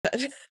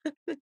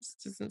This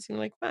doesn't seem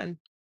like fun.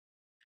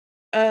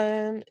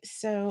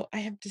 So I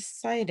have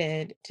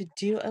decided to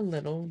do a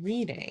little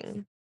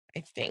reading,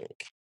 I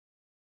think.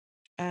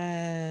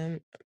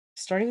 Um,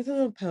 Starting with a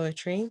little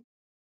poetry.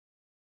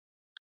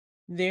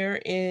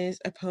 There is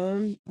a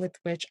poem with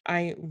which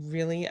I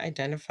really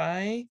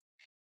identify,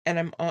 and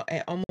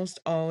I almost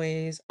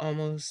always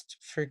almost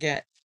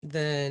forget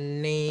the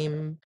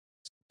name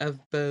of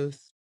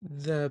both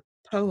the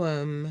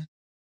poem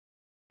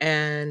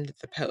and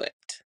the poet.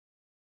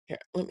 Here,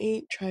 let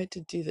me try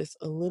to do this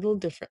a little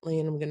differently,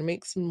 and I'm gonna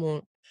make some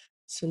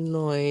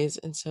noise,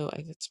 and so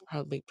it's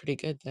probably pretty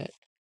good that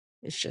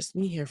it's just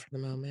me here for the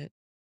moment,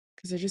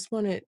 because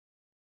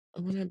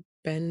I wanna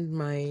bend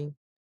my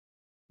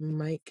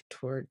mic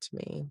towards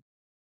me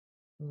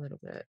a little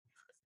bit.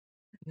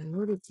 And in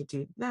order to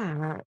do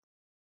that,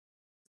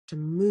 to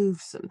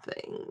move some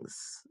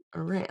things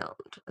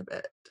around a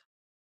bit.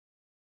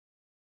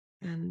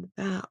 And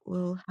that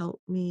will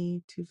help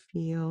me to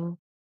feel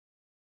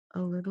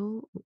a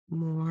little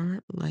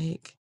more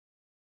like,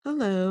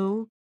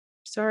 hello.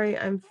 Sorry,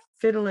 I'm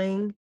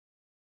fiddling,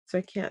 so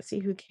I can't see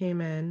who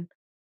came in.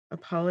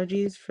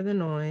 Apologies for the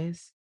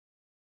noise.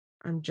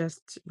 I'm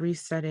just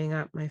resetting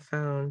up my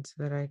phone so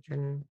that I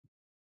can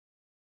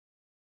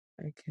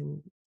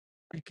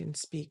I can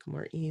speak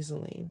more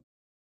easily.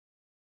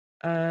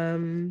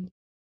 Um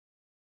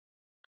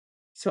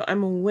so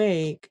I'm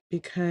awake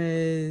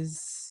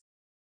because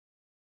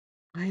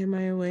why am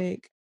I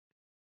awake?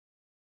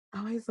 I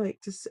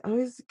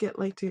always get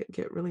like to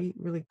get really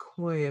really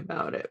coy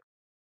about it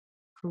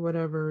for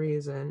whatever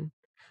reason.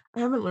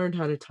 I haven't learned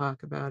how to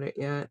talk about it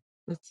yet.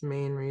 That's the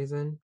main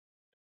reason.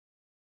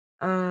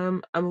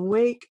 I'm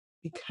awake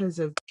because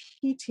of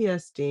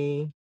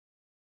PTSD,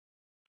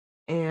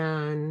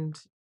 and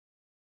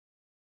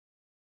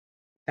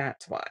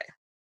that's why.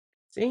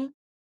 See?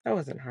 That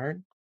wasn't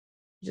hard.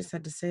 You just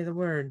had to say the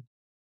word.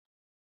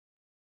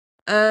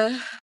 Uh,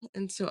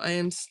 and so I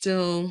am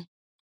still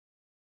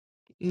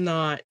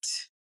not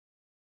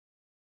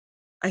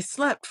I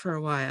slept for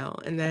a while,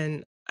 and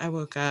then I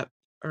woke up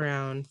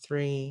around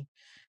 3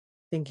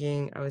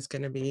 thinking I was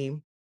gonna be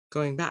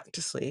going back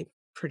to sleep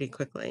pretty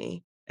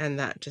quickly, and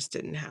that just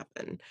didn't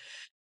happen.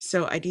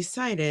 So I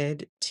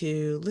decided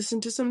to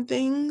listen to some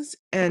things,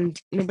 and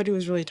nobody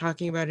was really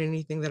talking about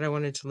anything that I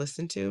wanted to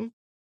listen to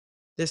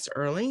this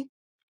early.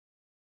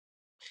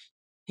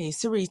 Hey,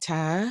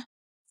 Sarita,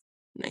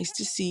 nice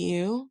to see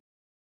you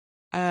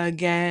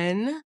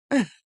again.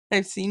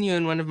 I've seen you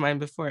in one of mine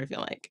before, I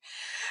feel like.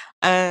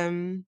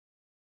 Um,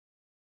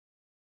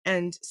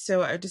 and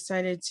so I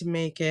decided to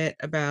make it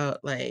about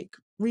like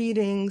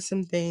reading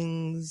some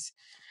things.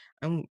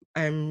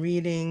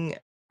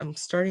 I'm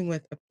starting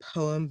with a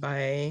poem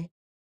by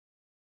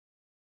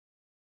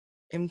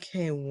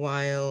MK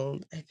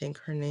Wild, I think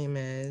her name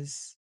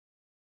is,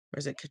 or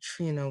is it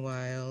Katrina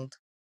Wild?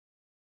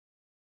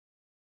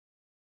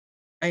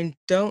 I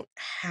don't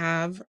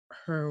have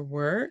her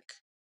work.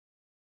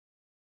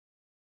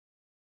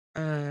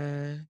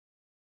 Uh,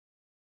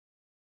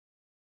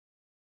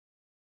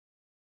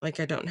 like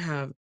I don't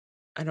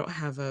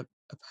have a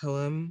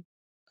poem,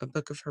 a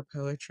book of her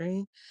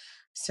poetry.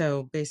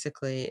 So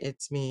basically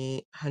it's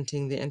me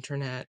hunting the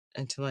internet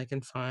until I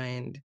can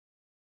find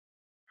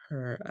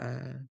her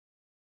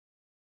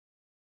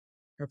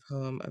her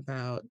poem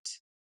about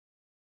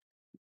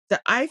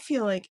that. I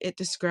feel like it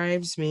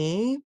describes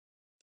me,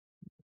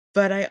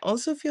 but I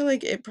also feel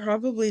like it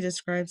probably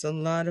describes a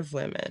lot of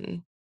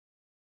women.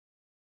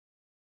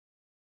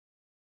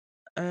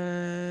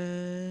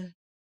 Uh,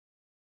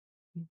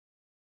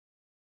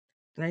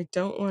 and I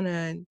don't want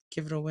to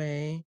give it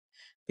away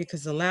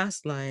because the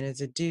last line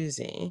is a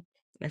doozy.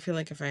 And I feel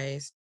like if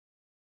I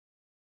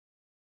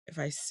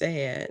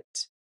say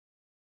it,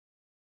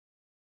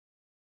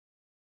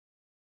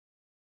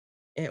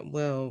 it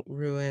will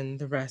ruin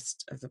the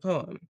rest of the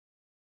poem.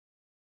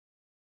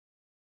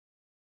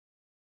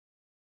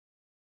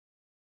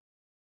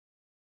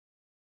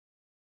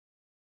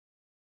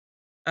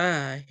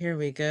 Ah, here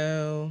we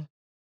go.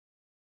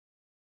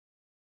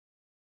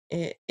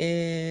 It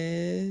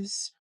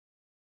is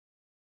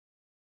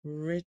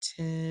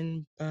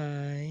written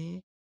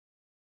by,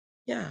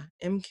 yeah,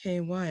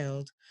 MK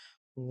Wild.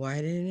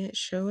 Why didn't it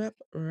show up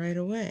right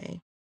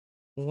away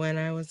when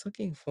I was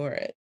looking for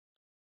it?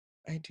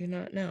 I do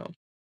not know.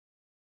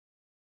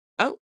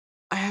 Oh,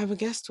 I have a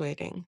guest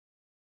waiting.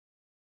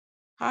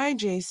 Hi,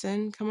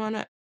 Jason. Come on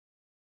up.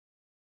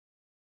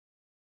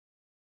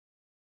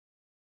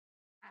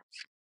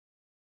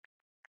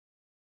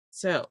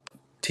 So,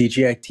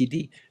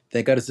 TGITD.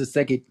 Thank God it's a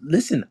second.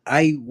 Listen,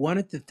 I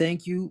wanted to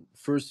thank you,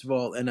 first of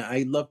all, and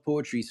I love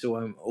poetry, so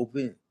I'm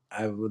open.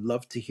 I would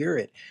love to hear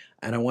it.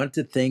 And I wanted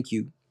to thank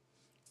you.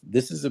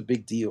 This is a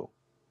big deal.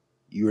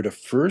 You're the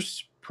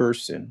first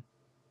person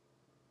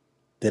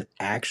that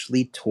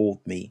actually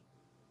told me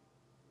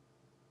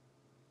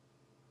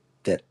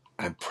that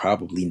I'm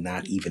probably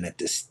not even at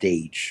the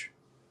stage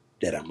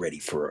that I'm ready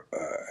for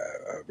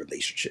a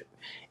relationship.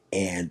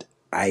 And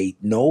I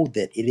know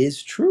that it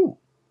is true.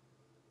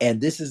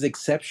 And this is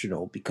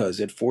exceptional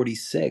because at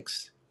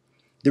 46,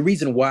 the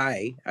reason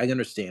why I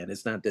understand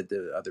it's not that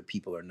the other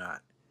people are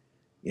not,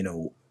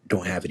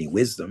 don't have any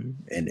wisdom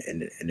and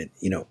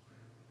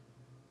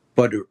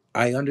but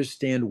I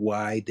understand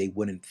why they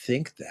wouldn't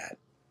think that,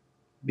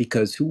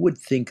 because who would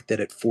think that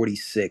at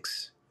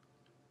 46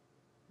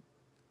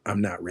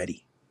 I'm not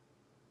ready?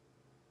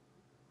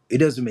 It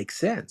doesn't make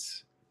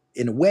sense.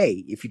 In a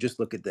way, if you just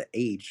look at the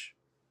age,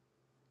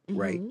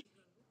 right? Mhm.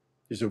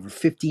 There's over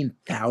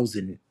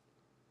 15,000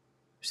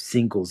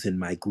 singles in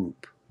my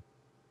group.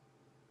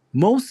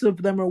 Most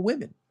of them are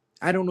women.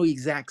 I don't know the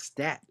exact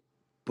stat,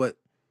 but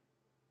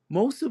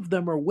most of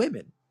them are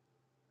women.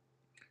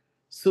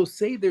 So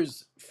say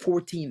there's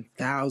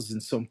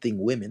 14,000 something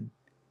women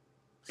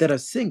that are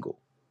single,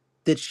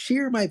 that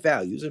share my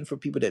values. And for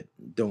people that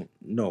don't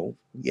know,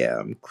 yeah,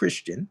 I'm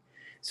Christian.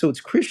 So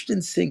it's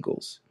Christian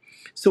singles.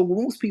 So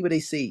most people,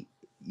 they say,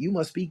 you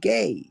must be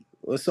gay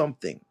or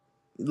something.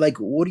 Like,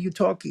 what are you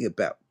talking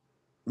about?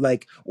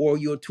 Like, or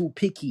you're too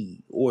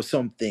picky or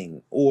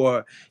something.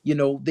 Or,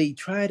 they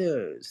try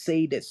to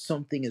say that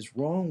something is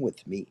wrong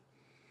with me.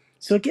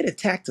 So I get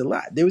attacked a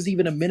lot. There was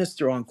even a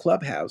minister on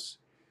Clubhouse,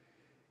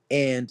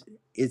 and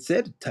it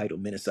said title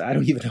minister. I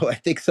don't even know. I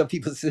think some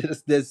people said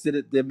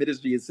their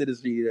ministry is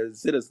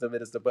sinister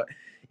minister, but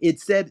it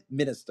said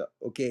minister.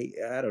 Okay,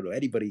 I don't know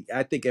anybody.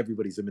 I think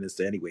everybody's a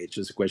minister anyway. It's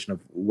just a question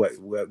of what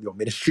your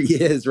ministry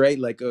is, right?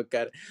 Like,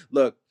 kind of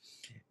look.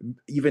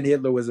 Even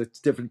Hitler was a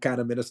different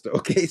kind of minister.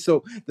 Okay,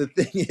 so the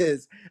thing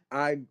is,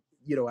 I'm.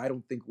 I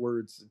don't think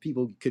words.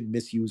 People can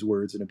misuse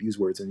words and abuse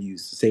words and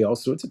say all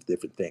sorts of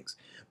different things.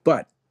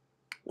 But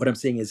what I'm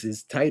saying is,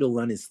 his title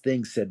on his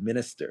thing said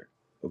minister.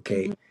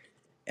 Okay, Mhm.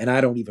 and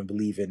I don't even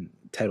believe in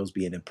titles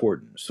being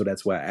important. So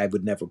that's why I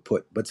would never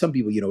put. But some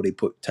people, they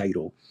put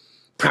title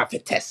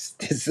prophetess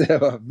this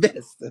or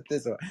minister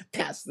this or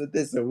pastor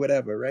this or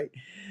whatever, right?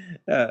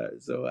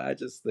 So I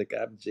just think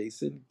I'm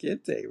Jason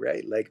Kente,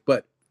 right? Like,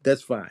 but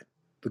that's fine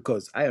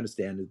because I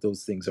understand that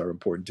those things are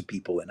important to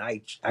people, and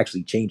I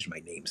actually changed my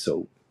name.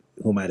 So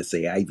who am I to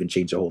say I even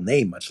changed the whole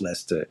name, much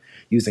less to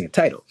using a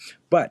title?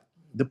 But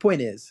the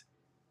point is,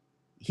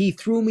 he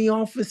threw me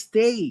off a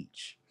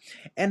stage.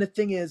 And the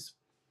thing is,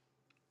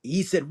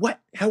 he said,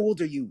 "What? How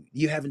old are you?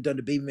 You haven't done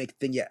the baby making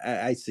thing yet."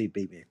 I say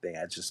baby making thing.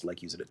 I just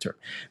like using the term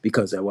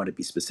because I want to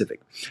be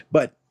specific.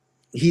 But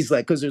he's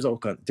like, because there's all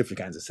different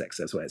kinds of sex.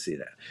 That's why I say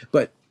that.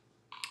 But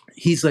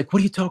he's like,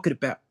 "What are you talking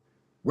about?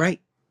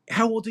 Right?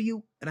 How old are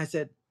you?" And I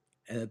said,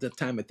 and at the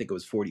time I think it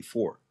was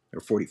 44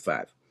 or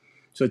 45.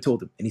 So I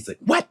told him, and he's like,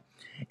 "What?"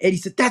 And he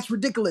said, "That's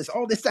ridiculous.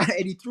 All this time,"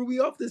 and he threw me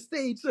off the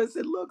stage. So I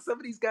said, "Look, some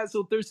of these guys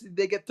so thirsty,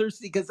 they get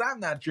thirsty because I'm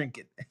not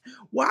drinking.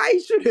 Why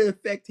should it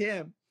affect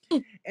him?"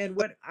 And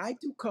what I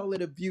do call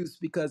it abuse,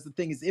 because the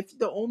thing is, if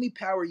the only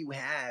power you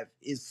have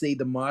is, say,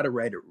 the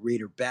moderator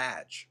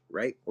badge,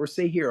 right? Or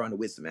say here on the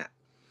Wisdom app,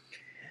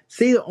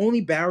 say the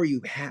only power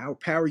you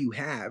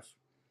have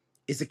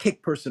is to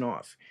kick person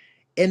off.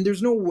 And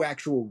there's no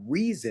actual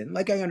reason,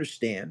 like I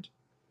understand,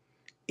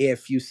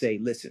 if you say,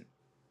 listen,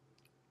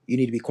 you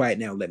need to be quiet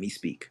now, let me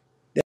speak.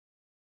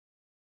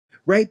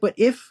 Right? But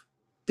if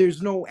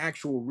there's no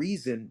actual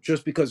reason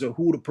just because of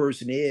who the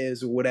person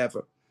is or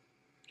whatever,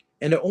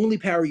 and the only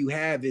power you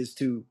have is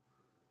to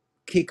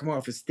kick them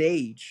off a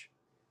stage,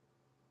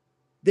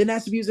 then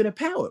that's abusing of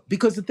power.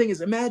 Because the thing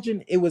is,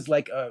 imagine it was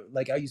like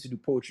I used to do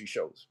poetry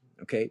shows.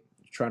 Okay,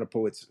 Toronto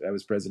Poets. I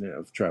was president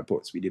of Toronto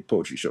Poets. We did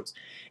poetry shows.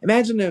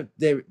 Imagine that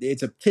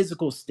it's a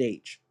physical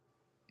stage.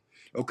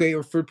 Okay,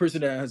 or for a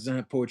person that doesn't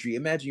have poetry,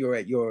 imagine you're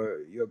at your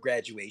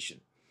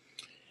graduation,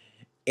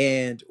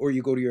 and or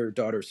you go to your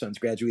daughter or son's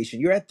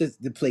graduation. You're at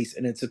the place,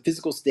 and it's a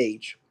physical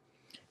stage,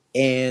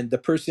 and the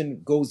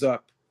person goes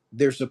up.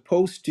 They're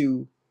supposed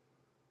to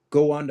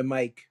go on the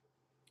mic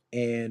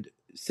and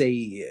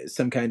say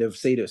some kind of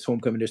say this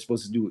homecoming. They're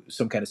supposed to do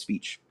some kind of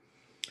speech,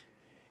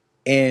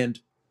 and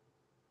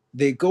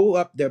they go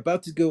up. They're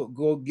about to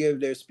go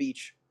give their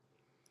speech,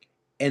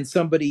 and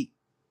somebody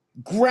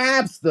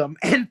grabs them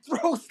and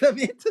throws them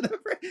into the.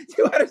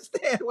 You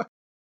understand?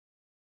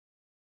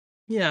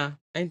 Yeah,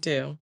 I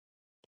do.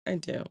 I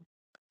do.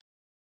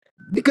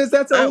 Because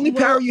that's the only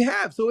power Well, you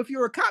have. So if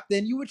you're a cop,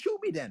 then you would shoot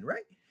me then,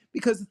 right?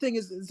 Because the thing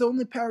is, it's the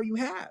only power you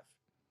have.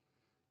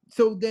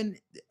 So then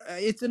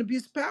it's an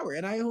abuse of power.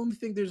 And I only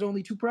think there's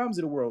only two problems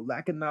in the world: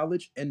 lack of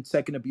knowledge and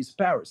second, abuse of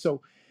power.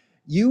 So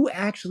you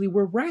actually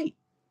were right,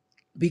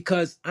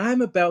 because I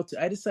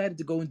decided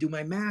to go and do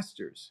my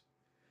master's.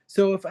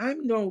 So if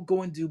I'm no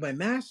going to do my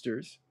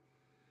master's,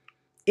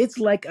 it's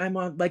like I'm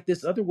on like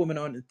this other woman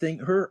on the thing.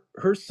 Her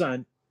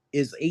son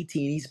is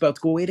 18. He's about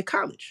to go away to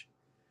college.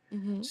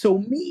 mhm, So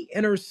me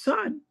and her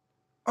son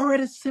are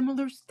at a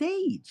similar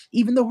stage,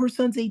 even though her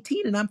son's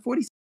 18 and I'm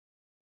 40.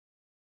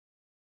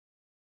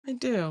 I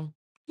do.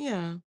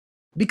 Yeah.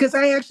 Because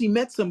I actually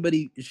met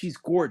somebody, she's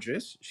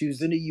gorgeous. She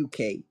was in the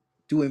UK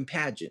doing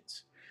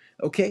pageants.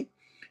 Okay.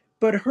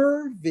 But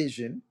her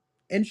vision,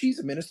 and she's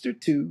a minister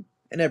too,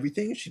 and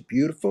everything. She's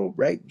beautiful,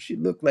 right? She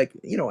looked like,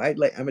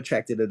 I'm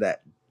attracted to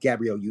that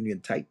Gabrielle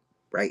Union type,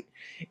 right?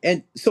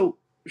 And so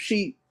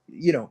she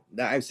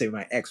I would say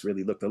my ex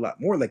really looked a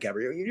lot more like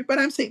Gabrielle Union, but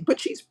I'm saying, but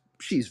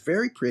she's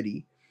very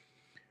pretty,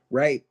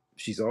 right?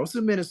 She's also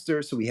a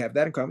minister, so we have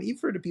that in common. Even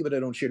for the people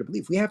that don't share the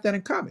belief, we have that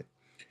in common.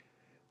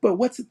 But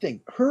what's the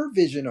thing? Her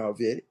vision of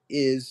it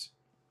is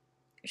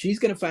she's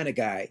going to find a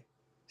guy,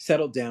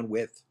 settled down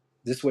with.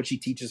 This is what she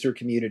teaches her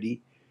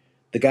community.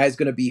 The guy's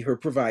going to be her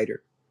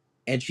provider,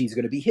 and she's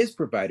going to be his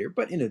provider,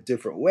 but in a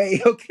different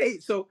way. Okay,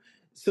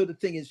 so the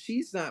thing is,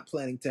 she's not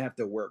planning to have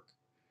to work.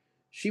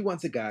 She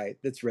wants a guy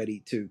that's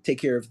ready to take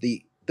care of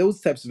the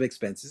those types of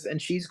expenses,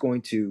 and she's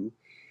going to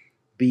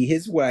be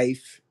his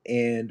wife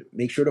and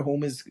make sure the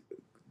home is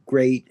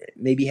great,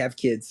 maybe have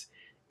kids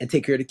and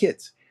take care of the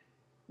kids,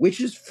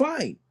 which is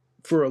fine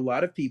for a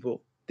lot of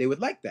people. They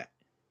would like that.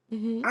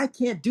 Mhm. I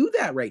can't do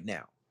that right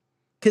now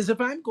because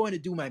if I'm going to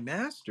do my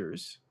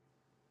master's,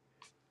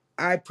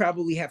 I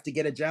probably have to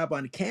get a job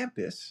on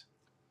campus.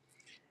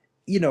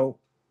 You know,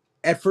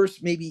 at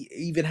first, maybe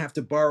even have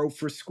to borrow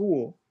for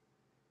school.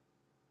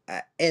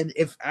 And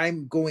if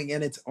I'm going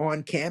and it's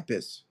on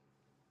campus,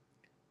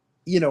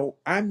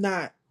 I'm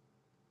not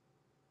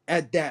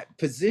at that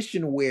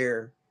position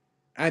where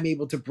I'm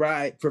able to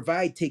provide,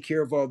 take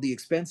care of all the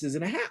expenses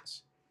in a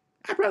house.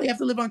 I probably have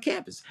to live on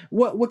campus.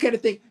 What kind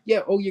of thing?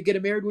 Yeah. Oh, you're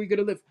getting married. Where you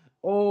gonna live?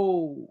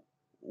 Oh,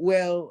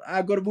 well,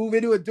 I'm gonna move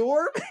into a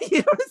dorm. You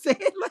know what I'm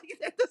saying? Like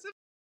that doesn't.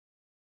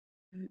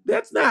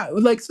 That's not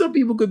like some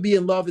people could be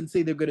in love and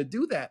say they're gonna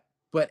do that,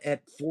 but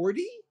at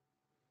 40,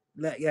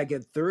 like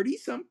at 30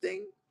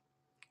 something,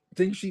 I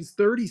think she's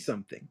 30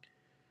 something.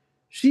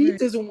 She Right.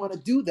 doesn't want to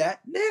do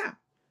that now.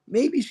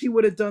 Maybe she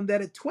would have done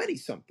that at 20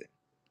 something.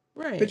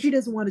 But Right. she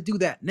doesn't want to do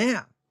that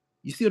now.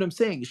 You see what I'm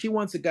saying? She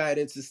wants a guy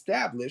that's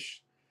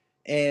established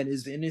and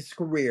is in his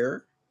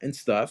career and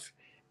stuff,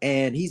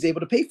 and he's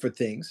able to pay for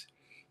things,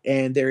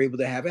 and they're able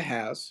to have a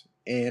house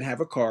and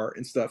have a car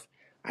and stuff.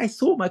 I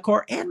sold my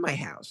car and my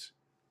house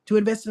to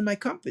invest in my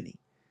company.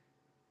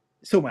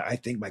 So I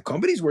think my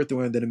company's worth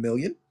more than a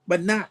million,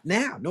 but not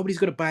now. Nobody's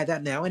going to buy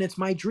that now, and it's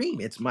my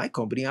dream. It's my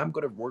company. I'm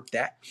going to work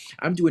that.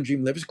 I'm doing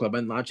Dream Livers Club.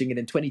 I'm launching it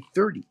in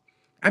 2030.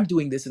 I'm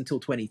doing this until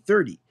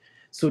 2030.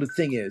 So the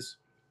thing is,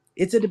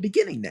 it's at the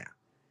beginning now.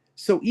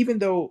 So even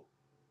though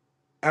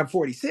I'm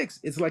 46,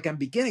 it's like I'm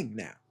beginning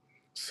now.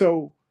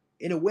 So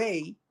in a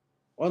way,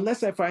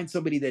 unless I find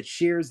somebody that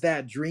shares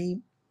that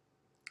dream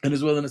and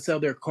is willing to sell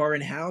their car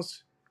and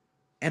house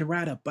and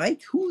ride a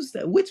bike, who's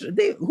that?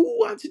 Who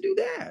wants to do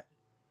that?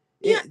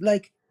 Yeah,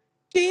 Like,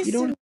 you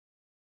don't. Jason,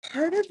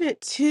 part of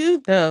it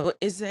too, though,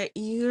 is that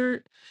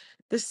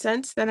the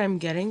sense that I'm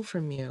getting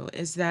from you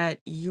is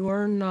that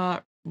you're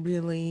not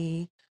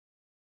really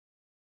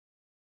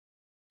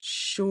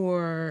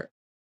sure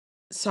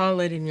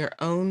solid in your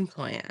own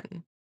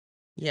plan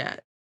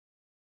yet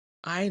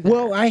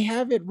Well, either. I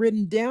have it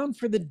written down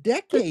for the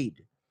But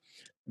decade.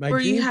 My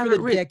or you dream have for it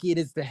the written decade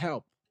is to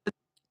help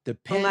the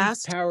the Penn's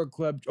last Power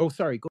Club. Oh,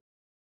 sorry. Go.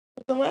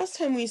 the last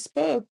time we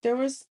spoke, there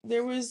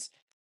was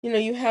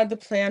you had the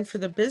plan for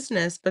the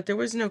business, but there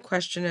was no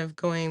question of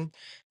going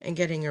and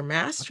getting your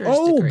master's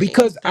Oh, degree.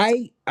 because That's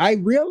I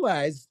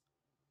realized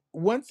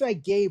once I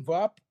gave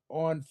up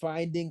on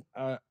finding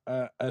a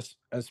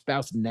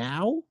spouse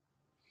now,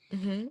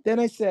 Mhm. then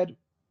I said,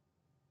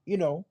 you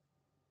know,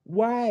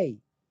 why?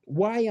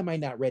 Why am I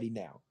not ready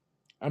now?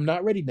 I'm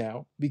not ready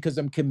now because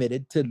I'm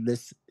committed to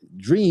this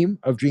dream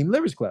of Dream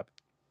Livers Club.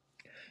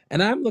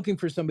 And I'm looking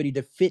for somebody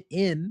to fit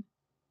in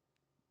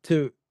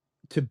to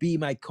to be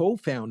my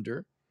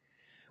co-founder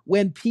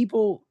when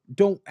people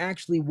don't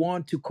actually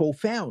want to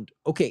co-found.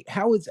 Okay,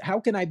 how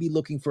can I be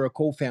looking for a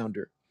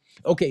co-founder?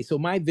 Okay, so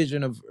my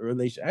vision of a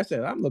relation, I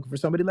said I'm looking for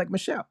somebody like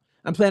Michelle.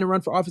 I'm planning to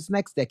run for office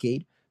next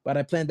decade, but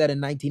I planned that in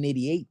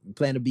 1988. I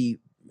plan to be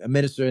a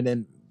minister and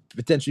then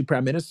potentially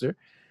prime minister.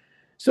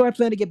 So I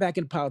plan to get back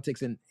into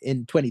politics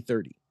in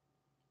 2030.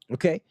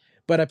 Okay,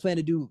 but I plan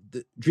to do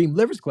the Dream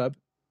Livers Club,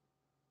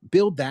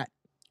 build that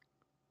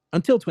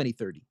until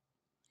 2030.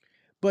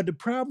 But the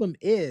problem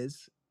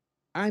is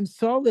I'm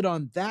solid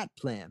on that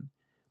plan,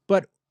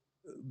 but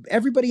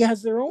everybody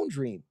has their own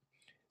dream.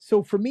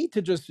 So for me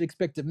to just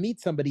expect to meet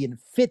somebody and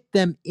fit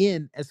them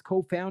in as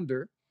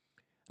co-founder,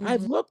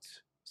 I've Mhm. looked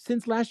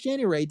since last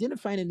January. I didn't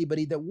find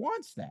anybody that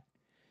wants that.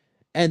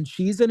 And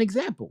she's an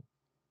example.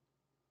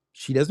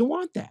 She doesn't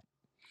want that.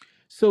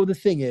 So the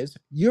thing is,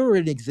 you're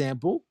an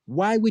example.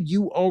 Why would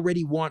you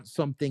already want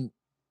something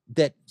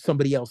that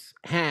somebody else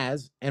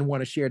has and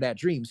want to share that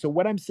dream? So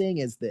what I'm saying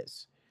is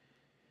this,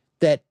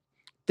 that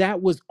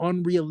that was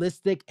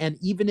unrealistic, and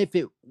even if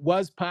it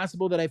was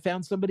possible that I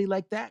found somebody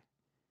like that,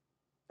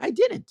 I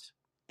didn't.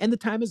 And the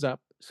time is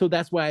up. So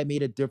that's why I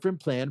made a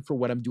different plan for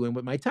what I'm doing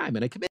with my time.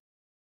 And I commit.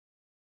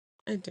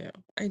 I do.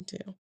 I do.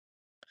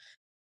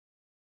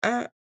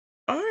 Uh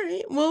all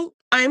right. Well,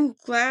 I'm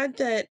glad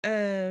that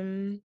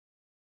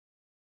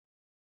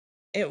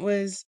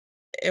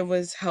it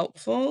was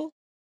helpful.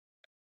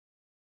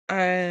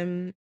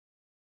 Um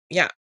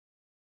yeah,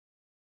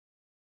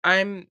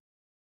 I'm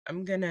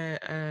I'm gonna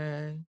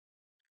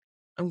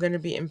I'm gonna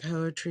be in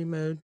poetry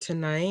mode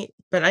tonight,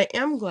 but I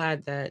am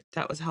glad that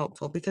that was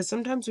helpful because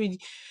sometimes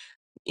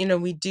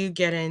we do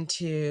get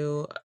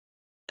into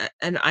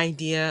an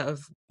idea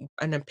of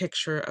and a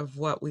picture of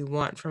what we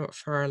want for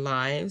our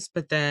lives,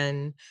 but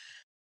then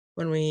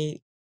when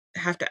we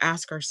have to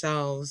ask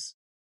ourselves,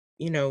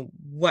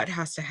 what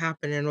has to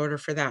happen in order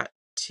for that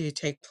to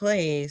take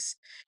place,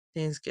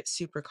 things get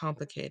super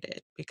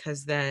complicated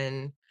because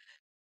then,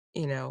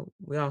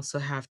 we also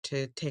have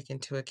to take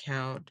into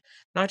account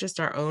not just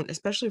our own,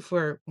 especially if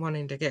we're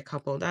wanting to get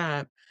coupled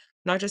up,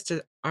 not just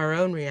our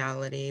own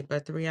reality,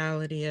 but the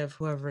reality of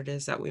whoever it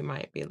is that we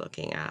might be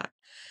looking at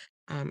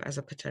as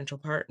a potential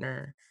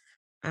partner.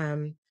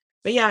 Um,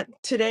 but yeah,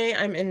 today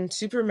I'm in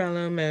super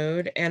mellow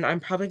mode and I'm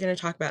probably going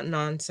to talk about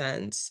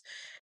nonsense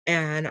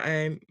and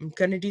I'm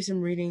going to do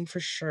some reading for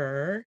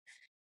sure.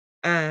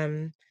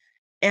 Um,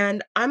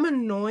 and I'm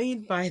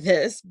annoyed by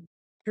this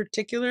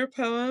particular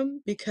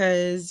poem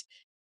because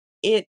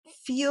it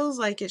feels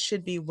like it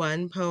should be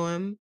one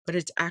poem, but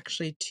it's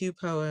actually two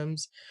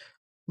poems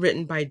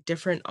written by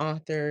different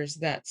authors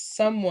that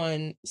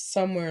someone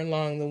somewhere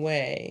along the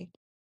way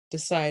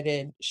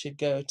decided should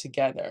go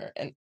together.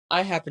 And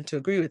I happen to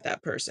agree with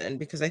that person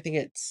because I think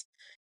it's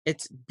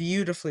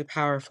beautifully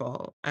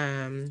powerful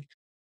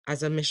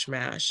as a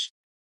mishmash.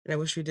 And I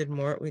wish we did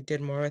more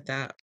with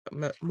that,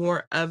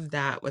 more of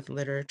that with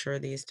literature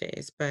these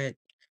days, but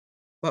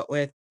what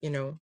with,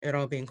 it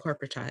all being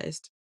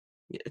corporatized,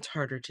 it's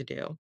harder to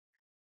do.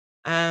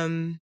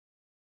 Um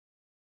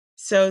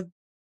so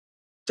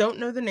don't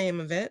know the name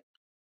of it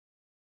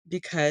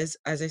because,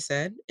 as I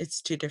said,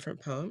 it's 2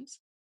 different poems,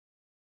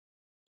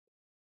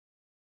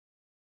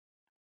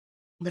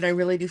 but I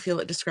really do feel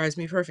it describes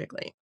me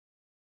perfectly.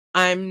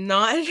 I'm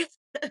not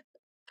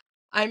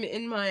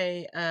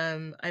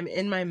I'm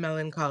in my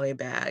melancholy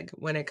bag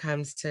when it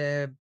comes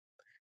to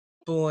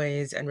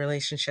boys and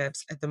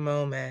relationships at the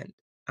moment,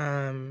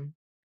 um,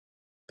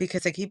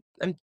 because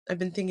I've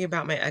been thinking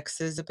about my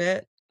exes a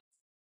bit.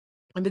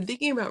 I've been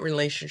thinking about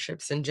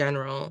relationships in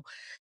general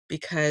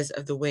because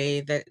of the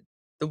ways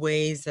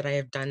that I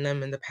have done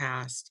them in the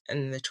past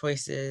and the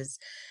choices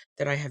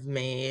that I have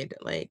made.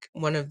 Like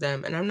one of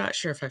them, and I'm not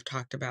sure if I've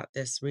talked about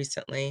this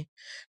recently.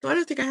 No, I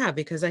don't think I have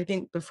because I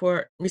think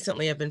before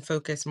recently I've been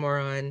focused more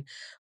on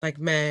like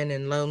men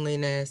and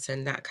loneliness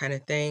and that kind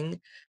of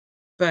thing.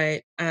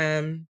 But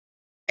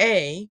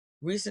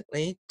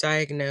recently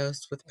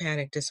diagnosed with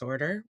panic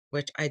disorder,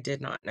 which I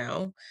did not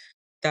know.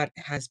 That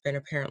has been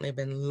apparently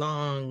been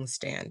long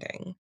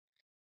standing.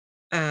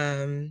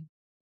 Um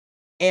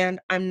and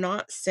I'm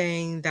not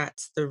saying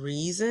that's the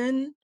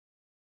reason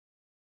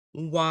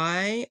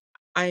why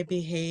I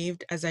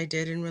behaved as I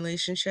did in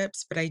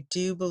relationships, but I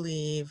do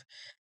believe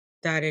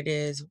that it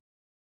is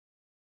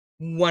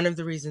one of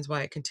the reasons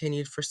why it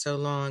continued for so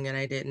long and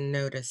I didn't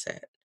notice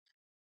it.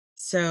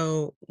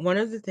 So, one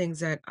of the things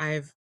that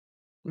I've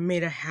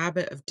made a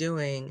habit of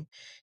doing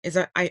is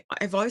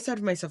I've always thought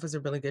of myself as a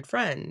really good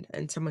friend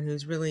and someone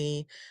who's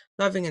really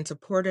loving and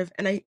supportive,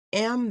 and I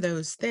am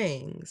those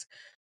things.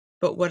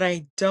 But what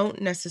I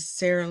don't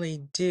necessarily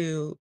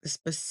do, the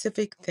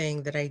specific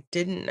thing that I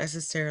didn't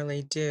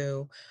necessarily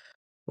do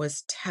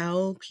was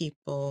tell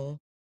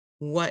people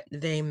what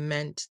they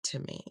meant to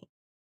me,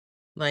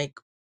 like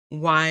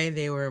why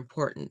they were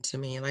important to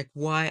me, like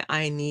why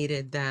I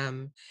needed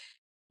them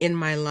in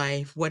my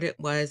life, what it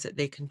was that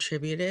they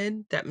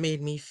contributed that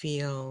made me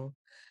feel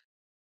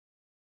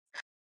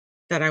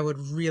that I would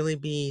really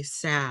be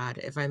sad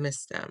if I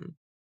missed them.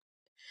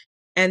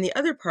 And the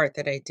other part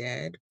that I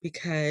did,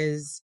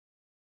 because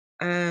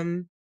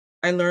um,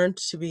 I learned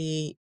to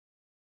be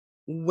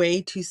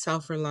way too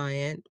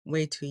self-reliant,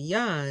 way too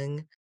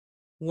young,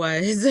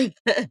 was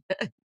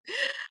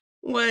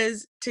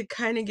was to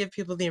kinda give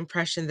people the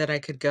impression that I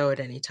could go at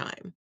any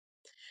time.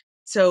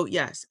 So,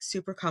 yes,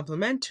 super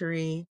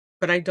complimentary,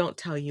 but I don't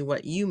tell you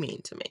what you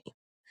mean to me.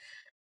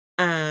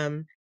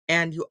 Um,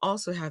 and you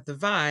also have the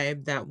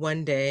vibe that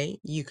one day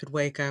you could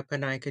wake up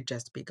and I could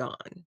just be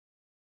gone.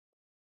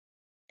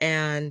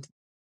 And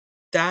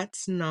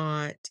that's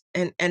not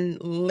and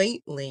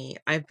lately,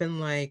 I've been,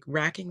 like,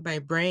 racking my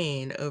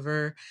brain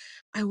over,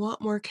 "I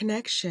want more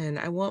connection,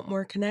 I want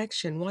more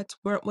connection, what's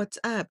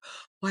up?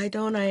 Why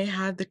don't I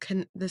have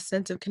the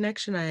sense of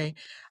connection I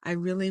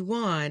really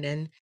want?"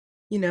 And,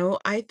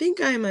 "I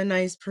think I'm a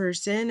nice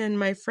person, and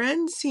my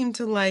friends seem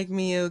to like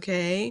me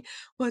okay.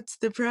 What's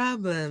the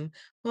problem?"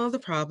 Well, the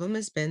problem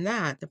has been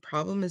that. The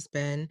problem has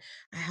been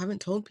I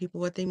haven't told people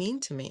what they mean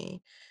to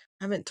me.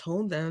 I haven't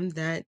told them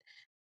that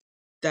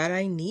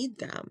I need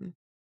them.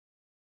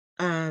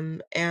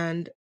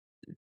 And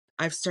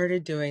I've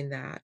started doing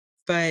that,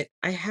 but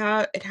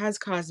it has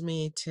caused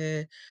me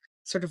to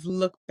sort of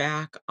look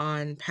back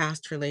on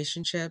past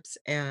relationships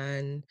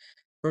and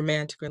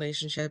romantic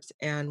relationships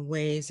and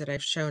ways that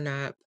I've shown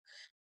up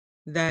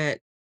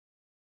that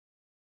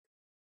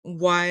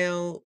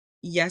while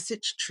yes,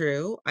 it's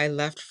true, I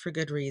left for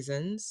good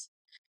reasons.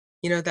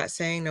 You know that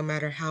saying, no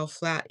matter how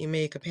flat you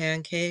make a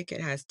pancake,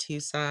 it has two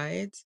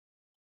sides.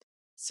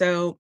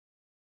 So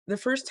the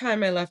first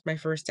time I left my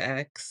first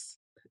ex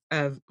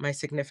of my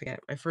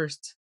significant, my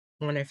first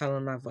one I fell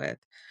in love with,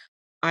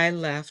 I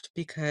left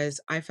because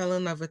I fell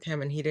in love with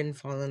him and he didn't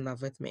fall in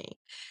love with me.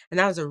 And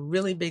that was a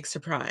really big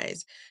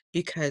surprise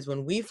because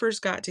when we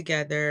first got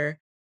together,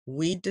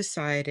 we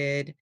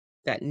decided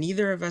that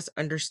neither of us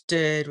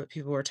understood what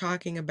people were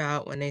talking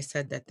about when they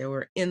said that they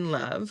were in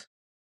love,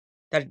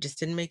 that it just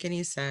didn't make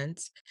any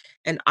sense.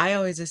 And I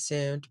always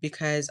assumed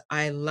because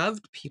I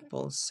loved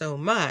people so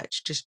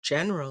much, just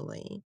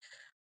generally,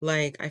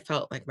 like, I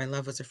felt like my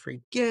love was a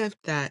free gift,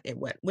 that it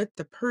went with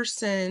the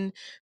person,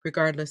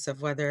 regardless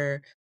of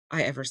whether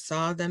I ever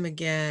saw them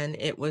again.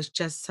 It was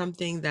just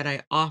something that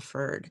I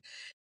offered.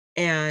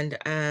 And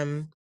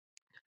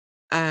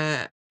uh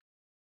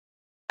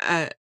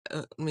uh,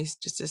 let me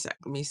just a sec.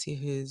 Let me see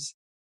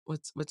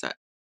what's up.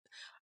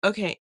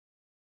 Okay,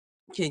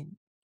 okay,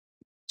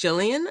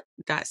 Jillian,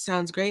 that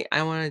sounds great.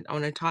 I want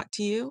to talk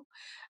to you.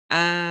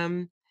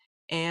 Um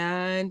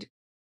and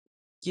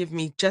give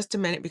me just a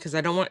minute because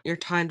I don't want your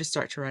time to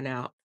start to run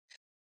out.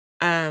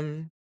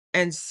 Um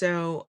and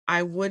so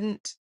I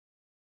wouldn't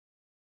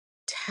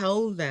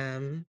tell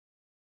them.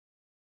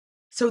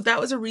 So that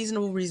was a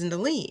reasonable reason to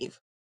leave.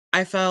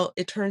 I felt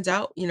it turns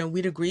out,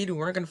 we'd agreed we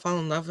weren't going to fall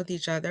in love with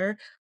each other.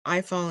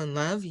 I fall in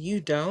love,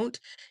 you don't.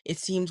 It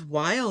seems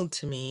wild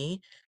to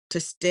me to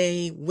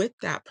stay with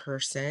that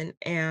person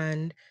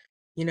and,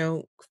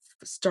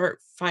 start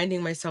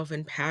finding myself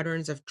in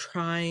patterns of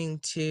trying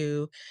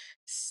to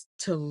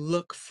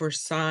look for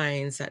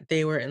signs that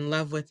they were in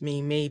love with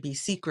me, maybe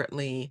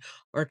secretly,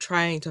 or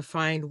trying to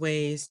find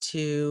ways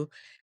to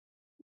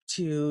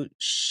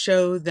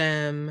show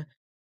them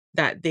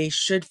that they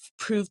should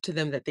prove to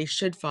them that they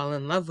should fall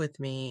in love with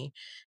me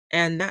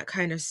and that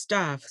kind of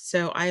stuff.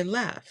 So I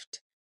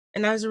left.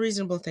 And that was a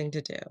reasonable thing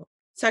to do.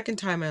 Second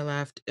time I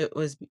left, it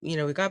was, we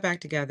got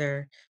back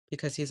together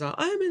because he's all,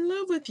 I'm in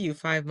love with you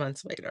 5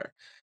 months later,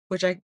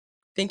 which I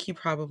think he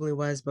probably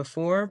was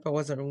before, but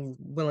wasn't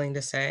willing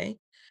to say.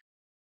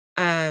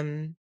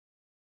 Um,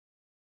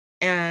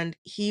 and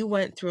he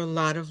went through a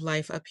lot of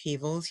life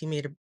upheavals. He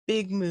made a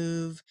big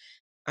move,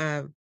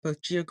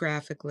 both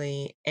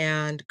geographically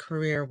and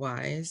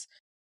career-wise,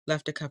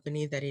 left a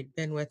company that he'd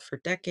been with for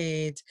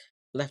decades,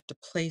 left a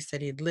place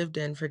that he'd lived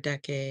in for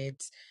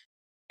decades,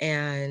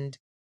 and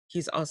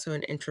he's also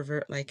an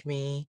introvert like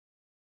me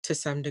to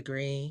some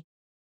degree,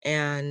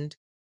 and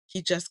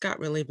he just got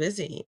really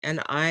busy,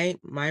 and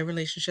my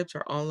relationships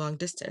are all long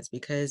distance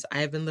because I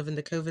have been living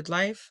the COVID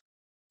life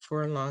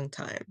for a long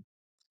time.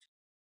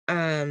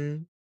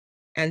 Um,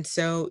 and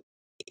so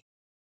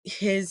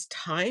his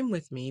time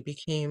with me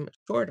became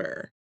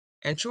shorter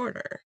and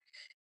shorter.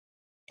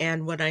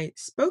 And when I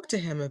spoke to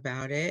him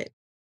about it,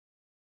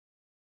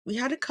 we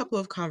had a couple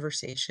of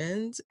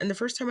conversations. And the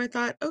first time I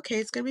thought, okay,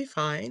 it's going to be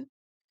fine.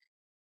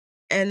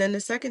 And then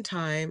the second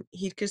time,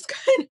 he just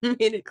kind of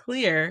made it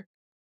clear,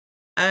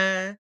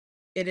 uh,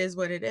 it is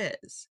what it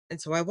is.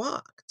 And so I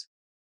walked.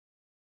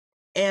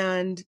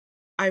 And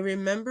I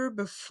remember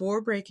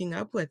before breaking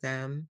up with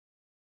him,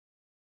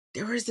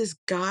 there was this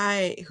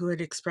guy who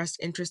had expressed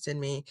interest in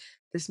me,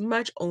 this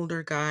much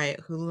older guy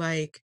who,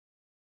 like,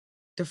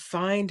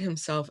 defined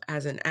himself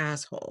as an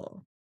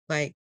asshole.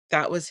 Like,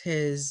 that was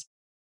his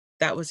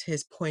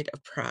point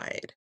of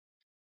pride.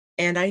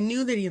 And I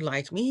knew that he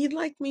liked me. He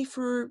liked me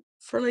for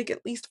like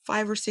at least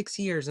 5 or 6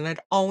 years, and I'd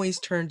always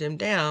turned him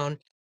down,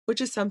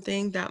 which is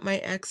something that my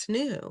ex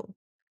knew.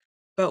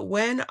 But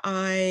when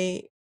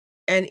I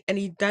and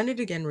he'd done it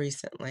again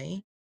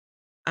recently,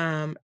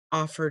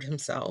 offered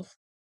himself.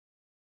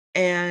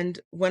 And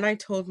when I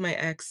told my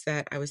ex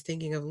that I was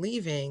thinking of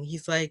leaving,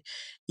 he's like,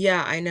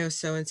 "Yeah, I know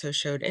so and so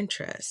showed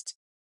interest.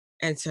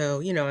 And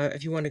so,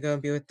 if you wanna go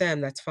and be with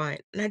them, that's fine."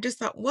 And I just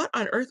thought, "What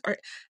on earth are,"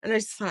 and I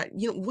just thought,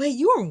 "Wait,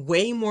 you are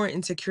way more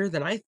insecure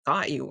than I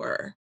thought you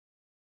were."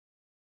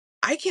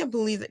 I can't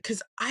believe that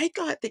because I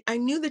thought that I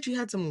knew that you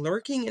had some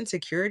lurking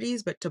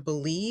insecurities, but to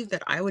believe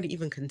that I would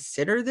even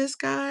consider this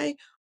guy,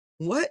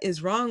 what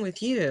is wrong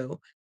with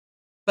you?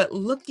 But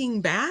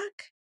looking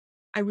back,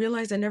 I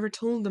realized I never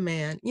told the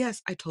man.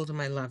 Yes, I told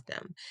him I loved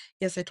him.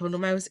 Yes, I told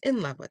him I was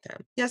in love with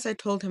him. Yes, I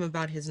told him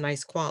about his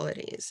nice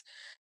qualities.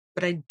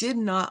 But I did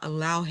not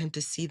allow him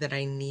to see that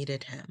I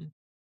needed him.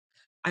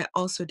 I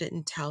also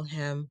didn't tell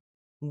him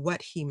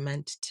what he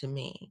meant to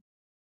me,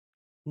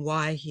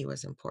 why he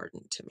was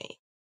important to me.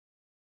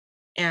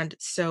 And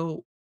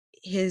so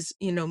his,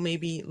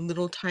 maybe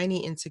little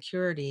tiny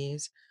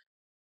insecurities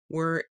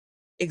were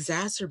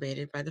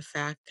exacerbated by the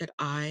fact that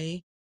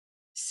I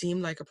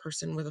seemed like a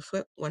person with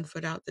one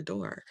foot out the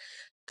door.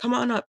 Come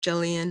on up,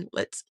 Jillian.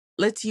 Let's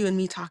you and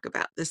me talk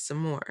about this some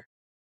more.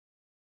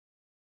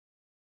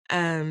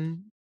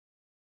 Um,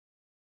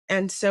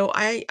 and so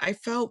I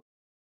felt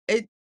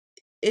it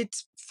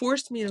it's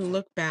forced me to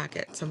look back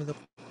at some of the.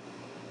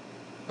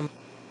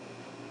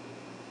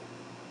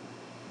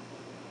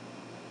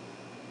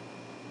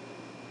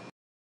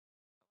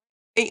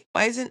 Hey,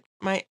 why isn't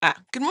my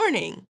good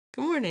morning.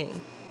 Good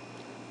morning.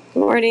 Good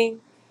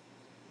morning.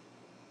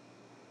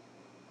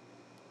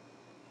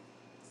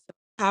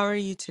 How are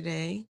you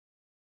today?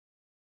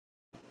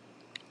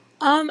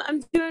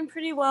 I'm doing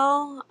pretty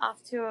well,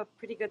 off to a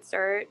pretty good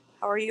start.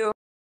 How are you?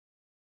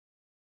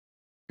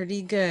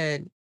 Pretty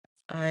good.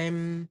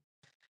 I'm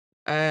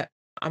uh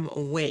I'm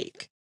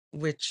awake,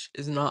 which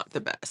is not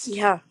the best.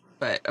 Yeah,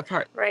 But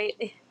apart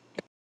right.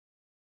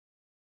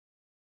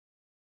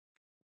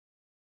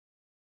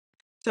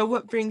 So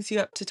what brings you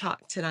up to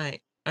talk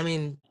tonight? I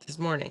mean, this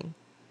morning.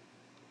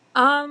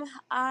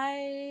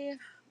 I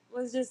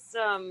was just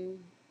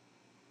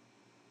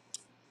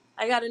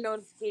I got a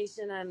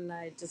notification and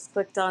I just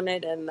clicked on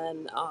it and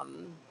then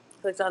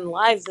clicked on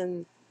lives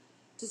and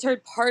just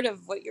heard part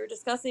of what you were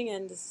discussing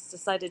and just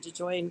decided to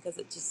join because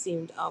it just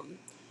seemed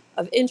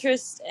of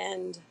interest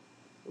and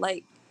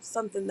like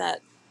something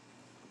that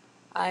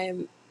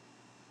I'm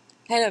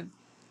kind of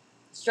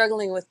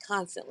struggling with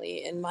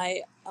constantly in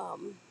my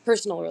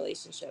personal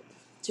relationship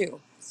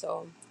too.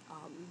 So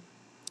um,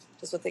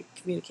 just with the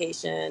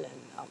communication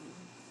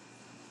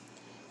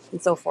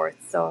and so forth.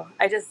 So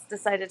I just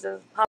decided to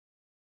pop.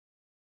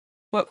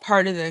 What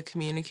part of the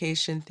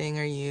communication thing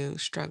are you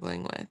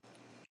struggling with?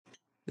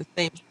 The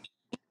same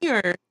thing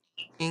or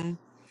something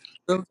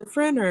a little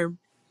different or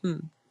hmm,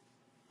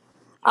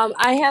 Um,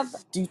 I have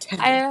do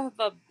I tell. have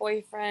a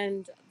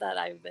boyfriend that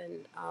I've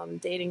been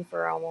dating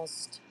for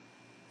almost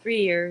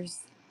 3 years,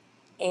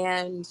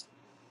 and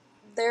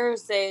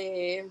there's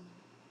a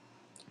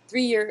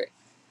 3 year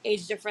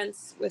age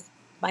difference with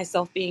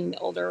myself being the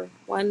older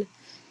one,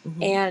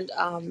 Mhm. and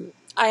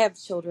I have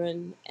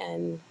children,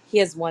 and he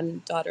has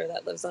one daughter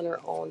that lives on her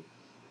own,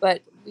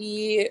 but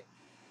we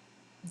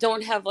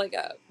don't have like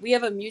a we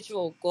have a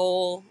mutual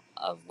goal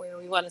of where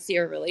we want to see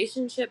our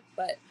relationship,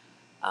 but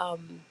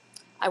um,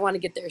 I want to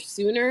get there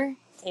sooner,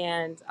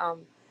 and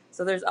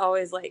so there's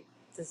always like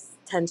this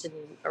tension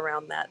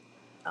around that,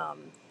 um,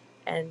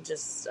 and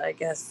just I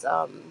guess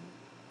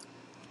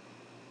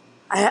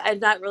I'm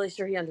not really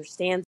sure he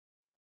understands.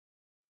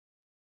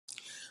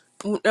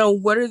 Now,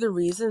 what are the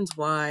reasons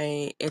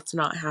why it's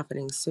not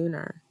happening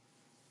sooner?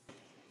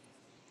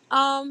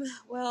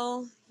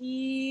 Well,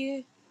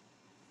 he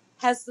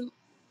has some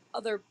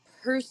other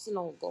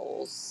personal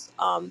goals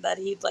that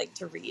he'd like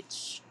to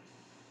reach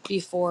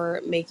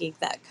before making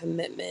that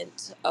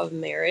commitment of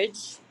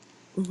marriage,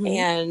 Mhm.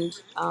 and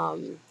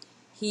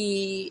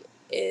he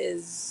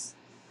is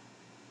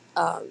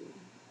um,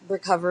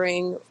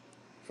 recovering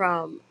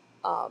from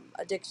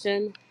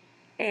addiction,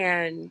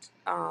 and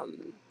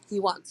he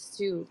wants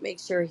to make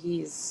sure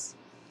he's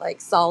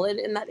like solid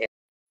in that area.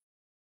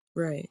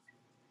 Right.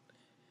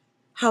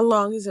 How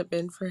long has it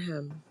been for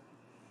him?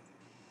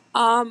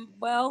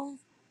 Well,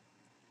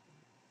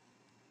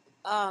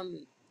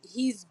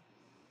 he's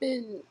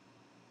been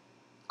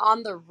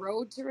on the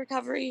road to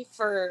recovery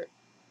for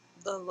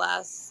the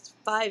last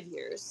 5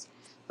 years,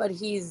 but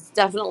he's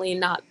definitely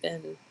not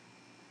been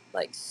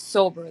like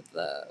sober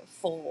the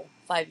full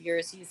 5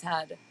 years. He's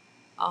had,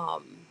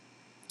 um,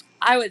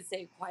 I would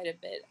say, quite a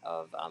bit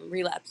of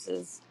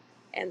relapses,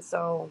 and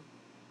so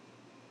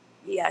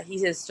yeah, he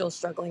is still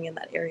struggling in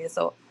that area.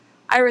 So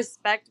I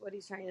respect what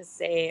he's trying to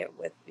say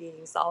with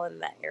being solid in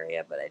that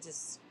area, but I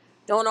just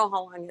don't know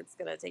how long it's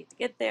gonna take to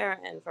get there.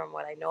 And from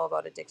what I know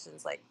about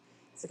addictions, like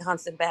it's a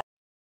constant battle.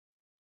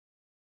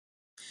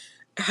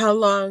 How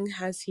long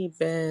has he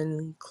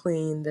been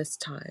clean this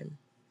time?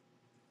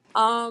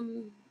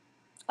 Um,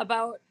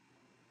 about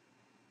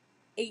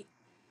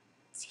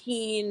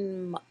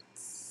 18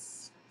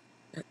 months.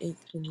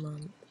 18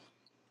 months.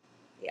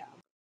 Yeah.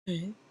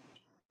 Okay.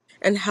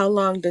 And how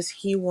long does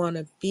he want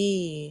to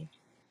be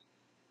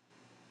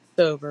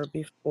sober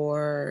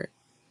before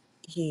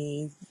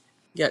he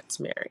gets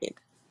married?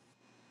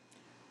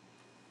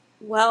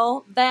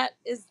 Well, that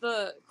is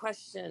the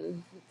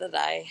question that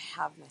I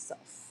have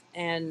myself,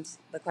 and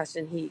the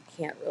question he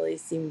can't really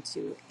seem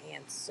to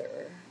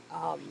answer.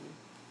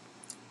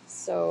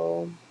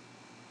 So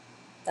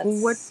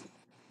What that's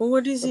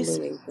what does the he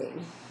say? looming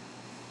thing.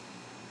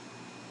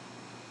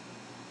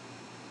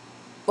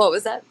 What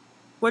was that?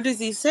 What does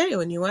he say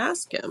when you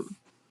ask him?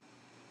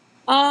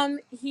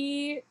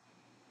 He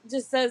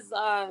just says,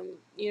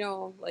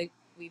 like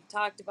we've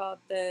talked about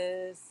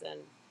this,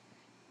 and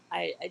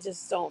I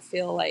just don't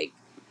feel like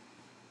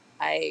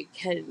I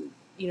can,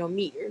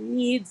 meet your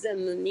needs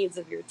and the needs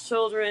of your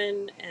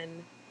children,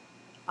 and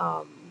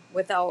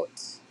without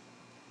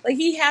like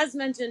he has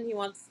mentioned he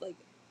wants like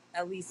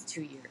at least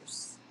 2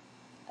 years.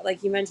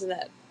 Like he mentioned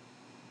that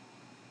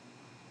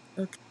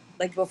Okay.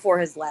 like before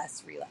his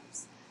last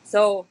relapse.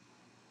 So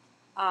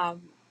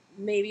um,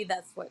 maybe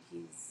that's what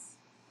he's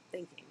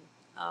thinking.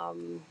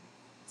 Um,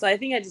 so I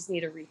think I just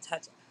need to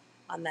retouch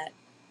on that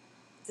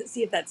to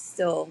see if that's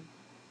still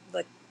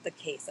the the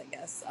case. I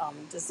guess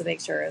just to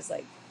make sure it's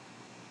like,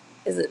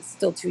 is it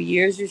still 2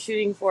 years you're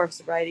shooting for of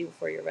sobriety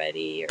before you're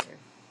ready,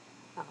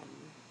 um,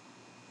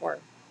 or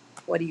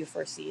what do you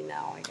foresee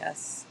now? I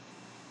guess.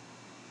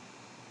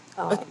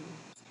 Okay. Um,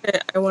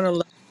 I want yeah. to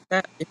look at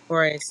that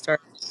before I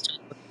start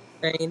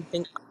saying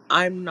anything.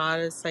 I'm not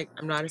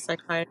a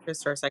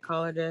psychiatrist or a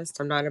psychologist.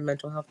 I'm not a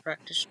mental health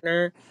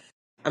practitioner.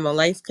 I'm a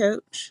life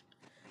coach,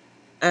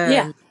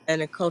 Yeah.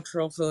 and a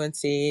cultural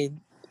fluency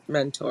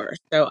mentor.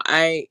 So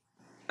I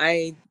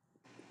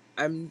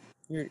I'm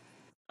you're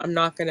I'm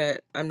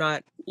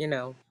not,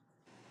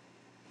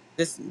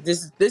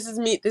 This is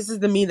me. This is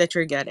the me that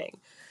you're getting.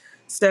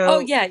 Oh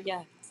So, yeah,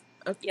 yeah,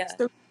 okay, yeah.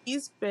 so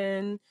he's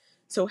been.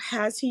 So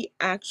has he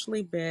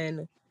actually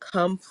been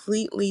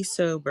completely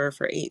sober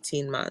for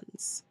 18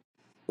 months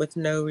with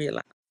no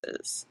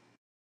relapses?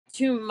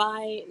 To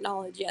my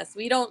knowledge, yes.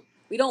 We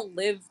don't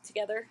live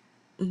together.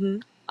 Mm-hmm.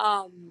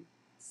 Um,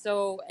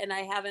 so and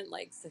I haven't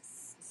like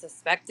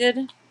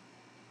suspected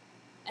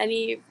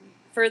any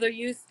further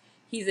use.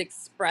 He's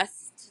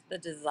expressed the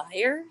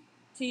desire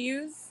to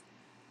use,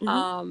 Mm-hmm.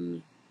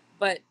 um,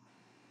 but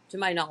to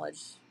my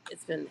knowledge,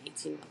 it's been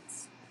 18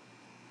 months.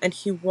 And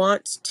he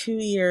wants 2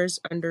 years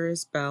under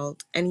his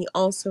belt, and he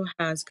also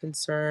has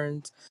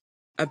concerns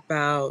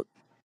about.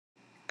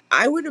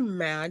 I would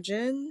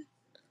imagine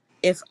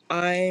if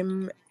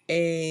I'm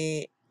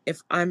a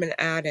if I'm an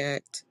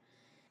addict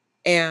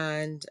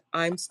and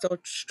I'm still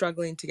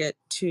struggling to get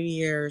 2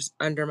 years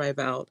under my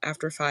belt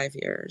after 5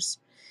 years,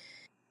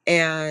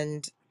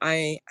 and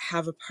I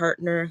have a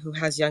partner who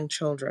has young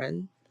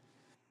children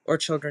or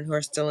children who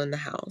are still in the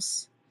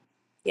house,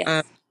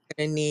 I'm Yes.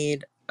 gonna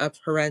need a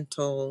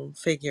parental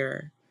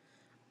figure.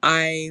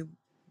 I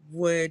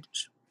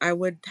I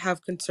would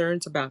have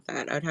concerns about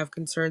that. I'd have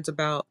concerns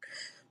about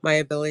my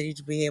ability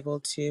to be able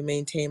to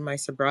maintain my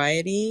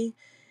sobriety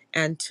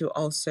and to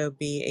also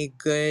be a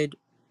good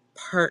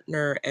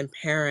partner and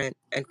parent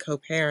and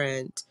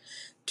co-parent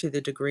to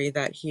the degree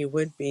that he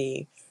would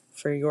be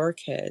for your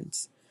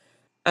kids.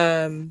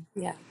 Um,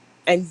 Yeah.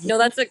 and No,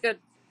 you,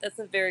 that's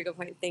a very good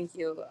point. Thank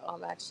you.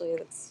 Actually,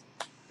 that's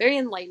very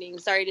enlightening.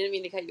 Sorry, I didn't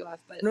mean to cut you off,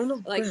 but no,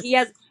 no, like good.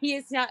 he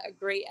is not a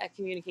great at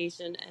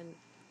communication, and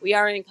we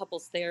are in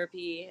couples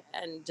therapy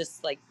and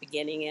just like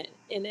beginning it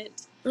in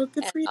it. Oh,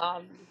 good And for you.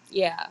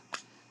 yeah,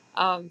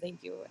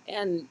 thank you.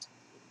 And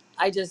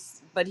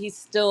but he's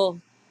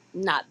still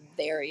not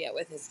there yet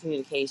with his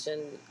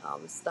communication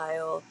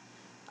style.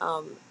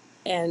 Um,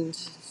 and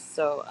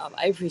so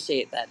I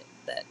appreciate that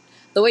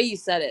the way you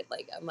said it,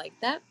 like I'm like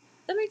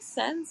that makes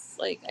sense.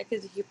 Like I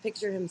could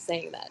picture him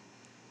saying that,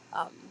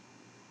 um,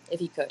 if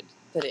he could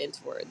put it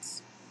into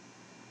words.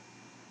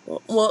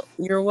 Well,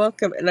 you're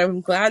welcome, and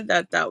I'm glad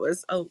that that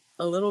was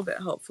a little bit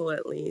helpful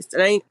at least.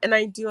 And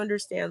I do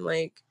understand,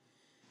 like,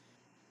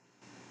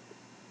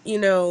 you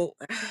know,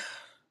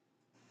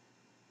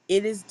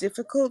 it is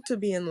difficult to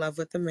be in love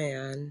with a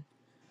man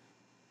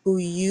who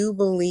you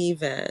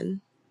believe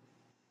in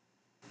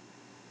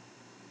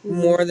Hmm.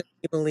 more than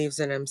he believes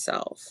in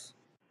himself.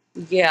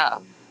 Yeah,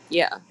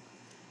 yeah,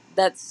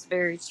 that's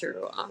very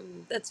true.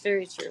 That's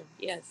very true.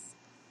 Yes,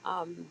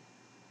 um,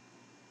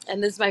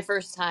 and this is my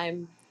first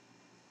time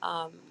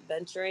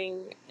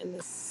venturing in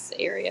this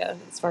area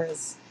as far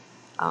as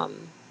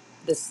um,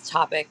 this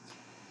topic.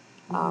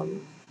 Hmm.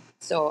 Um,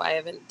 so I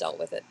haven't dealt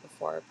with it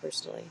before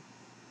personally.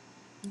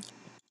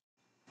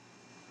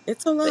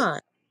 It's a But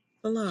lot,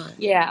 a lot.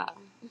 yeah,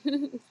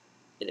 it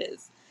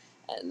is.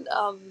 And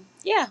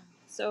yeah,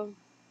 so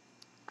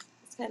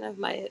it's kind of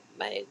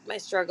my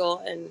struggle,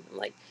 and I'm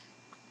like,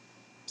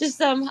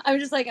 just I'm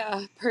just like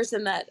a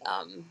person that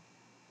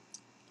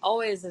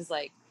always is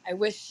like, I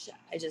wish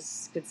I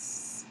just could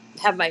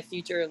have my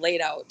future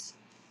laid out,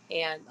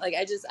 and like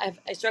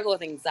I struggle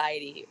with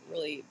anxiety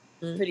really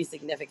Mm. pretty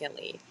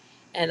significantly,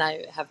 and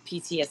I have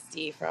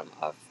PTSD from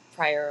a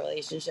prior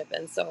relationship,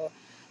 and so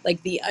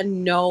like the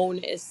unknown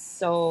is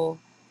so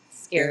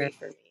Yeah, scary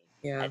for me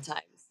yeah. at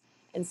times,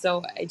 and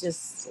so I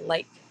just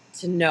like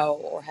to know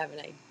or have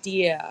an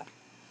idea,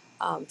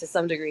 to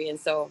some degree, and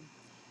so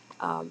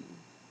um,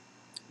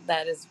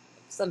 that is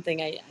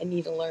something I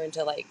need to learn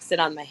to like sit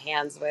on my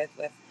hands with,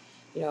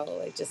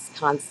 like just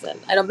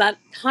constant. I'm not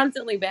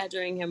constantly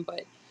badgering him,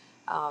 but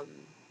um,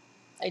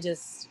 I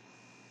just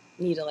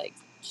need to like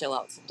chill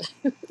out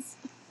sometimes.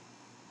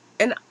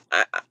 And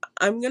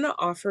I'm gonna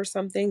offer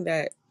something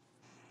that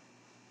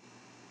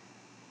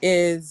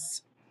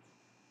is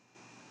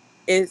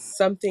is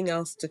something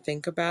else to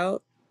think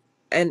about.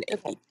 And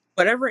Okay.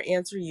 whatever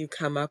answer you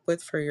come up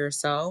with for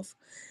yourself,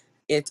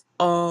 it's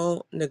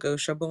all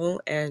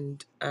negotiable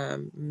and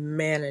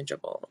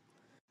manageable.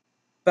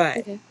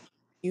 But Okay.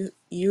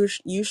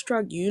 you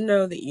struggle. You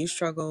know that you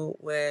struggle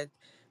with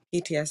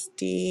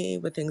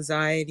PTSD, with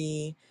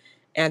anxiety,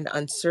 and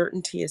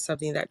uncertainty is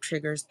something that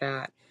triggers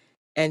that.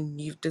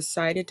 And you've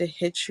decided to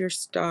hitch your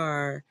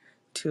star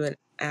to an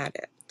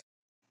addict.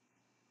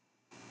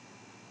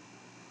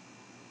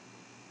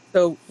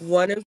 So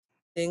one of the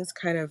things,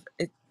 kind of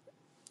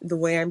the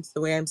way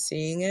I'm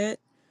seeing it,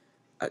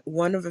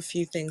 one of a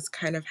few things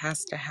kind of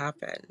has to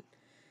happen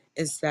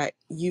is that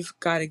you've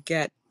got to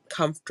get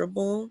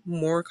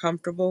more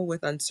comfortable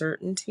with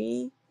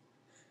uncertainty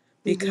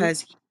Hmm.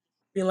 because he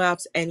can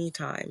relapse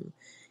anytime.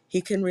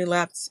 He can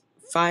relapse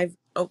five.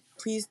 Oh,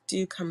 please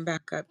do come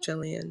back up,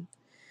 Jillian.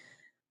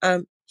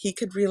 He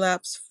could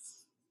relapse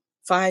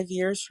 5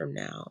 years from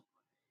now.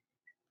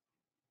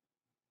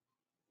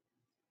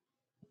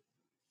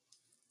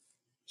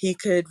 He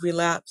could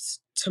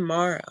relapse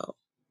tomorrow.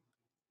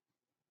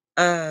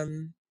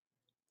 Um,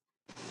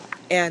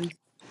 and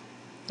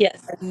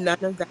Yes. none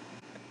of that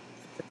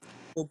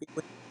will be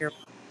within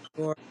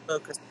your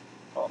locus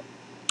control.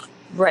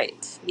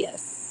 Right.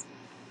 Yes.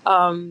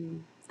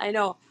 I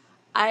know.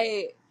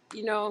 I,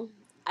 you know,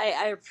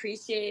 I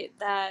appreciate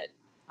that.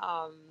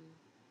 Um,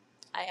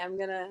 I am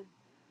gonna,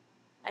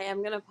 I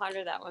am gonna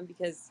ponder that one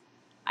because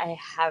I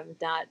have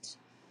not,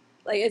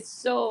 like, it's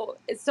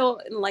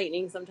so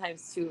enlightening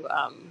sometimes to,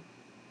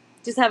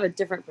 just have a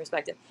different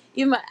perspective.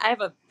 Even I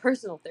have a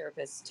personal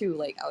therapist too,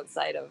 like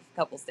outside of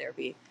couples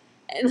therapy,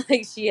 and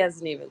like she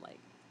hasn't even like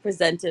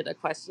presented a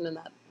question in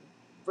that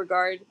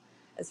regard,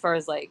 as far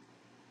as like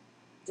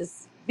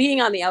just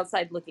being on the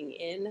outside looking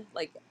in.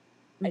 Like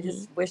I Hmm.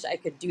 just wish I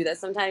could do that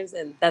sometimes,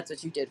 and that's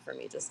what you did for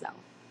me just now.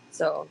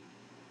 So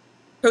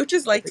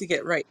Coaches I like to appreciate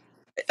get it. right.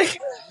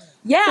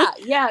 Yeah,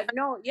 yeah,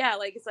 no, yeah.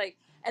 Like it's like,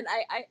 and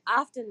I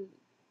often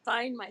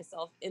find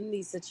myself in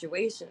these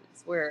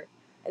situations where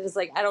I just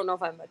like I don't know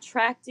if I'm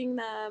attracting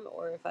them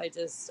or if I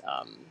just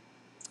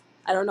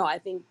I don't know. I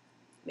think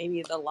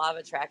maybe the law of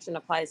attraction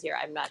applies here.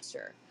 I'm not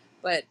sure,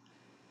 but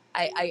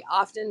I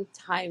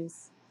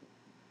oftentimes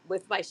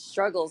with my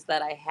struggles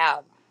that I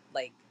have,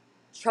 like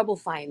trouble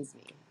finds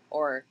me,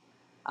 or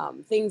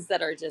things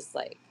that are just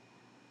like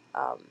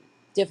um,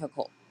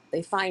 difficult.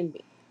 They find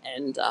me,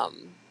 and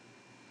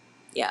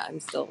yeah, I'm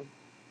still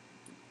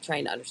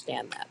trying to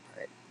understand that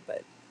part.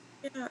 But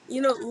Yeah,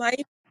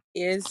 life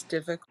is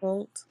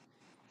difficult,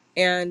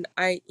 and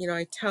I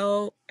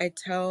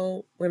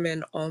tell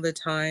women all the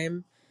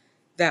time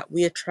that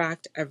we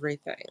attract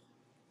everything.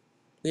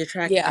 We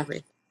attract yeah,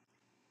 everything,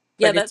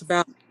 yeah, but it's that's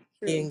about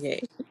we true.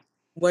 engage.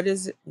 What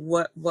is it,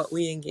 what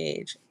we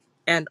engage,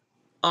 and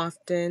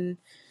often,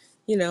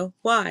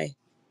 why?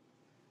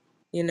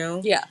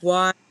 Yeah,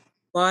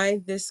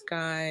 Why this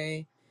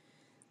guy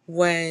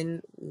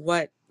when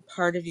what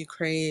part of you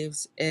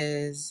craves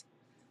is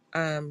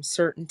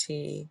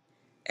certainty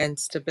and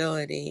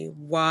stability?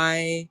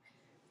 Why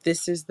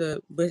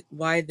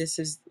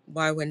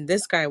when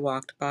this guy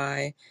walked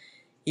by,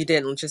 you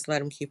didn't just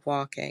let him keep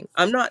walking?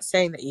 I'm not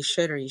saying that you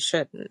should or you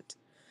shouldn't.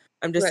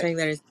 I'm just right, saying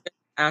that it's good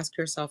to ask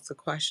yourself the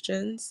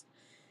questions,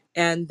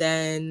 and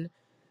then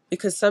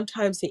because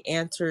sometimes the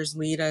answers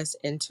lead us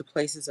into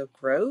places of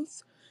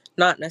growth,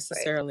 not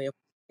right, necessarily of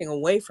walking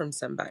away from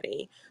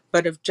somebody,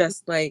 but of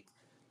just like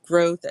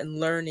growth and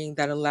learning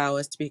that allow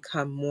us to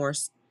become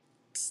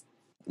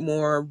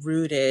more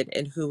rooted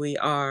in who we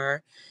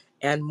are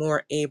and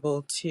more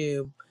able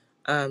to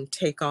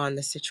take on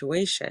the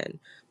situation.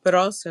 But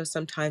also,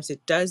 sometimes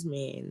it does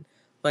mean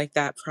like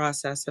that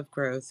process of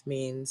growth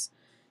means,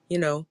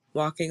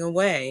 walking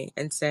away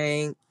and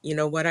saying,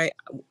 what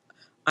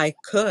I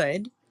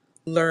could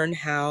learn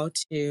how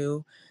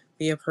to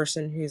be a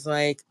person who's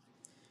like,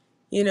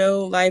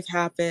 life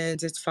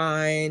happens, it's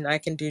fine, I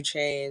can do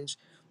change.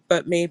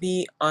 But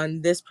maybe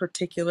on this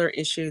particular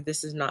issue,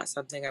 this is not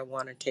something I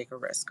want to take a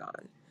risk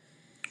on.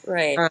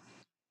 right. Uh,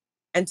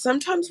 and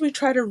sometimes we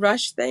try to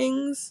rush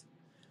things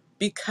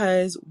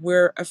because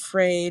we're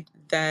afraid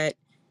that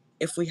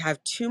if we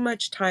have too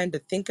much time to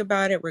think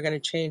about it, we're going to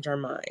change our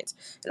minds.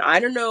 And I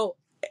don't know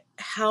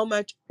how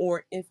much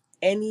or if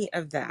any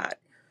of that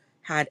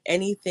had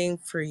anything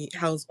for you,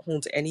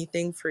 holds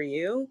anything for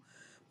you,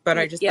 but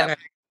I just thought Yep. I'd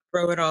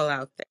throw it all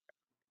out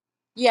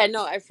Yeah.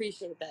 No, I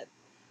appreciate that.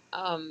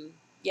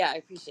 Yeah, I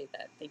appreciate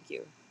that. Thank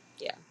you.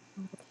 Yeah.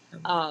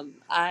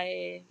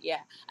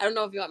 there. I don't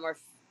know if you want more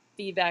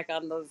feedback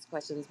on those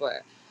questions,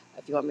 but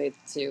if you want me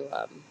to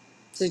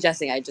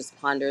suggesting I just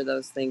ponder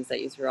those things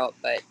that you threw out,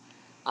 but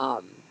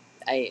um,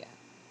 I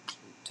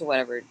to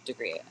whatever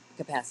degree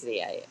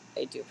capacity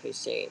I do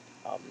appreciate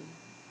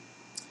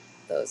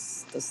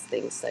those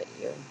things that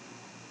you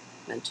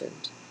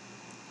mentioned.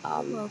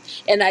 Um, Well,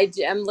 and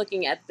I'm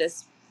looking at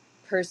this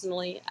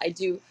personally. I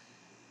do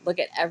look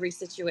at every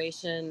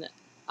situation,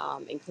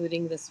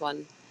 including this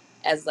one,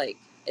 as like,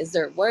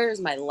 where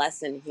is my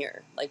lesson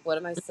here? Like, what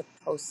am I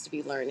supposed to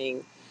be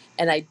learning?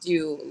 And I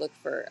do look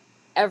for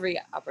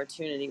every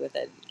opportunity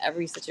within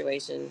every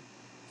situation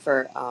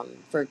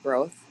for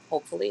growth,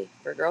 hopefully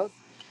for growth,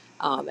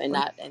 of and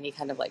course. not any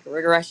kind of like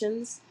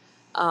regressions.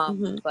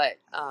 Hmm. But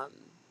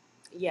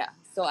yeah,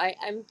 so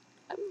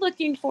I'm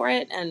looking for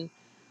it, and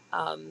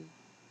um,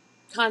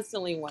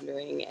 constantly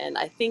wondering, and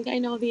I think I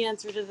know the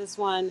answer to this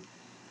one,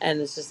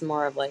 and it's just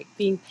more of like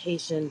being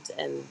patient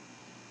and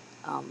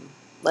um,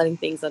 letting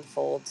things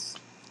unfold.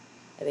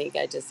 I think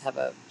I just have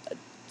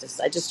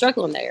I just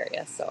struggle in that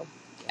area. So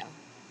yeah,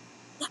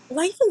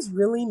 Life is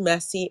really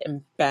messy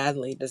and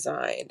badly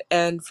designed.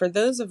 And for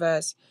those of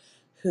us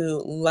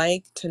who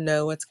like to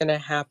know what's going to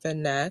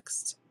happen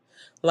next,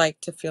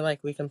 like to feel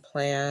like we can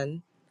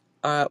plan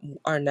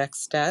our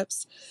next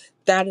steps,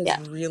 that is yeah,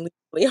 really,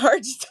 really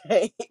hard to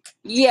take.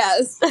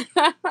 yes,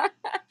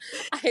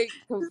 I It's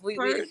completely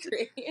hard to,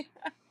 agree.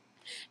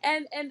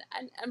 And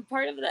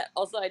part of that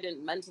also, I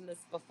didn't mention this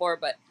before,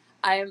 but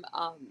I'm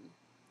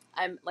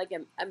I'm like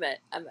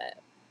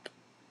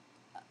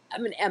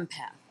I'm an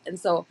empath, and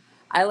so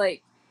I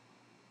like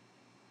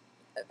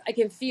I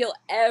can feel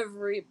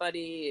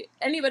anybody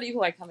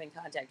who I come in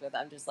contact with.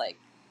 I'm just like,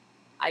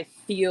 I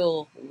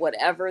feel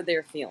whatever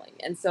they're feeling.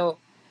 And so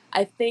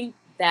I think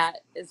that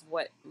is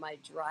what my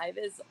drive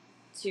is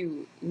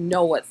to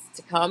know what's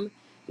to come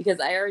because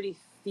I already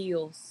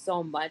feel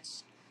so much.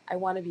 I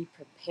want to be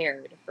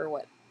prepared for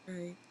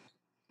Right.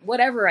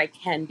 whatever I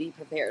can be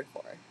prepared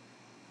for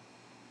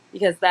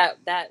because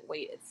that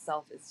weight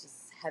itself is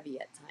just heavy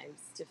at times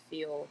to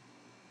feel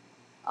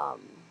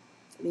um,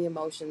 the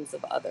emotions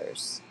of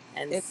others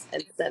It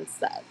and sense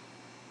that.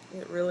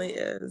 it really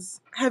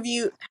is. Have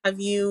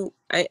you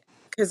I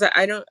because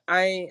I don't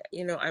I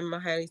you know, I'm a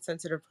highly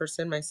sensitive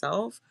person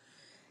myself,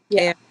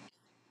 Yeah. and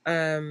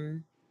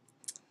um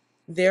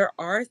there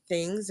are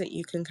things that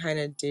you can kind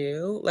of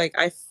do. Like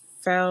I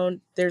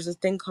found there's a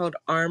thing called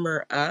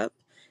Armor Up.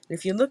 And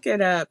if you look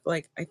it up,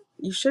 like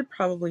you should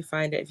probably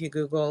find it if you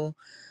Google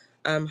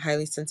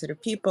highly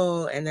sensitive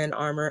people and then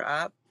Armor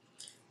Up.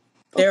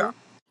 There Okay. are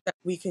that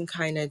we can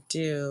kind of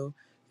do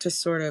to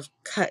sort of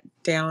cut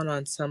down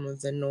on some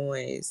of the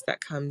noise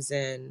that comes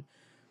in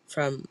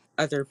from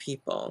other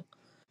people.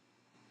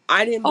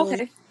 I didn't believe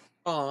Okay.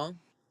 all.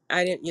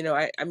 I didn't,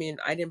 I mean,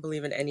 I didn't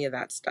believe in any of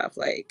that stuff,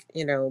 like,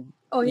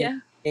 Oh you know, yeah.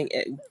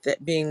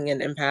 being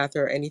an empath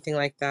or anything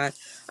like that.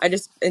 I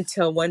just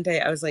until one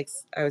day I was like,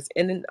 I was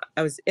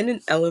in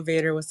an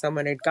elevator with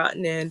someone had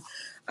gotten in.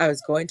 I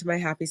was going to my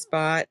happy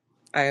spot.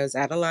 I was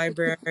at a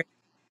library,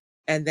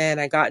 and then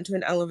I got into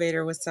an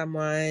elevator with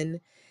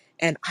someone,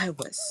 and I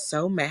was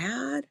so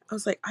mad. I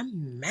was like,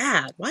 I'm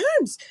mad.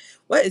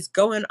 What is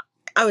going on?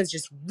 I was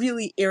just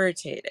really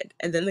irritated.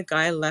 And then the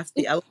guy left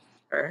the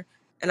elevator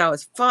and I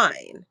was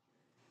fine.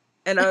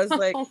 And I was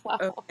like, Oh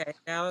wow. okay,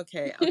 now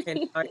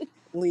I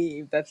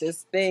believe that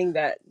this thing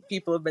that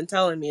people have been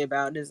telling me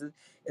about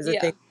is a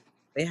thing Yeah.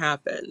 that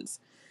happens.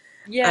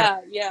 Uh,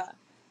 Yeah. Yeah.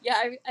 Yeah.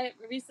 I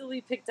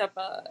recently picked up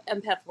a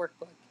empath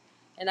workbook,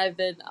 and I've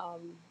been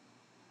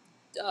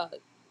uh,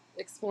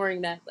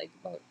 exploring that like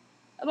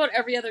about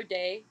every other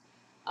day,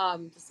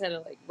 just kind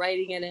of like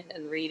writing in it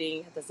and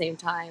reading at the same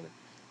time,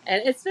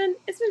 and it's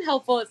been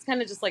helpful. It's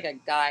kind of just like a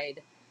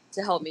guide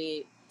to help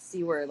me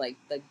see where like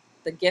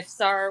the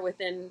gifts are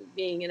within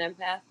being an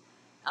empath,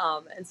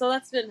 and so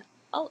that's been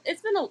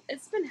it's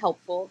been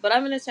helpful. But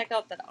I'm gonna check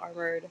out that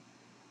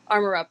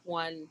armor up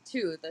one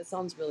too. That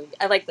sounds really.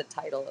 I like the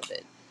title of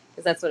it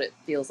because that's what it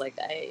feels like.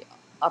 I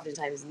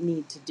oftentimes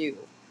need to do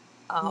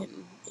yeah,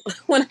 um,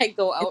 when I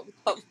go it's out in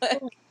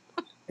public. cool.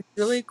 It's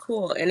really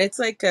cool. And it's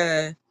like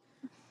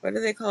what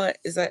do they call it?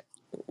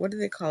 What do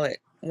they call it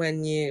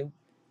when you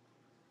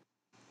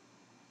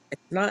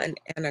it's not an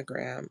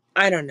anagram.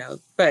 I don't know,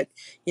 but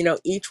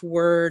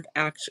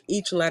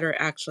each letter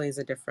actually is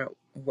a different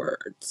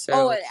word.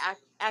 Oh, So an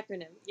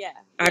acronym. Yeah,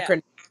 yeah.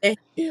 acronym. Thank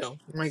you. Oh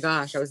my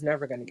gosh, I was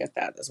never going to get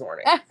that this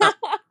morning. Huh,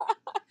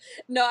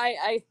 No,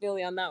 I feel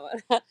you on that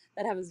one.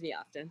 That happens to me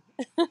often.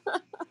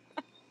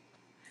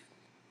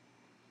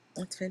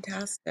 that's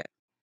fantastic.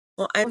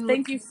 Well, Well,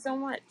 thank you so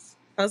much.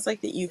 sounds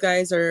like that you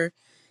guys are,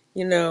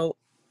 you know,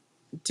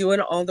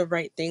 doing all the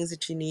right things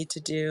that you need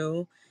to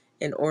do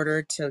in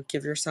order to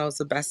give yourselves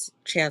the best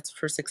chance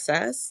for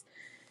success,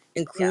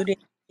 Yeah, including,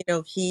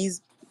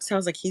 he's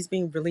sounds like he's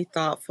being really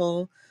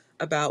thoughtful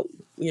about,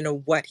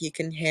 what he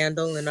can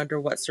handle and under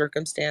what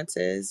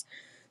circumstances.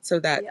 So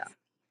that, yeah,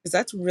 because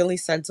that's really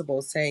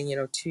sensible saying,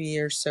 2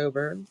 years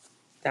sober.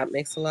 That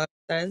makes a lot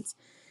of sense.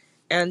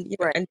 And,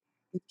 right. and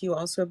to you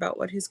also about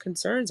what his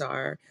concerns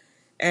are.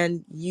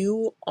 And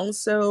you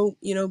also,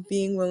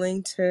 being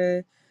willing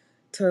to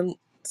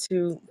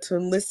to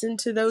listen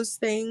to those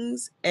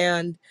things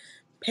and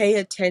pay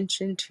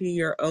attention to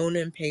your own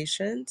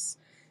impatience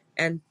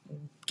and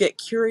get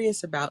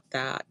curious about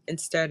that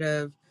instead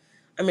of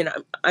I mean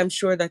I'm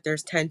sure that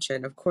there's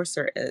tension, of course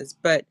there is,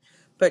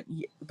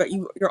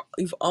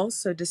 you've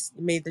also just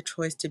made the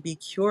choice to be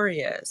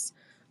curious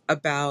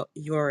about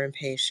your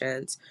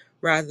impatience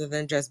rather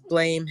than just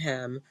blame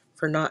him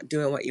for not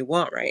doing what you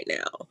want right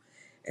now.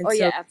 Oh And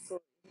yeah, so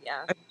absolutely.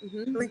 Yeah. I'm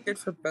Hmm. really good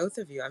for both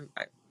of you.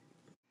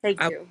 Thank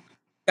I you.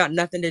 got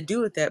nothing to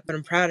do with it, but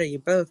I'm proud of you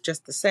both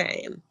just the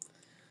same.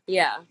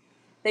 Yeah.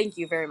 Thank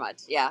you very much.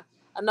 Yeah.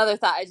 Another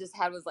thought I just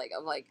had was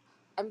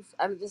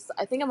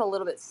I think I'm a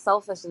little bit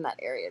selfish in that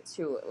area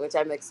too, which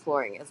I'm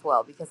exploring as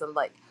well because I'm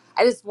like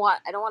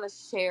I don't want to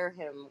share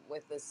him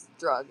with this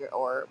drug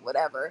or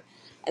whatever.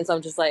 And so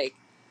I'm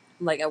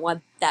like I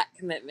want that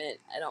commitment.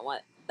 I don't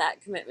want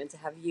that commitment to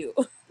have you.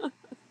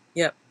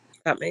 Yep,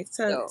 that makes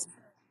So, sense.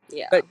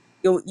 yeah. But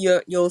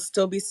you'll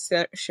still be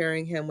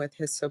sharing him with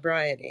his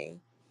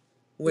sobriety,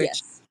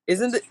 which Yes.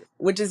 isn't That's the, true.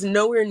 which is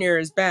nowhere near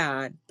as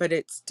bad, but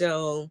it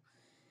still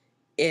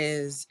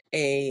is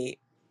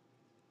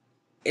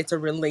it's a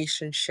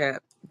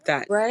relationship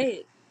that is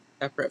Right.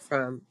 separate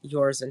from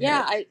yours and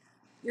Yeah, his.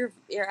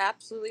 you're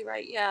absolutely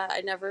right. Yeah,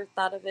 I never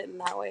thought of it in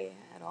that way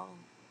at all.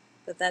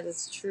 But that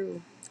is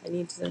true. I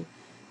need to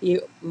be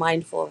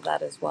mindful of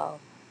that as well.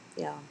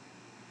 Yeah.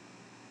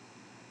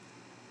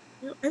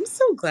 I'm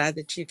so glad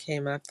that you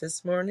came up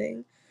this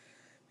morning.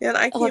 Man,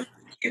 I Oh, came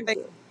thank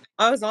like you.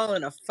 I was all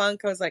in a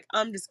funk. I was like,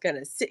 I'm just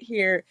gonna sit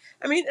here.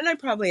 I mean, and I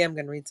probably am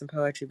gonna read some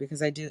poetry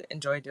because I do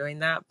enjoy doing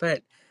that,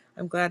 but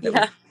I'm glad that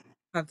we Yeah.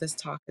 have this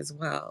talk as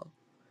well.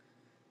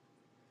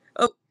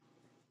 Oh,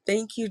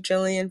 thank you,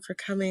 Jillian, for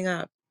coming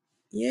up.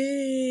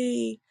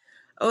 Yay.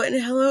 Oh, and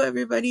hello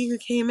everybody who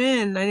came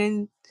in. I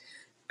didn't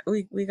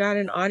we got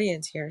an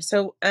audience here.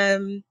 So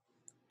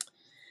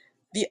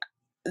the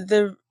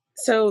the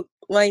so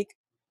like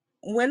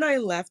when I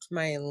left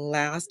my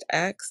last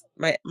ex,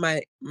 my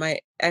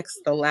ex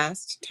the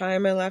last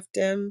time I left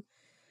him,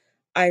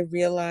 I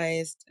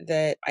realized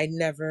that I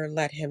never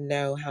let him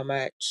know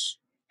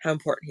how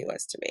important he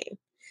was to me.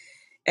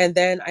 And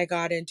then I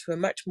got into a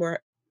much more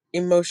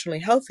emotionally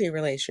healthy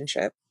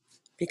relationship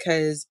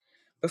because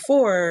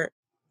before,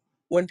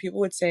 when people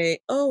would say,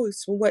 "Oh,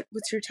 so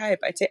what's your type?"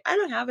 I'd say, "I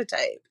don't have a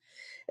type."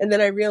 And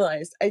then I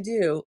realized I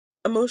do.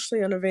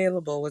 Emotionally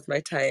unavailable was my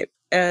type.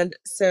 And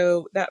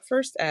so that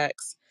first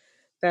ex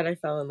that I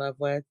fell in love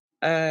with,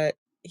 uh,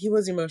 he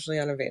was emotionally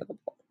unavailable.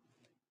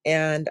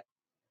 And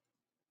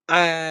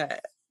uh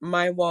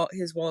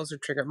his walls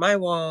would trigger my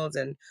walls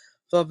and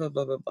blah blah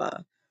blah blah blah.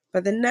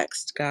 But the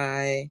next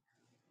guy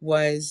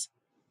was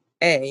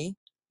a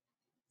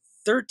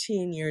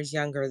 13 years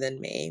younger than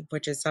me,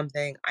 which is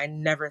something I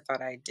never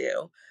thought I'd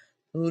do.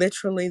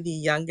 Literally the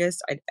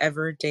youngest I'd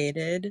ever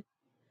dated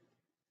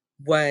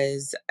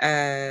was,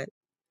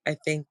 I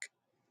think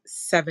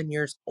 7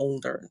 years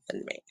older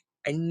than me.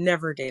 I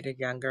never dated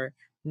younger,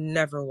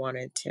 never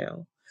wanted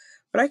to.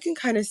 But I can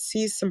kind of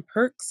see some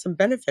perks, some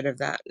benefit of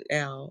that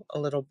now a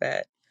little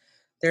bit.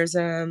 There's,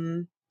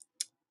 um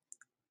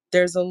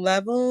there's a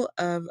level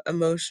of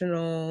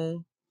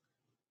emotional,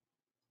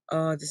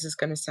 oh, this is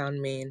gonna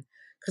sound mean,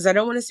 because I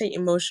don't wanna say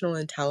emotional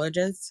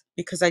intelligence,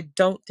 because I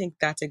don't think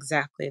that's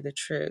exactly the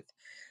truth.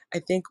 I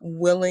think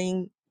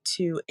willing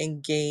to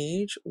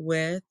engage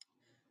with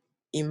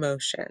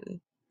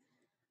emotion,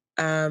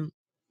 um,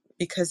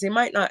 because they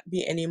might not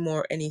be any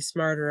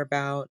smarter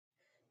about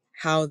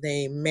how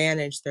they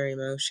manage their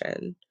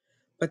emotion,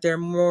 but they're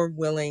more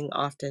willing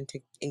often to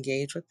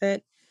engage with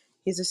it.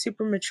 He's a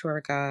super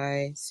mature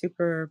guy,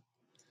 super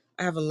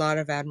I have a lot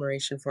of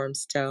admiration for him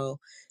still.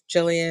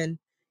 Jillian,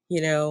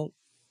 you know,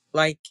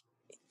 like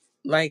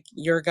like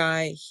your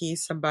guy,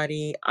 he's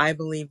somebody I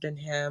believed in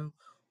him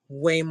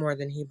way more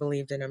than he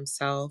believed in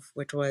himself,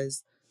 which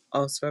was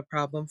also a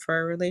problem for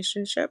our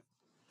relationship.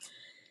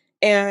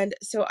 And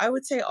so I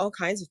would say all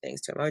kinds of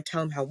things to him. I would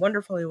tell him how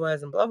wonderful he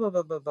was and blah blah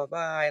blah blah blah blah.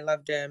 I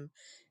loved him,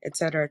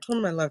 etc. I told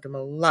him I loved him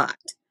a lot,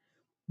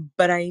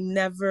 but I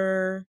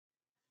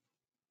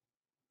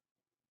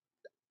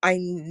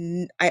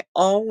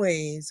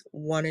always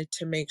wanted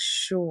to make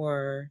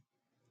sure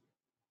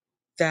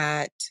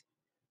that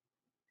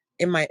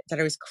that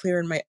I was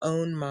clear in my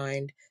own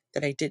mind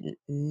that I didn't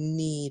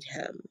need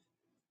him.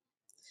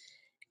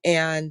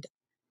 And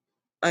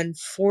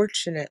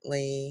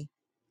unfortunately,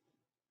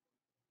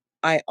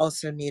 I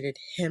also needed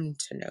him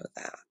to know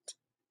that.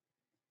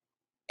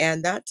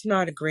 And that's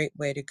not a great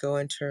way to go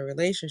into a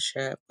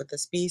relationship with a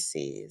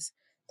species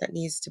that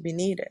needs to be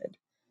needed.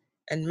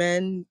 And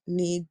men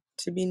need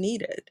to be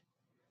needed.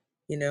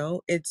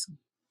 It's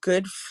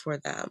good for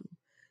them.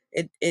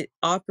 It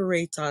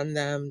operates on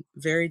them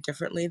very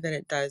differently than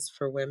it does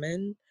for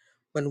women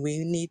when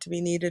we need to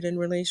be needed in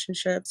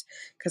relationships.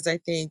 Because I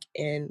think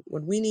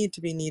when we need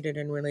to be needed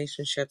in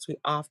relationships, we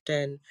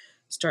often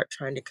start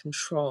trying to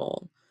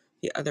control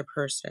the other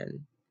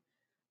person.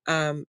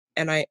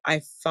 And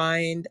I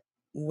find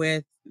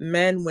with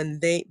men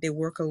when they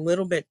work a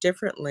little bit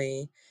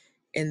differently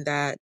in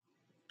that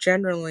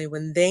generally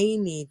when they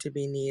need to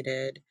be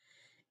needed,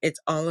 it's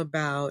all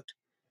about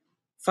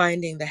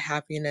finding the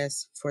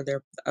happiness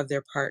of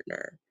their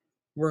partner,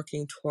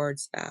 working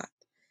towards that.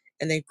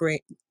 And they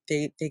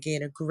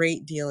gain a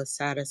great deal of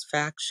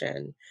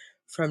satisfaction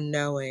from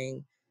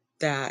knowing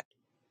that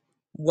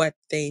what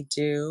they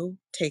do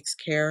takes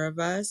care of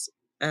us,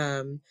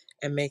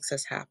 and makes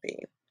us happy.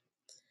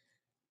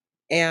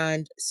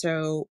 And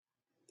so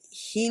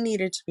he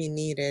needed to be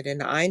needed,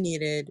 and I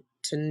needed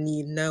to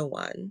need no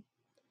one.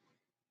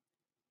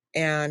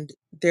 And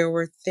there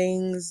were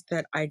things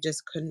that I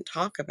just couldn't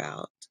talk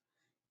about.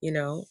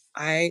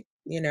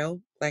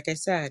 Like I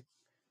said,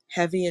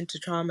 heavy into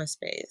trauma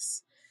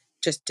space.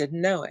 Just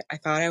didn't know it. I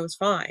thought I was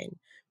fine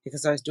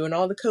because I was doing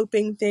all the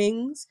coping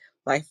things.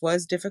 Life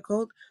was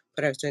difficult,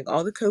 but I was doing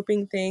all the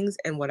coping things.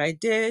 And what I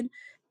did,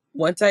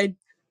 once I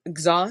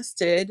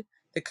exhausted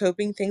the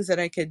coping things that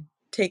I could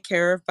take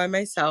care of by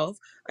myself,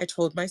 I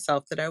told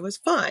myself that I was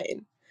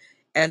fine.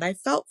 And I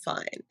felt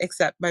fine,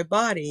 except my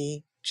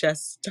body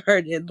just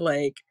started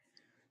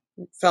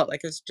felt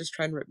like it was just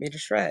trying to rip me to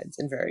shreds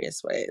in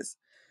various ways.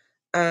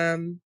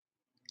 Um,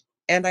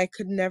 and I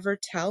could never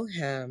tell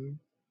him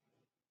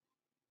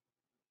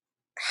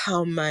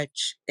how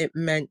much it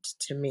meant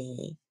to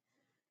me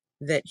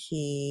that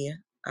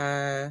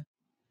uh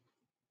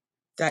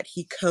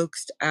he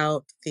coaxed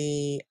out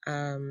the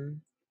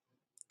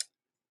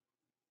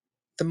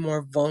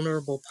more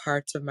vulnerable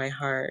parts of my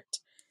heart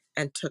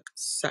and took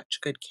such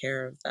good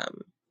care of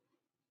them.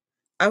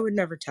 I would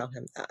never tell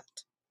him that.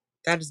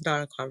 That is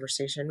not a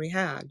conversation we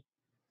had.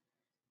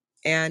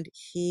 And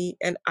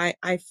I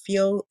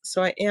feel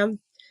so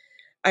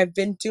I've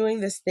been doing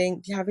this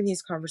thing, having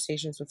these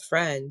conversations with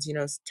friends,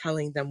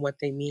 telling them what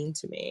they mean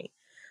to me.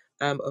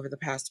 over the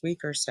past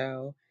week or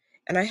so.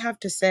 And I have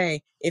to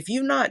say, if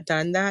you've not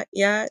done that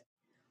yet,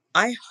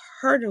 I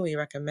heartily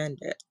recommend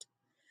it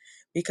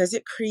because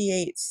it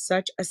creates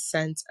such a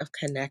sense of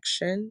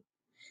connection.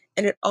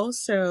 And it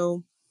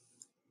also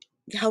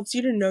helps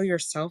you to know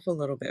yourself a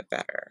little bit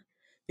better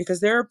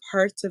because there are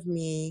parts of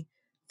me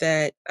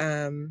that,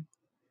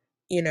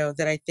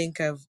 that I think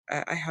of.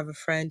 I have a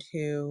friend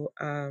who,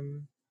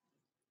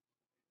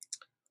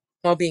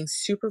 while being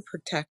super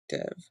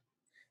protective,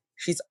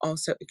 she's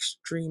also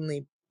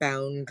extremely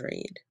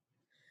boundaried.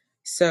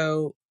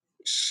 So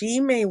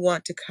she may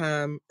want to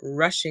come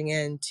rushing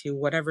into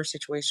whatever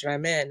situation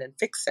I'm in and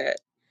fix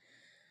it,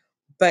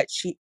 but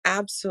she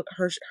absolutely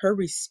her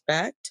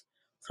respect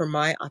for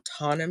my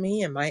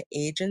autonomy and my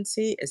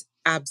agency is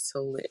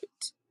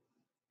absolute.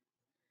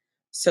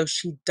 So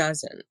she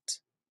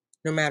doesn't,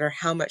 no matter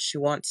how much she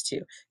wants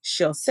to.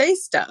 She'll say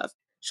stuff,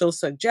 she'll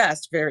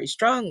suggest very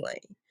strongly,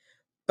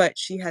 but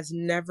she has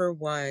never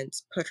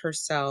once put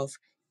herself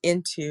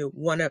into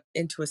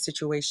a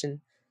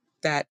situation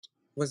that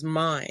was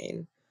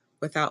mine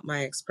without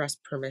my express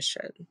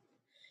permission.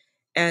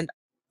 And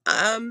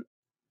um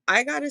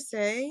I got to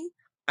say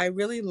I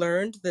really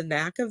learned the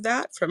knack of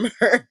that from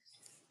her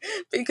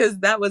because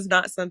that was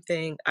not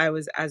something I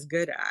was as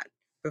good at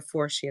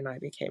before she and I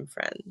became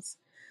friends.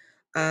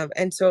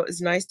 And so it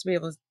was nice to be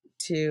able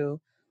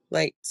to,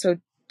 so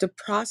the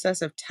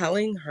process of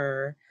telling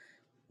her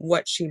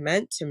what she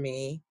meant to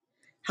me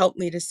helped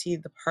me to see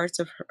the parts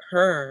of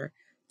her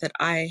that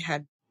I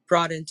had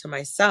brought into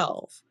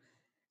myself,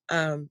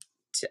 um,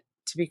 to,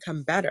 to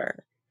become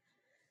better.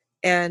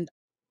 And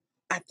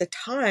at the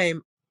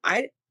time,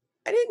 I,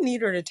 I didn't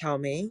need her to tell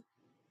me.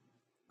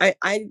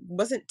 I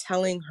wasn't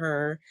telling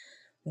her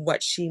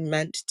what she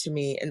meant to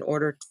me in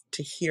order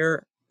to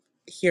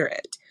hear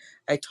it.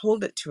 I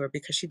told it to her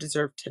because she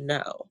deserved to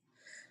know.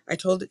 I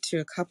told it to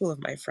a couple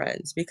of my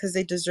friends because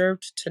they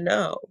deserved to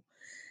know.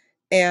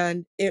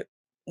 And it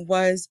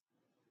was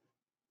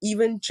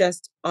even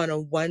just on a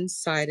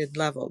one-sided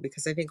level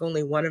because I think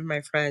only one of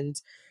my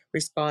friends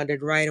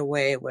responded right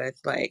away with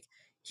like,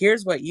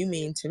 "Here's what you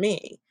mean to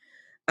me."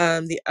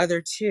 The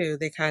other two,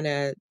 they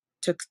kinda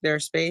took their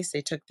space,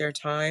 they took their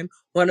time.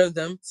 One of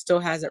them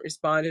still hasn't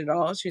responded at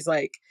all. She's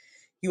like,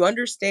 "You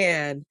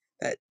understand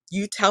that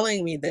you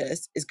telling me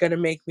this is gonna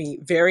make me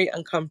very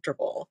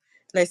uncomfortable."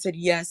 And I said,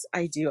 "Yes,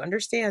 I do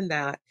understand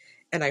that,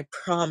 and I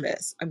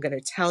promise I'm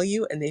gonna tell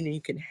you, and then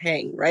you can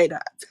hang right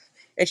up."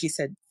 And she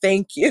said,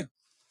 "Thank you."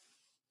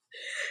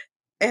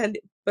 And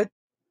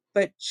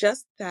but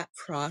just that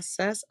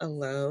process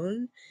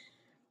alone,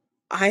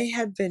 I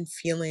have been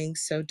feeling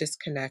so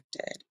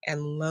disconnected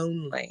and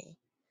lonely.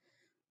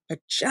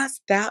 But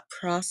just that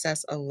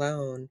process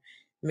alone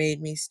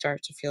made me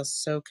start to feel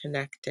so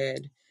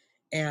connected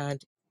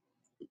and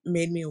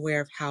made me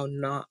aware of how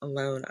not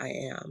alone I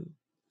am.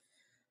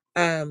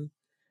 Um,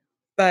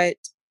 but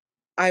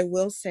I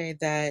will say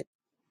that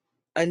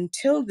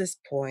until this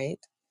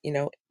point,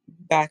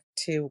 back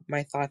to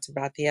my thoughts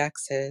about the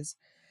exes,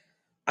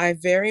 I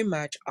very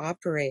much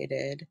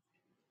operated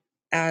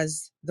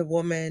as the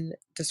woman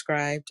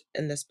described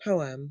in this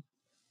poem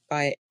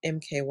by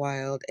M.K.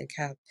 Wild and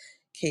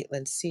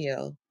Caitlin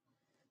Seal.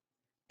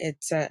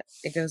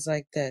 It goes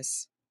like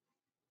this.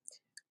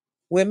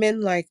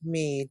 Women like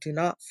me do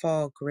not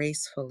fall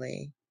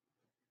gracefully.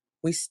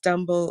 We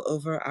stumble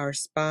over our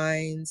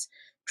spines,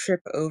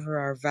 trip over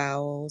our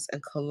vowels,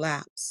 and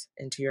collapse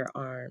into your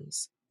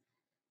arms.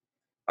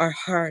 Our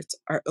hearts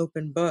are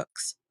open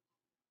books,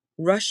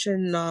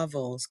 Russian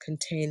novels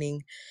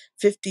containing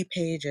 50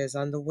 pages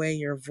on the way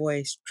your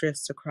voice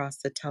drifts across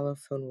the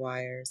telephone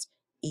wires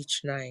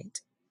each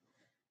night.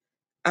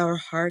 Our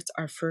hearts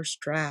are first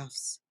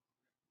drafts,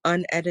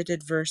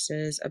 unedited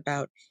verses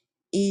about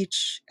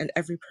each and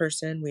every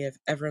person we have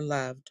ever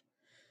loved.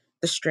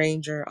 The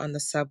stranger on the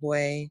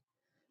subway,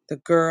 the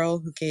girl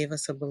who gave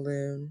us a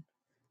balloon,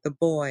 the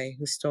boy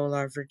who stole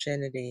our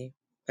virginity,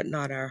 but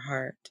not our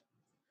heart.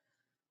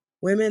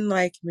 Women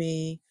like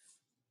me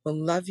will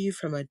love you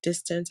from a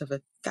distance of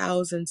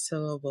 1,000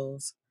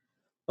 syllables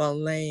while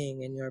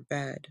laying in your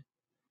bed.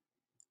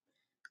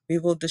 We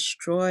will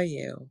destroy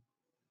you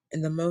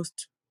in the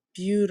most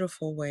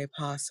beautiful way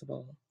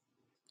possible.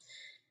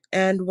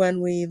 And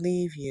when we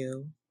leave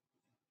you,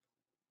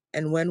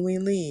 and when we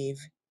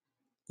leave,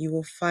 you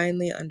will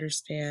finally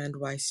understand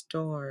why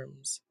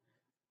storms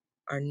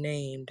are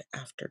named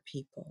after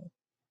people.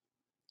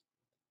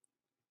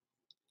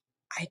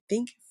 I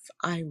think if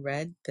I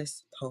read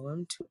this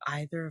poem to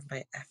either of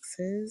my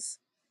exes,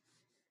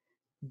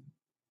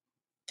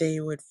 they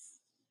would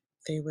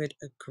they would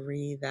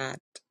agree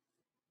that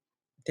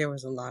there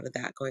was a lot of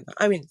that going on.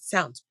 I mean, it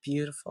sounds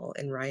beautiful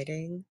in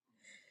writing.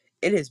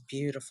 It is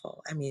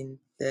beautiful. I mean,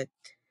 that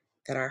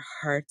our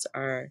hearts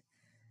are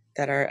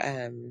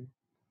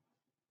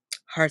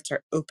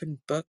open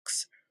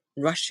books,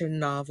 Russian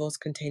novels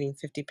containing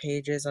 50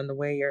 pages on the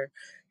way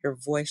your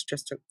voice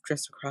drifts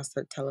across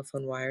the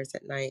telephone wires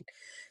at night.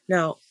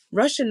 Now,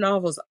 Russian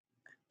novels,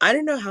 I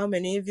don't know how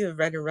many of you have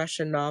read a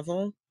Russian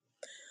novel.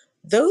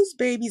 Those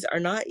babies are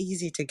not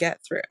easy to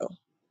get through.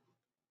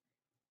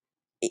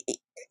 I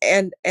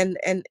and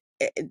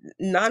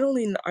not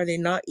only are they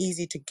not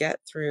easy to get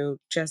through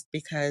just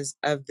because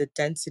of the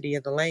density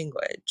of the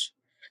language,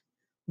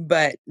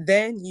 but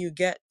then you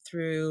get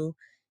through,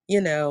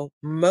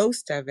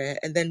 most of it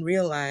and then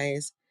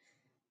realize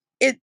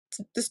it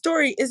the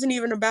story isn't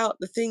even about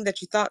the thing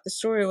that you thought the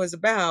story was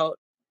about,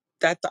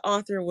 that the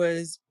author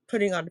was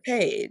putting on a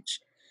page.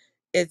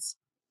 It's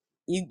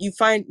you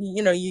find,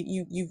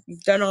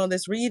 you've done all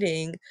this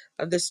reading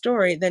of the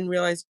story, then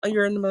realize, oh,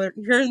 you're in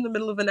the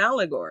middle of an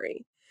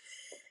allegory.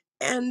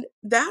 And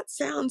that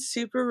sounds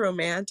super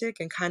romantic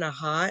and kind of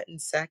hot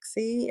and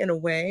sexy in a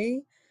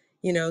way,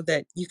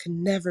 that you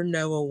can never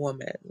know a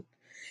woman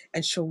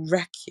and she'll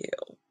wreck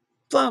you.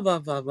 Blah blah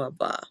blah blah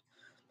blah.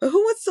 But who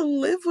wants to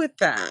live with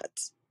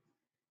that?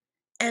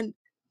 And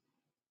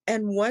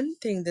one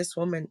thing this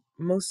woman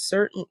most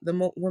certain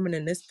the woman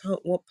in this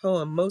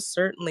poem most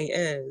certainly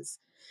is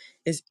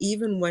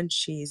even when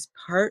she's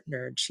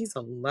partnered, she's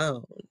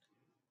alone.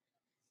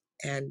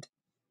 And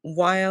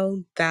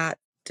while that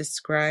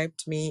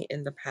described me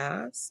in the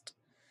past,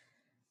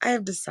 I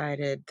have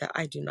decided that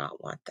I do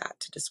not want that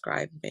to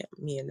describe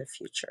me in the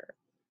future.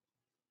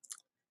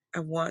 I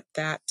want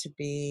that to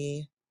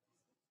be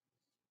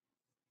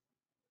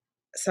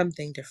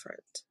something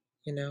different,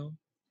 you know,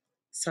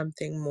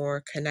 something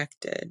more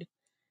connected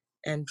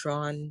and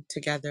drawn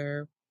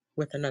together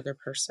with another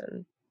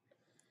person.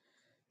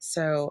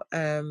 So,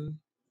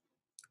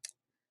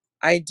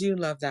 I do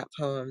love that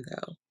poem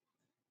though.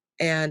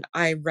 And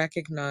I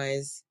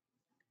recognize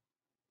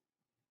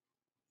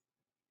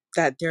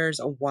that there's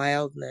a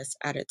wildness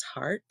at its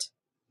heart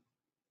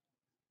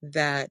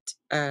that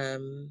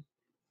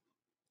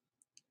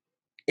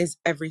is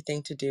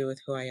everything to do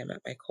with who I am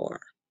at my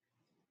core.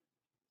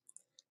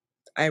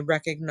 I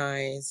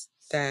recognize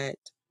that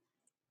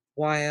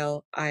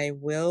while I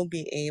will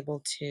be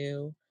able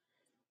to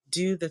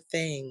do the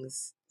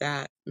things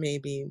that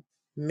maybe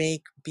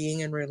make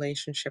being in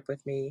relationship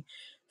with me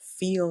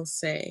feel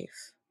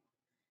safe,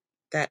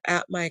 that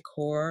at my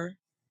core,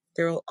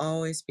 there will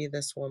always be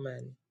this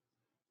woman.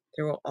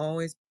 There will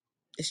always,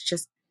 it's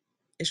just,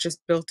 it's just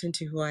built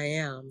into who I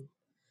am.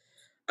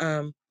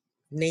 Um,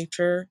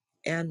 Nature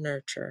and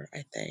nurture,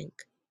 I think.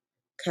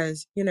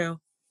 Because,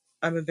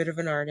 I'm a bit of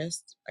an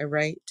artist. I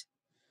write.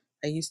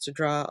 I used to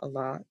draw a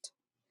lot.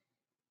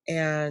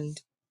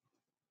 And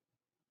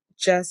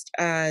just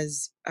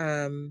as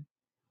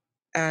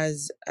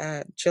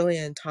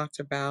Jillian talked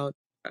about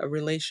a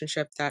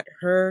relationship that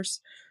her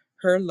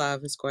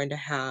love is going to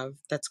have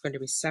that's going to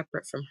be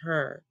separate from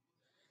her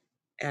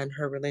and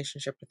her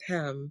relationship with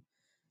him.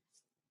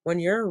 When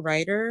you're a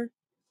writer,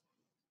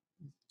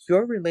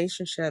 your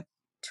relationship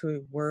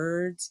to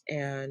words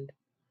and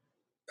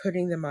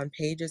putting them on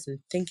pages and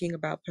thinking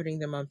about putting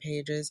them on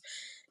pages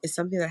is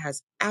something that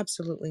has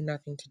absolutely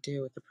nothing to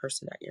do with the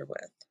person that you're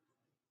with.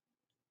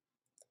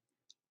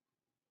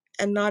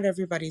 And not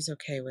everybody's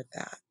okay with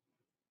that.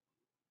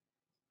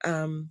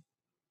 Um,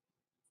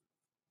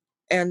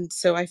 and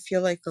so I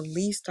feel like the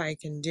least I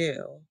can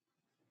do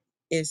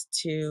is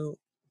to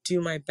do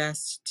my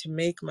best to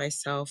make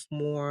myself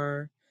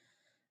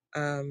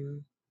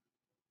um,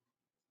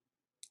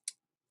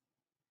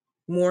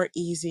 more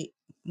easy,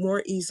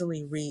 more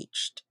easily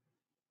reached,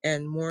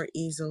 and more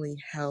easily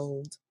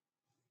held,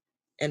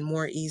 and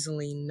more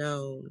easily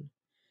known,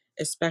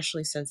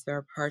 especially since there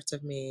are parts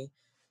of me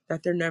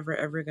that they're never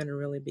ever going to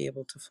really be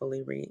able to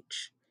fully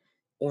reach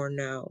or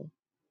know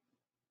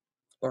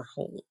or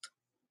hold,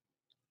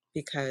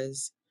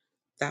 because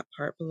that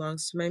part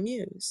belongs to my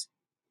muse.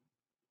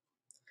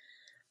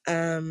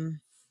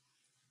 Um,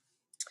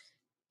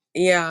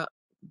 yeah,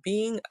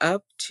 being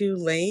up too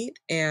late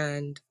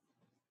and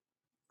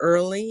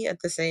early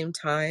at the same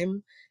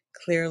time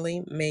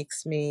clearly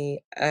makes me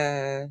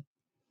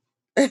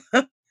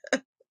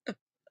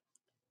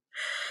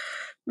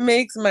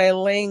makes my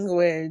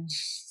language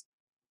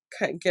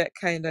get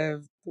kind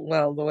of,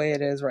 well, the way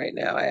it is right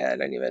now. I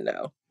don't even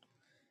know.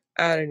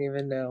 I don't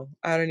even know.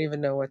 I don't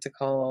even know what to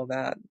call all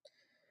that.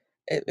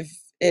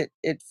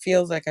 It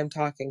feels like I'm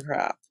talking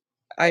crap.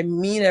 I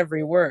mean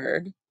every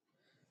word,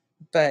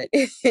 but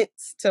it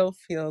still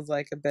feels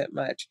like a bit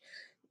much.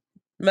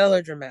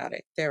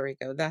 Melodramatic. There we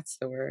go. That's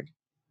the word.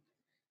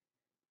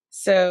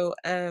 So,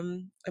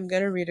 I'm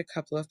going to read a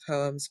couple of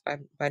poems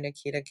by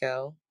Nikita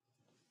Gill.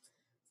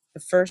 The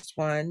first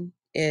one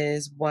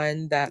is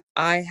one that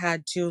I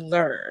had to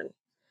learn.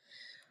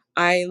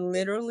 I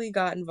literally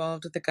got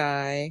involved with a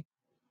guy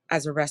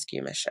as a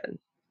rescue mission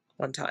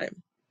one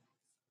time.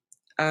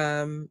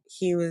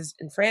 He was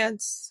in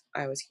France,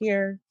 I was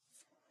here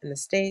in the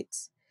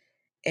States,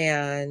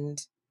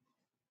 and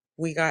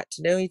we got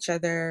to know each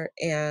other,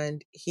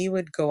 and he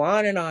would go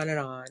on and on and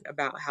on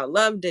about how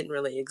love didn't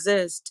really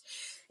exist.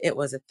 It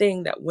was a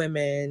thing that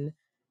women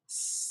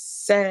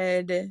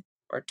said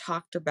or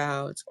talked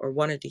about or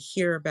wanted to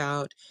hear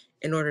about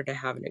in order to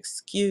have an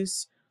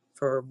excuse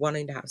for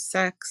wanting to have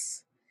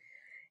sex.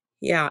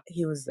 Yeah,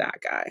 he was that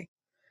guy.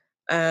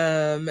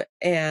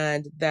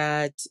 And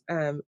that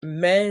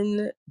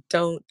men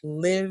don't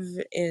live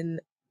in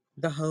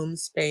the home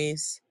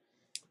space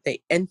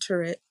They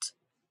enter it,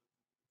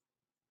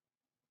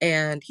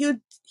 and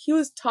he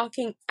was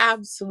talking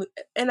absolute,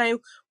 and I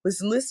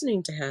was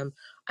listening to him.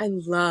 I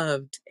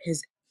loved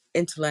his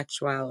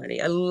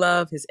intellectuality. I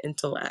love his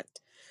intellect.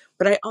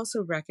 But I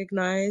also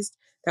recognized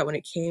that when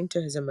it came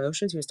to his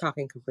emotions, he was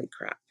talking complete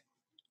crap.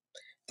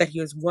 That he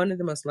was one of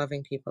the most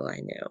loving people I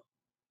knew.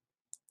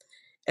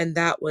 And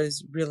that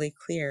was really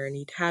clear. And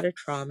he'd had a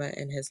trauma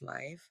in his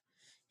life.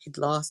 He'd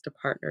lost a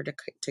partner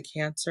to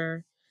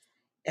cancer,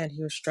 and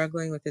he was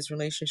struggling with his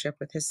relationship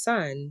with his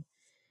son.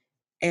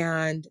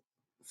 And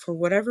for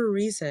whatever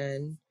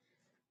reason,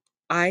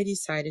 I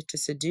decided to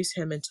seduce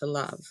him into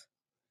love,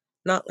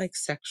 not like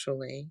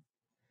sexually,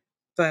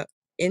 but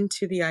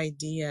into the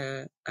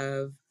idea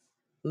of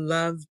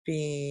love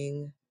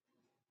being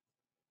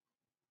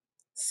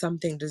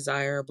something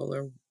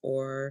desirable,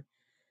 or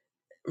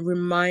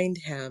remind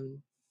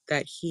him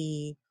that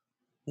he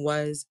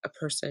was a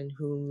person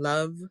who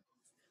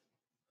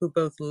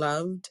both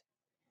loved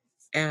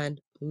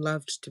and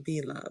loved to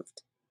be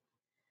loved.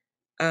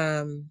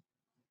 Um,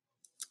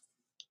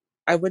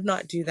 I would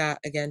not do that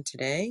again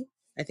today.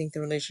 I think the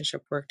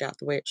relationship worked out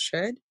the way it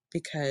should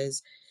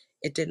because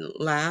it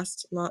didn't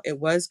last long. It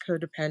was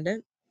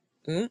codependent,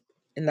 in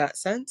that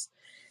sense.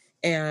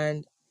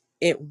 And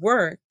it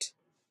worked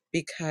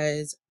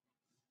because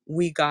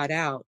we got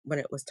out when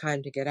it was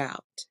time to get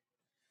out.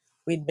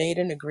 We'd made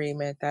an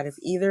agreement that if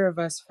either of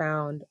us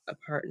found a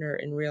partner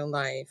in real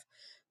life,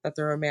 that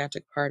the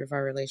romantic part of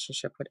our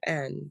relationship would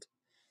end.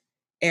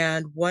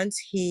 And once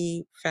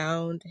he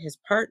found his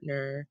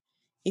partner,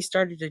 he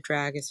started to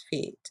drag his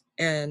feet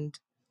and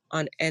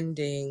on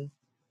ending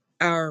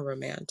our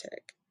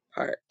romantic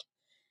part.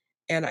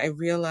 And I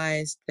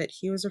realized that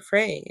he was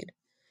afraid.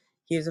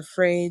 He was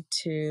afraid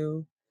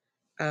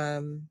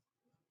um,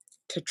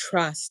 to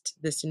trust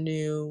this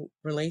new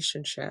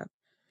relationship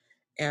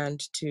and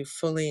to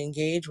fully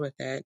engage with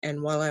it.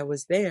 And while I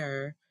was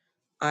there,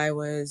 I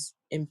was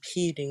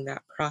impeding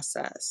that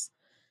process.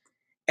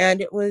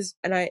 And it was,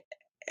 and I,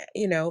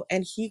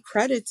 and he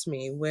credits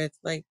me with,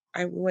 like,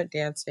 I went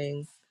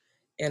dancing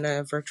in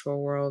a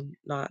virtual world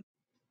not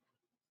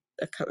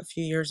a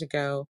few years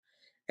ago.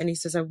 And he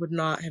says, I would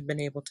not have been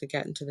able to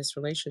get into this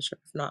relationship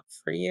if not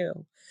for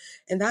you.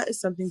 And that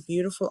is something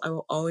beautiful I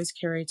will always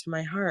carry to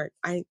my heart.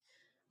 I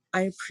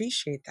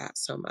appreciate that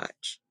so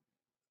much.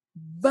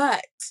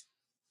 But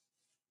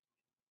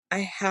I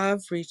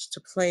have reached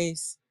a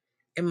place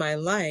in my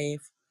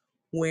life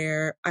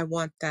where I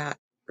want that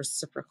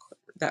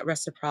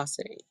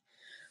reciprocity.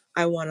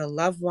 I want to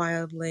love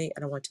wildly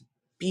and I want to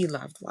be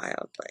loved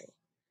wildly,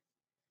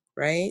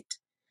 right?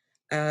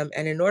 And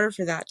in order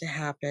for that to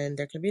happen,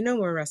 there can be no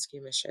more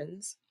rescue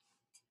missions.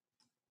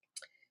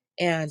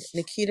 And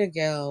Nikita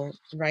Gill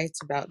writes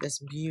about this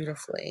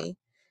beautifully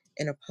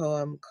in a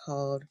poem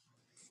called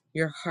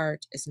Your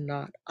Heart is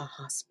Not a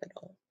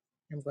Hospital.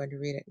 I'm going to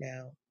read it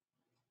now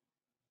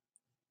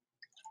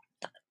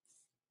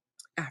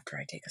after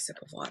I take a sip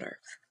of water.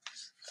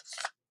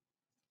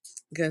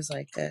 It goes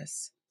like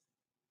this.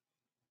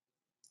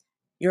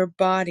 Your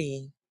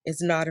body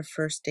is not a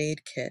first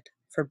aid kit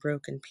for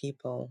broken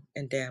people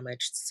and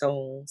damaged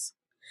souls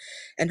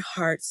and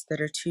hearts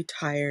that are too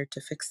tired to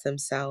fix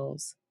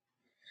themselves.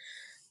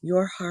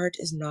 Your heart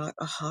is not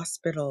a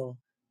hospital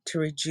to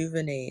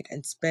rejuvenate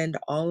and spend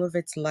all of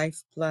its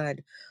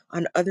lifeblood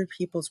on other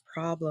people's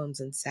problems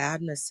and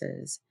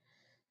sadnesses.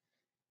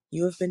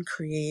 You have been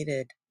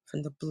created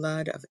from the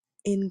blood of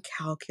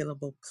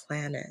incalculable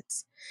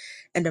planets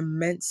and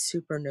immense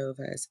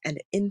supernovas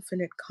and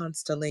infinite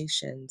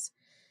constellations.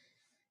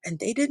 And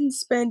they didn't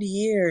spend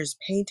years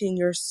painting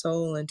your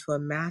soul into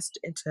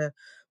into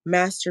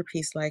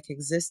masterpiece like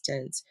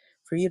existence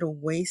for you to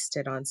waste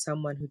it on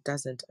someone who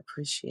doesn't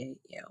appreciate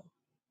you.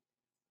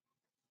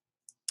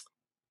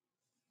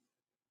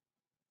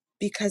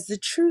 Because the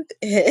truth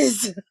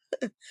is,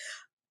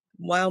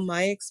 while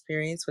my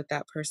experience with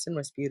that person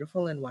was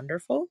beautiful and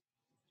wonderful,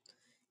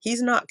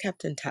 he's not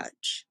kept in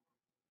touch.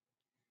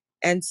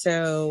 And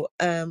so,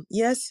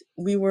 yes,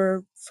 we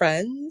were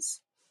friends.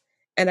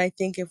 And I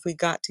think if we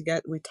got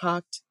together, we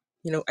talked,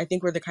 I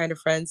think we're the kind of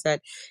friends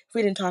that if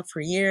we didn't talk for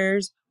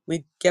years,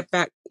 we'd get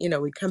back,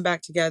 we'd come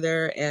back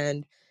together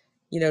and,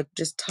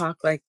 just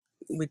talk, like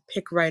we'd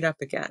pick right up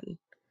again.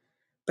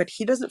 But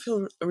he doesn't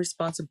feel a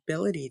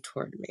responsibility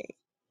toward me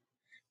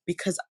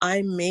because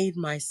I made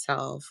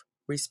myself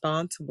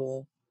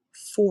responsible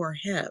for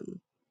him.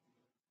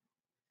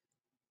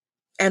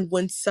 And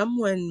when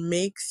someone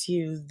makes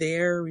you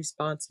their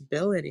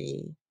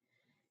responsibility,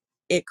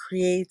 it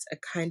creates a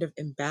kind of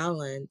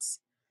imbalance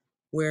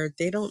where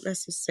they don't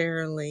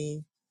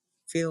necessarily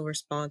feel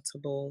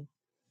responsible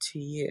to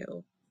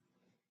you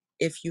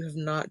if you have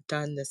not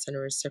done this in a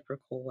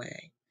reciprocal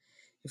way.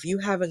 If you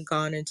haven't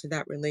gone into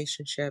that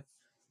relationship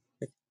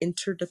with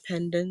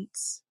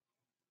interdependence,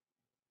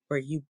 where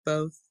you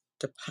both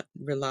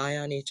rely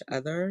on each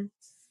other,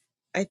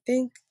 I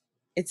think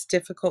it's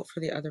difficult for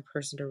the other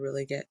person to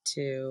really get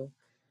to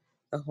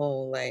the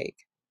whole,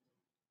 like,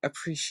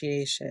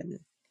 appreciation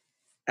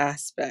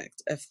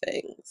aspect of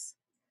things.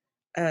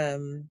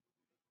 Um,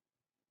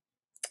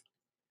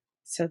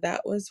 So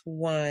that was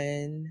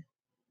one.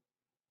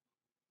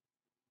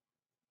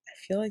 I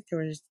feel like there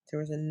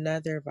was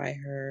another by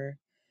her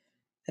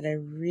that I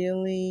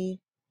really.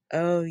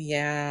 Oh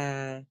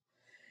yeah.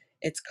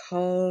 It's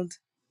called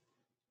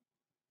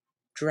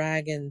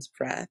Dragon's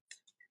Breath.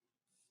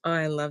 Oh,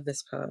 I love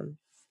this poem.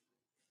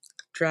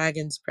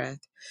 Dragon's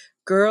Breath.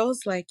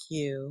 Girls like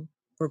you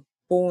were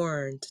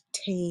born to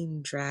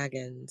tame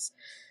dragons,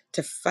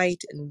 to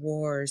fight in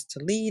wars, to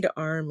lead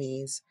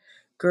armies.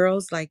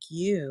 Girls like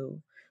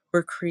you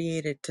were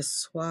created to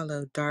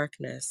swallow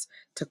darkness,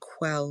 to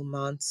quell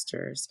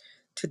monsters,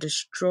 to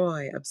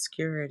destroy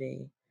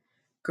obscurity.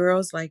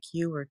 Girls like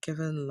you were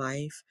given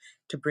life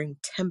to bring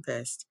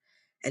tempest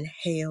and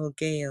hail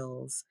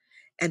gales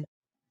and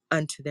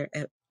unto their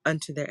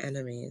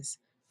enemies.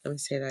 Let me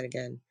say that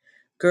again.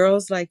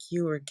 Girls like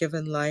you were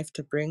given life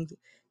to bring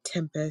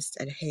tempest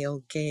and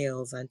hail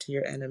gales unto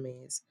your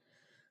enemies.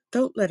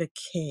 Don't let a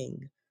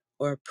king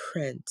or a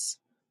prince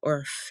or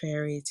a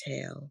fairy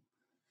tale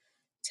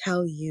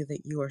tell you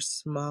that you are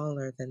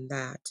smaller than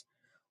that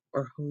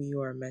or who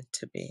you are meant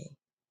to be.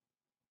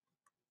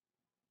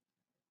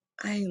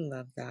 I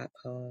love that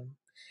poem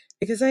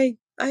because I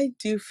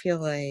do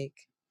feel like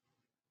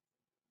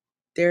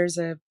there's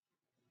a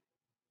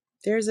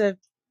there's a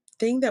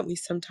thing that we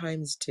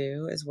sometimes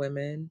do as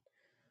women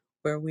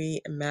where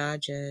we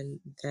imagine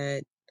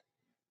that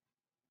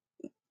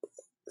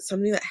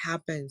something that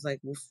happens,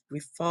 like we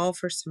fall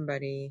for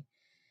somebody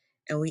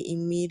and we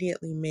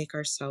immediately make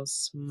ourselves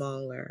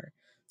smaller,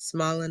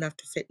 small enough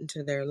to fit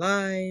into their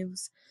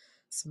lives,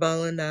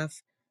 small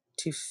enough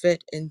to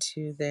fit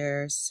into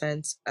their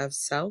sense of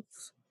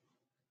self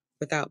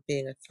without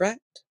being a threat,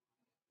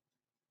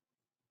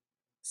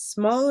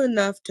 small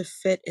enough to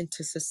fit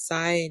into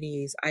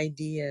society's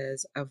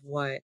ideas of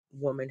what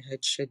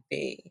womanhood should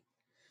be,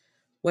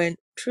 when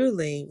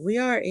truly we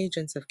are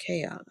agents of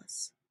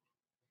chaos,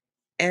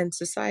 and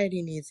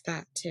society needs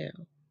that too.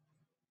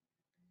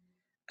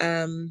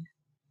 Um,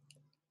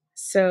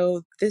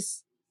 so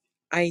this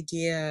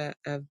idea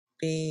of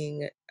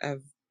being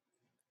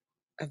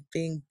of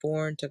being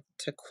born to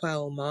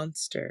quell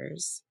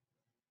monsters.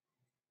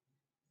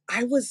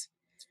 I was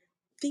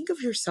Think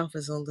of yourself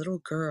as a little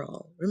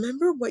girl.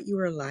 Remember what you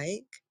were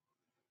like?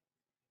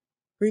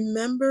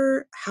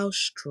 Remember how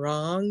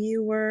strong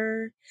you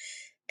were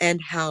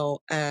and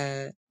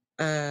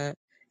uh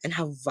and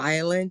how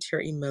violent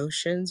your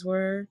emotions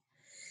were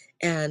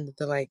and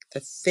the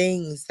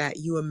things that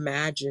you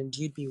imagined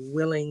you'd be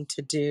willing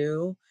to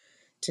do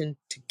to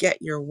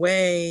get your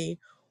way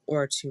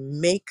or to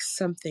make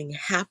something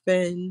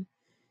happen.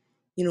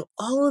 You know,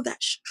 all of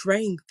that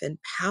strength and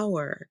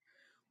power.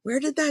 Where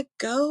did that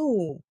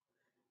go?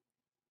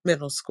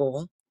 Middle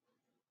school.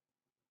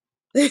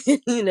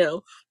 You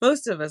know,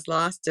 most of us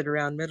lost it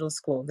around middle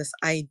school. This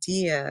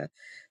idea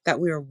that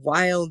we were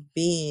wild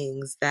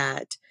beings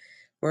that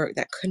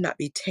could not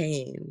be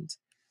tamed.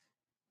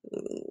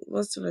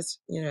 Most of us,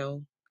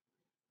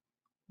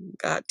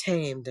 got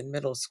tamed in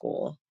middle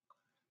school.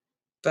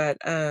 But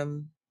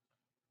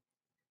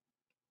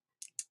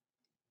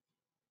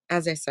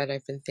as I said,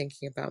 I've been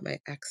thinking about my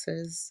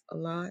exes a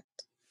lot.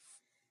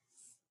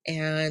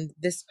 And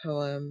this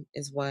poem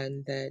is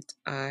one that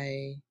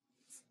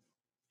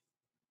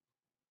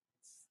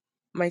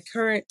my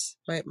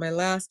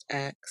last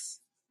ex,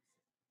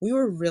 we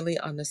were really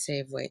on the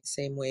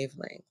same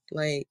wavelength.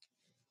 Like,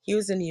 he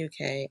was in the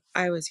UK,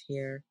 I was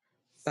here,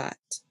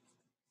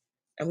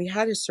 and we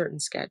had a certain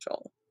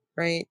schedule,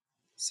 right?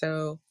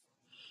 So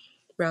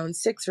around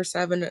 6 or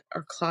 7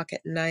 o'clock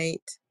at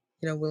night,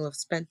 we'll have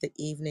spent the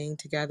evening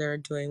together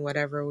doing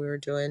whatever we were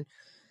doing,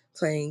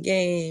 playing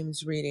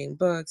games, reading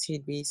books.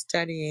 He'd be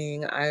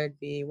studying, I would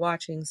be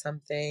watching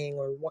something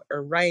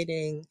or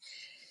writing,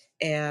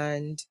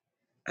 and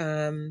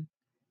um,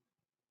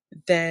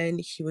 then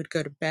he would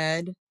go to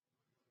bed,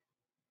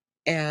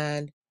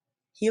 and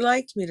he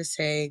liked me to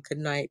say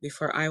goodnight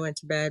before I went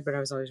to bed, but I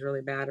was always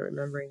really bad at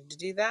remembering to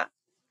do that.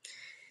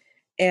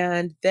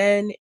 And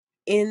then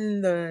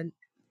in the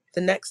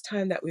next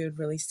time that we would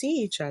really see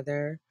each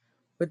other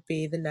would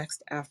be the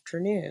next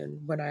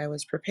afternoon when I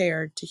was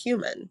prepared to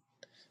human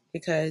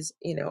because,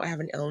 I have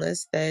an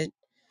illness that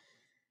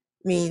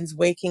means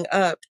waking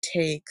up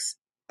takes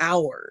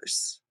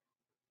hours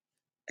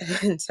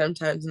and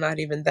sometimes not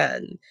even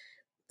then.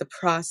 The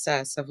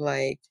process of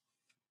like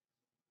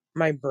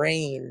my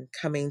brain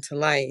coming to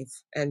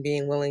life and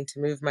being willing to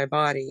move my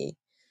body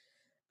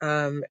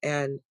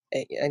and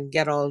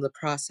get all of the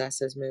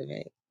processes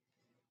moving.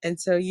 And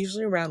so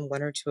usually around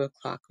 1 or 2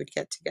 o'clock we'd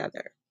get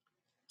together.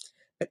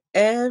 But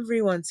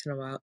every once in a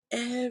while,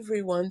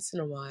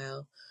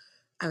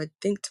 I would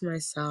think to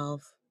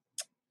myself,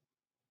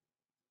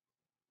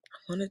 I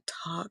want to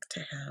talk to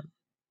him.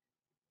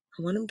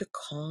 I want him to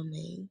call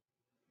me.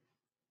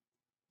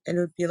 And it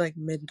would be like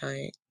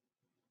midnight.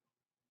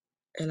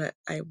 And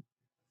I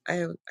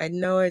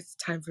know it's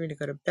time for me to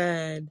go to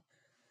bed,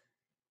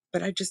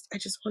 but I just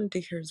wanted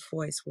to hear his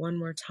voice one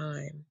more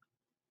time.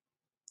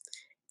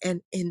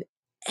 And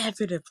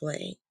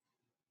inevitably,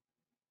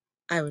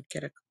 I would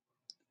get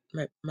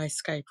my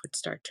Skype would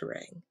start to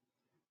ring,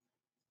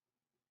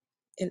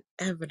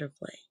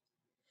 inevitably.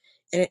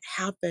 And it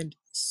happened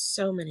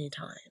so many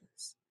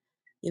times.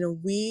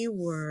 We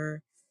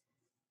were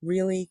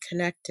really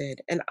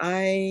connected. And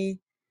I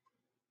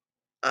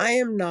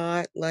am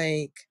not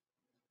like,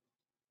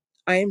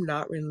 I am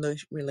not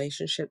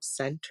relationship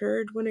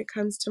centered when it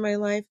comes to my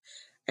life.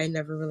 I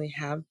never really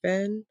have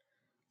been.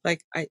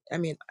 Like, I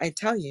mean, I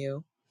tell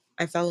you,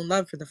 I fell in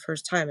love for the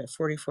first time at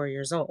 44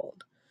 years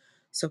old.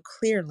 So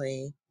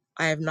clearly,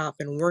 I have not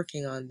been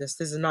working on this.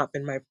 This has not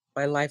been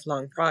my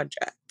lifelong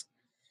project.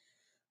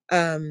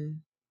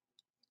 Um,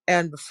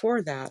 and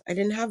before that, I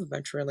didn't have a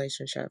bunch of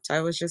relationships.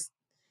 I was just,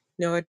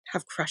 I'd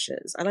have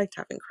crushes. I liked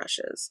having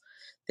crushes.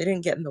 They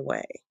didn't get in the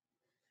way.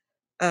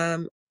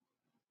 Um,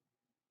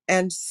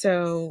 and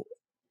so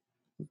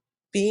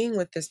being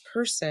with this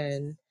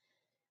person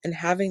and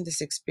having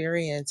this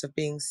experience of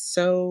being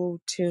so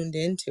tuned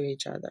into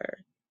each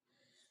other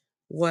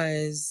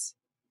was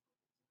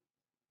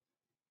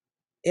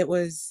it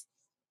was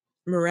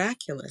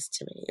miraculous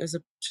to me. It was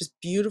a just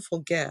beautiful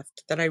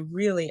gift that I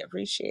really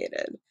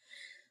appreciated.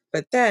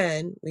 But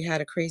then we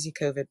had a crazy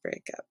COVID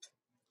breakup,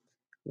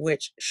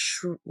 which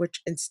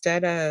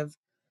instead of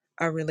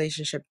our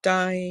relationship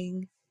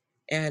dying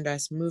and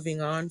us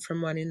moving on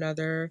from one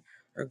another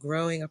or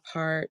growing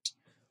apart,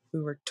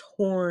 we were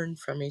torn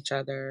from each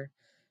other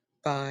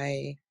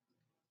by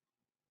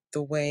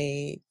the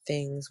way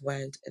things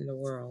went in the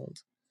world.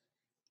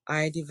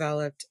 I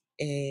developed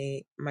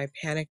my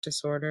panic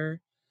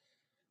disorder,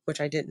 which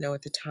I didn't know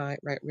at the time,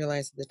 right,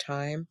 realize at the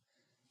time,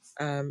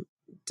 um,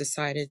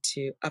 decided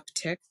to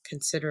uptick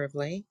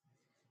considerably.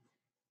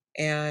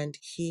 And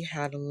he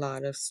had a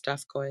lot of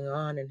stuff going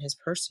on in his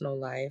personal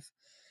life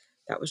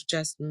that was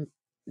just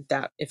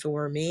that if it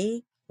were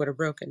me, would have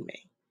broken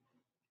me.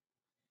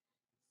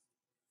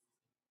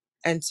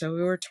 And so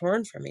we were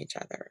torn from each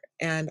other.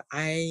 And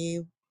I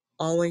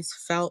always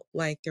felt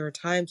like there were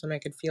times when I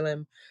could feel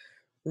him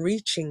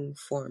reaching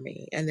for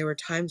me. And there were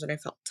times when I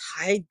felt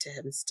tied to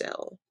him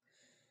still.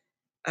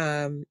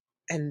 Um,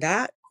 and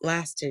that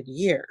lasted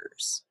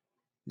years,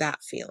 that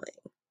feeling.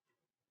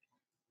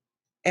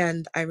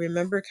 And I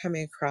remember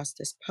coming across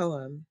this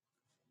poem,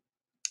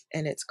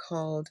 and it's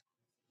called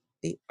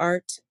The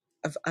Art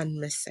of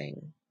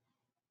Unmissing,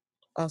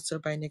 also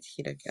by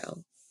Nikita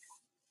Gill.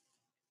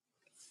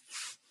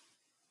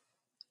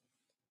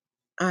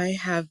 I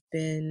have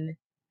been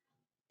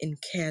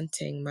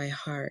incanting my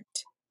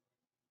heart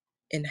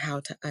in how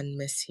to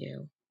unmiss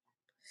you,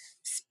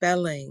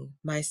 spelling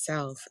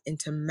myself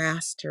into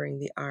mastering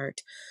the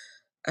art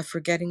of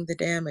forgetting the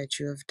damage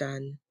you have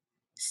done,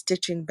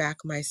 stitching back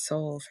my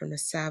soul from the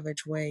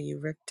savage way you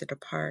ripped it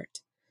apart.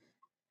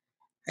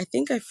 I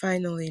think I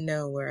finally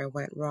know where I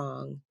went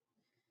wrong.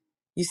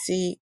 You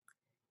see,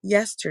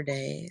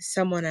 yesterday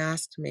someone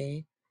asked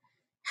me,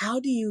 how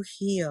do you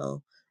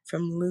heal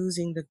from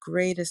losing the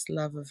greatest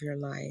love of your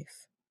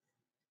life?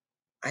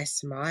 I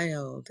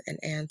smiled and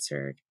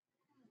answered,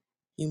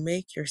 you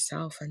make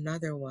yourself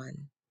another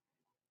one,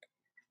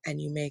 and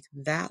you make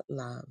that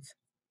love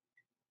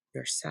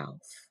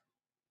yourself.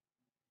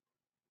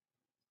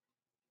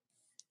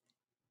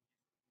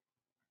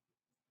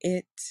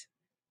 It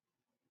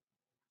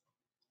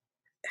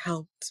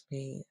helped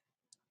me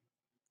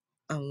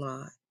a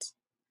lot.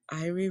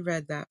 I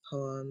reread that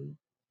poem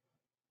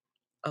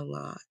a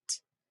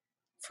lot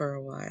for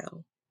a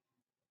while,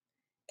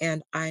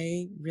 and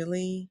I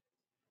really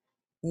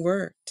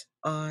worked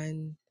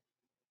on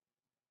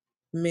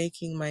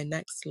making my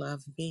next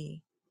love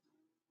me,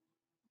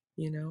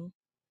 you know?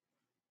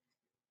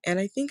 And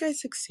I think I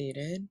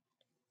succeeded.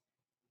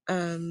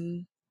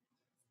 Um,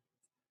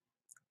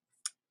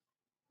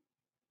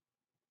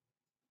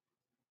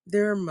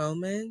 there are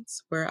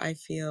moments where I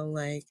feel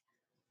like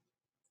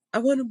I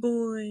want a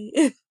boy.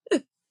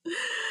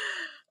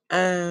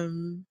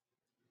 um,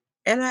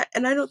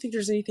 and I don't think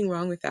there's anything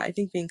wrong with that. I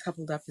think being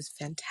coupled up is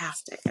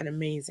fantastic and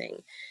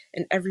amazing,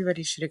 and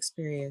everybody should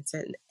experience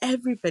it, and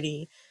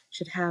everybody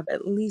should have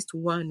at least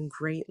one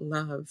great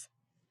love.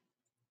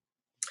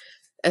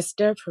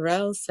 Esther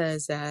Perel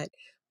says that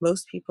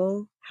most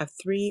people have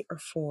 3 or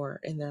 4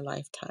 in their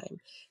lifetime,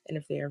 and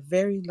if they are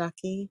very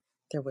lucky,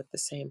 they're with the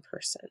same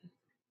person.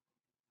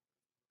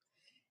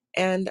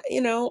 And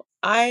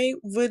I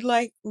would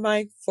like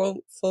my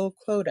full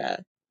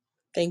quota.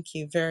 Thank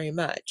you very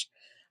much.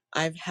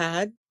 I've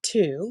had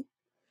 2,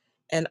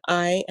 and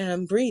I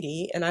am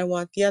greedy, and I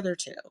want the other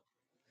 2.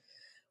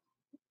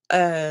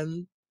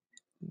 Um,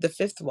 the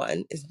 5th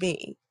one is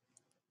me,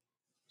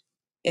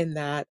 in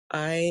that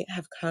I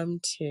have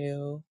come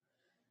to,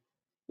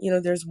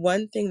 there's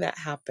one thing that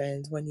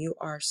happens when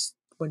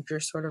when you're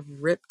sort of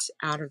ripped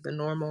out of the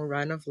normal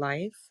run of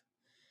life.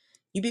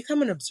 You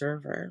become an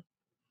observer.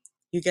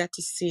 You get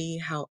to see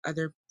how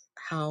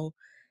how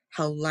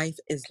life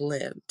is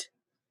lived,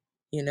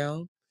 you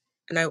know?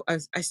 And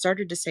I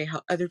started to say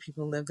how other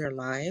people live their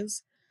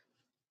lives,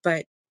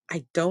 but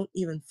I don't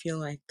even feel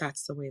like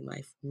that's the way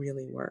life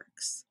really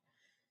works.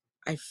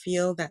 I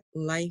feel that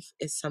life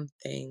is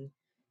something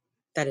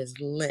that is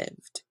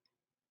lived,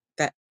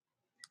 that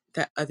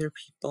that other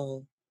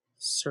people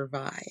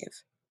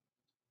survive.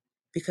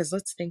 Because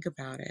let's think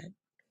about it.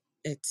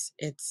 It's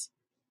it's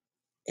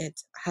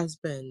it's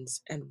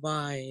husbands and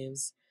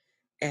wives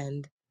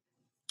and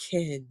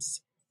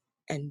kids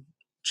and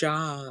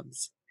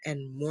jobs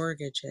and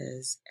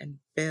mortgages and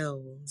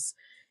bills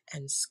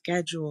and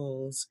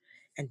schedules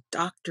and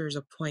doctor's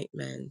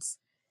appointments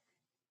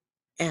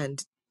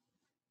and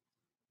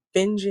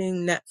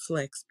binging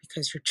Netflix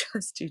because you're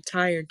just too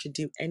tired to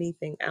do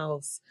anything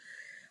else.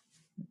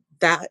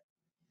 That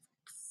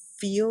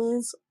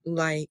feels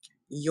like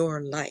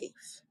your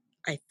life.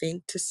 I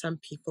think to some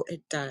people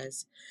it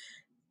does.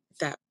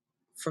 That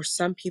for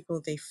some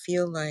people, they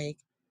feel like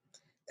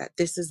that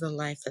this is the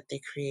life that they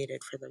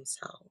created for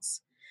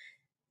themselves.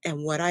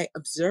 And what I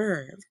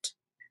observed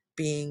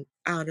being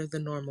out of the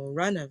normal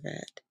run of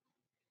it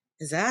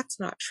is that's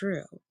not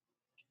true.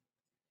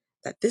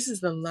 That this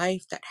is the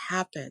life that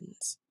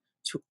happens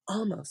to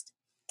almost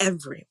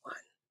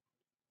everyone.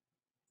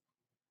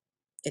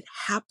 It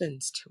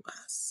happens to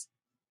us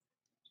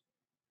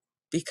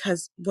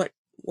because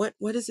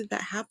what is it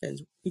that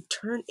happens? We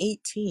turn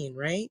 18,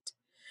 right?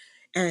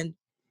 And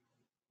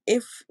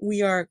if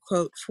we are,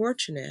 quote,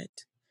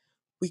 fortunate,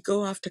 we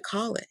go off to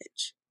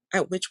college,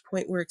 at which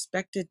point we're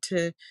expected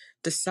to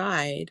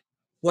decide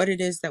what it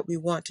is that we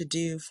want to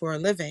do for a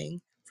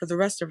living for the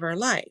rest of our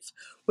life,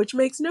 which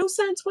makes no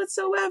sense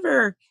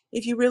whatsoever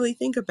if you really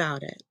think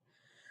about it.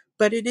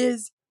 But it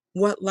is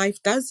what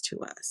life does to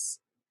us.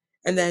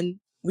 And then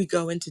we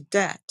go into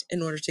debt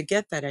in order to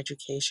get that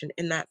education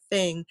in that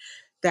thing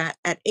that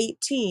at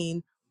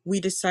 18 we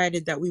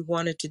decided that we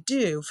wanted to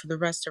do for the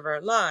rest of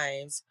our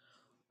lives,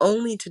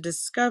 only to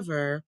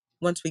discover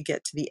once we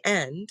get to the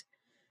end,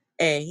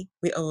 A,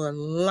 we owe a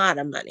lot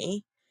of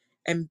money,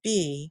 and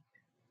B,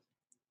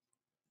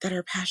 that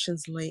our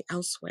passions lay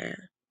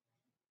elsewhere.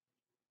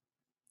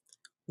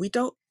 We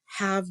don't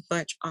have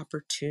much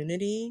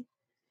opportunity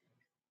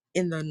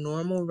in the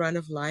normal run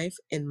of life.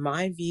 In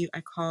my view,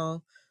 I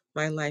call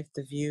my life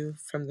the view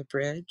from the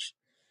bridge.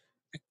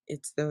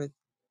 It's the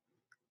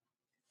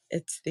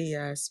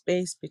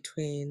space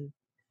between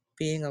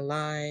being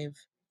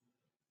alive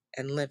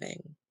and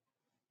living.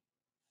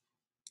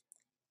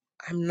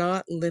 I'm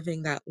not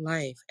living that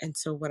life. And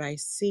so what I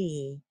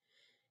see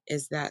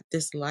is that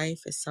this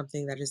life is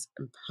something that is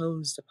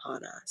imposed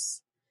upon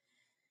us.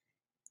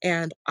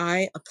 And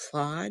I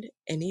applaud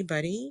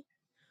anybody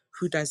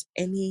who does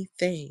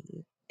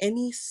anything,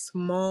 any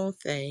small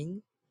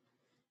thing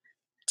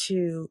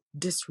to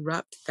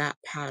disrupt that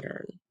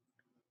pattern.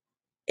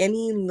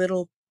 Any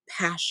little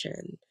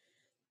passion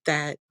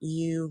that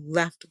you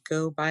left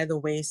go by the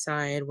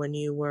wayside when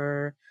you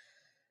were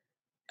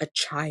a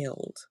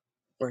child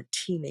or a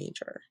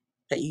teenager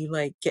that you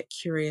like get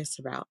curious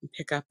about and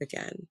pick up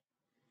again.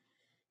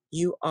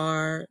 You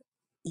are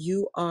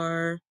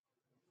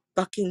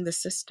bucking the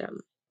system.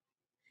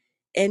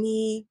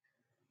 Any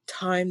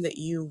time that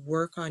you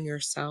work on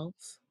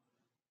yourself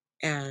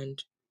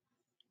and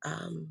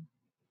um,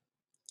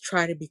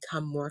 try to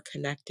become more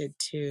connected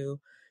to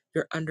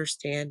your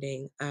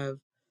understanding of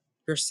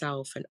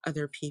yourself and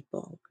other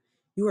people,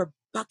 you are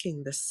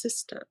bucking the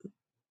system.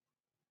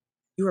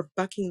 You are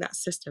bucking that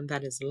system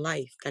that is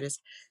life, that is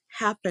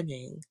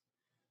happening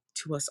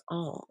to us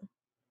all.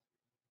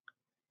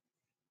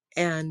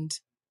 And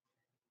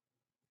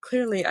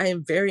clearly, I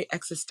am very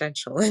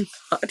existential and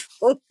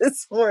thoughtful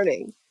this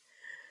morning.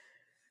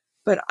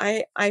 But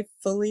I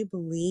fully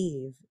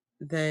believe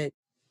that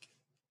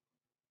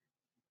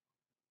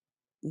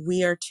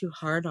we are too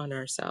hard on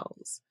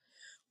ourselves.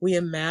 We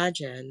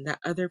imagine that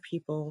other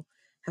people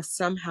have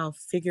somehow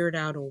figured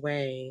out a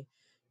way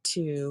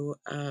to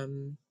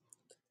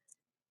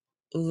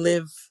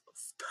live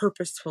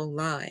purposeful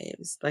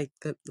lives. Like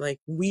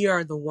we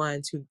are the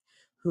ones who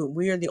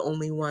we are the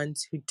only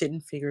ones who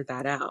didn't figure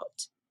that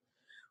out.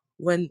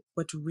 When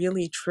what's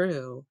really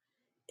true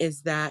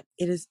is that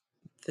it is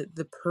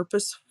the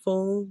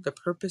purposeful, the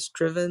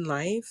purpose-driven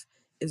life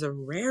is a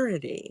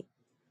rarity.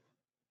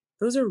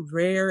 Those are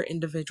rare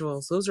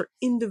individuals. Those are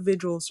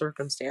individual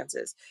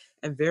circumstances.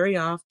 And very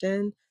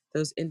often,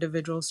 those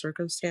individual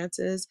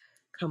circumstances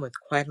come with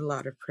quite a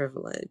lot of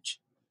privilege.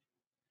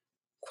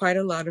 Quite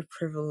a lot of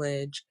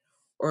privilege,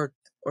 or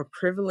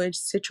privilege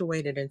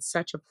situated in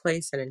such a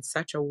place and in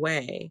such a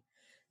way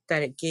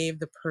that it gave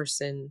the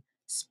person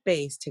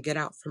space to get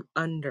out from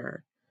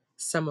under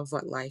some of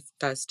what life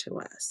does to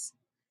us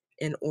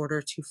in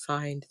order to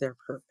find their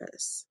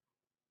purpose.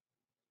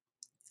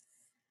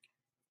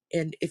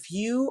 And if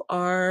you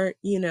are,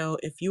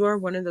 if you are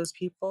one of those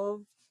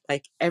people,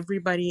 like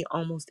everybody,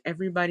 almost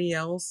everybody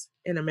else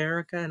in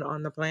America and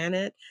on the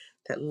planet,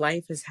 that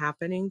life is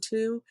happening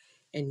to,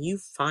 and you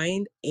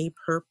find a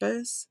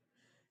purpose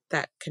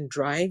that can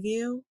drive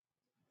you,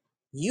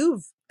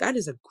 that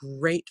is a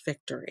great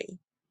victory.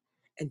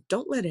 And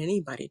don't let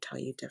anybody tell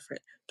you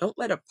different. Don't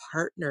let a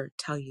partner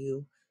tell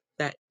you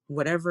that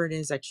whatever it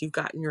is that you've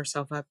gotten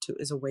yourself up to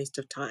is a waste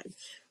of time.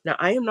 Now,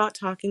 I am not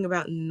talking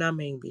about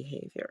numbing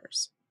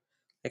behaviors.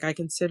 Like, I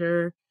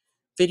consider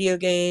video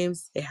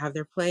games, they have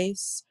their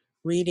place.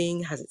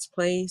 Reading has its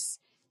place.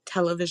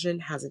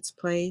 Television has its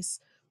place,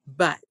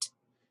 but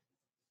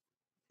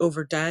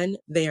overdone,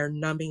 they are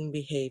numbing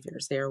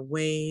behaviors. They are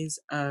ways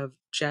of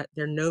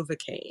they're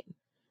Novocaine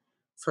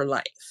for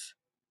life.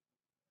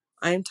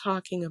 I'm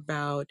talking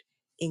about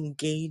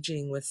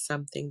engaging with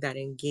something that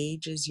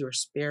engages your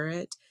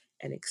spirit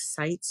and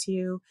excites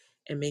you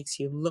and makes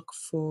you look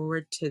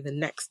forward to the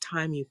next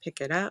time you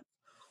pick it up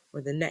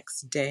or the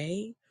next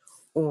day,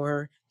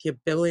 or the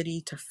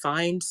ability to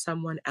find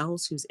someone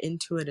else who's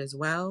into it as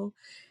well.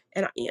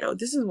 And,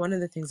 this is one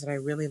of the things that I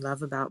really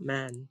love about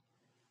men.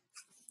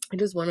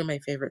 It is one of my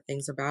favorite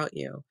things about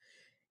you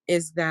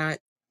is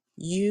that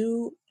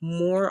you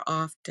more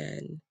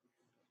often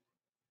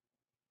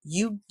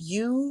you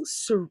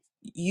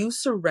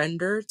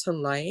surrender to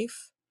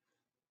life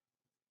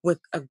with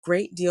a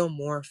great deal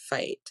more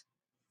fight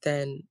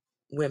than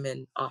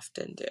women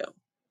often do,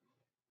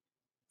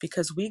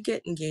 because we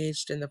get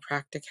engaged in the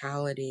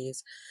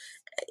practicalities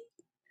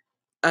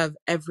of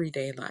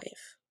everyday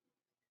life.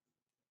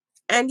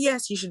 And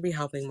yes, you should be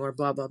helping more,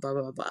 blah blah blah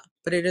blah blah,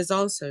 but it is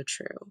also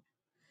true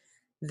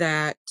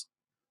that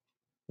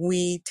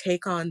we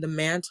take on the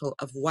mantle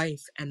of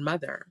wife and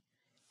mother,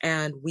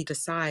 and we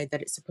decide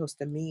that it's supposed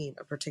to mean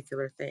a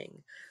particular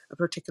thing, a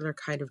particular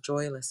kind of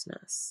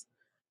joylessness,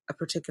 a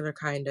particular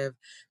kind of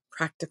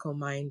practical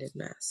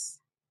mindedness.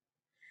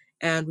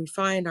 And we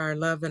find our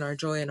love and our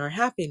joy and our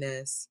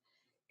happiness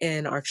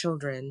in our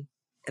children,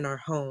 in our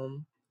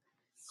home,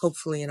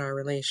 hopefully in our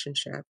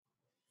relationship,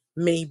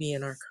 maybe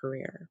in our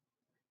career.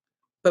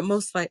 But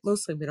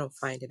mostly we don't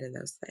find it in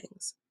those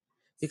things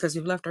because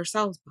we've left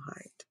ourselves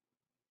behind.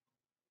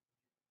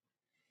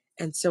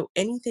 And so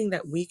anything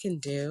that we can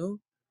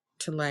do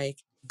to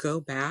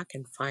go back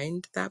and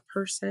find that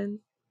person,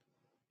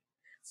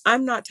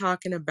 I'm not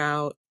talking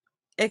about,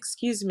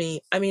 excuse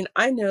me. I mean,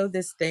 I know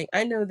this thing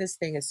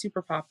is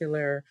super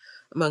popular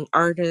among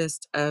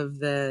artists of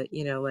the,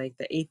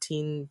 the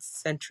 18th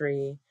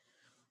century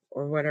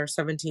or whatever,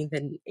 17th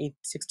and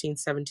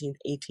 16th, 17th,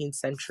 18th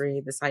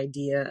century, this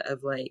idea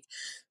of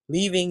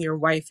leaving your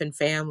wife and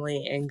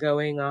family and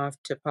going off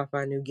to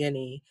Papua New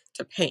Guinea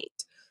to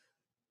paint.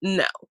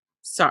 No,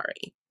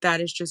 sorry.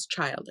 That is just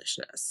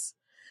childishness.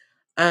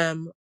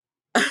 Um,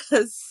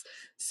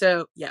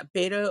 so yeah,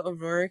 Beto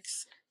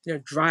O'Rourke's,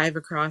 drive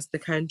across the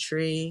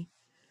country.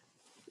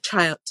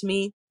 To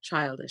me,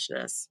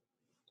 childishness.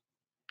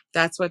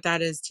 That's what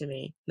that is to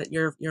me. That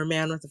you're a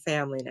man with a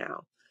family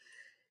now.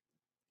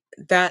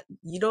 That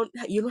you don't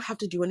have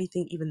to do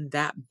anything even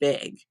that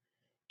big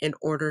in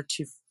order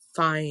to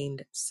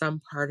find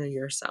some part of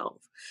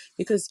yourself,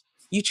 because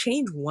you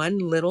change one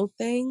little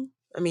thing.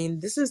 I mean,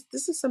 this is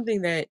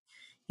something that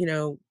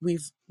we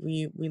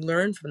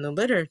learned from the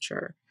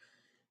literature.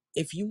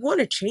 If you want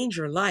to change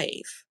your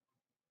life,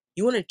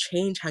 you want to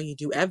change how you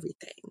do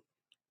everything,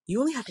 you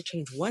only have to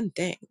change one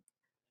thing.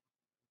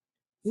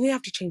 You only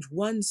have to change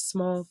one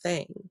small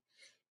thing,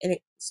 and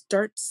it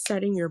starts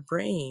setting your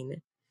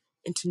brain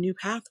into new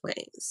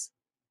pathways.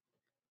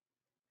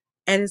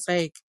 And it's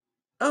like,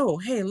 oh,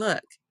 hey,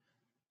 look,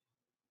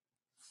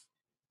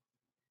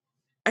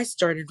 I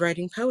started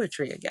writing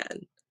poetry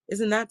again.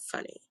 Isn't that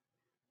funny?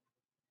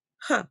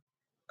 Huh,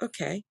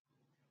 okay.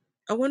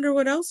 I wonder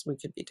what else we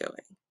could be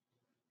doing.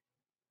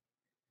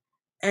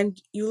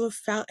 And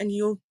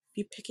you'll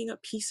be picking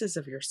up pieces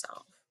of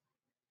yourself.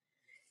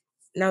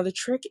 Now the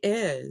trick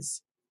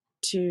is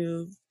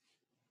to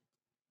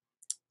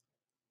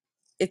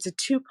it's a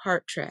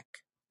two-part trick,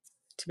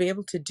 to be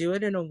able to do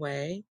it in a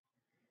way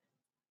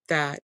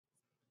that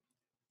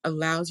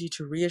allows you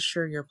to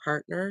reassure your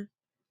partner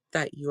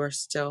that you are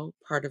still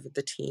part of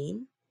the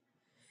team,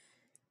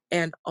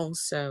 and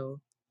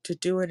also to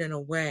do it in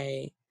a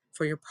way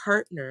for your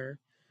partner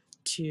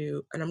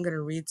to, and I'm going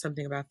to read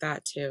something about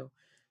that too,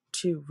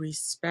 to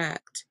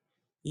respect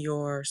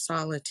your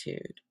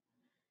solitude,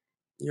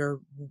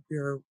 your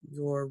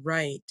your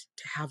right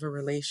to have a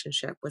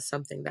relationship with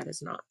something that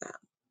is not them.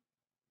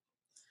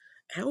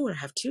 I want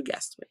to have two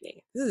guests with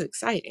me. This is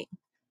exciting.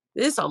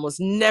 This almost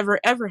never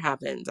ever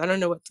happens. I don't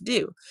know what to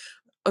do.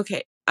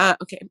 Okay.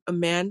 Okay,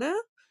 Amanda,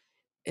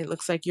 it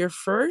looks like you're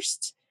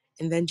first,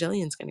 and then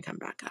Jillian's going to come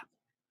back up.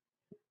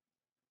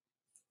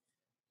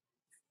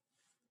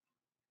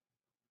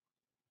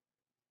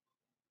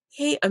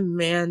 Hey,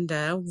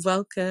 Amanda,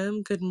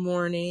 welcome. Good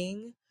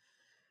morning.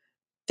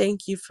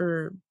 Thank you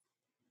for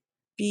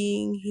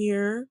being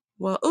here.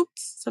 Well,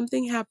 oops,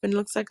 something happened.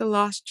 Looks like I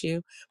lost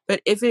you.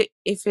 But if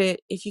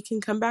you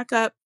can come back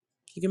up,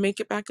 you can make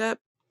it back up,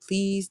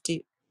 please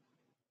do.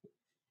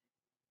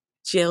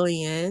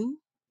 Jillian,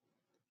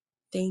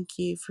 thank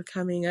you for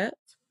coming up.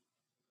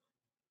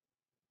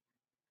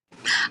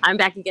 I'm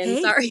back again.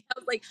 Hey. Sorry.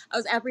 I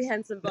was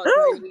apprehensive about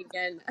Oh, joining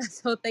again.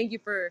 So thank you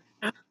for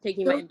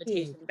taking my okay.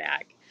 invitation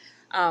back.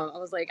 I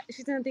was like,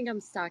 she's gonna think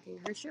I'm stalking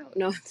her show.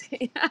 No, I'm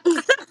kidding.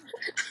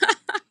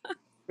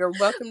 You're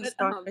welcome to But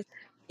stop by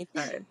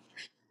anytime.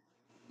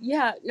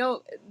 yeah,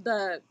 no,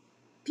 the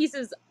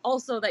pieces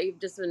also that you've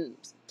just been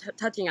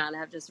touching on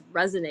have just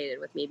resonated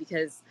with me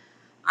because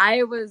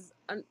I was.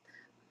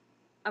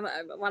 I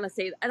want to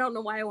say, I don't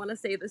know why I want to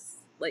say this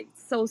like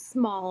so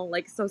small,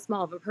 like so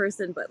small of a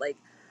person, but like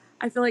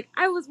I feel like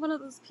I was one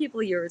of those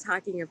people you were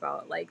talking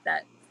about, like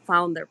that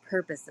found their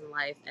purpose in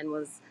life and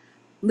was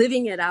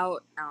living it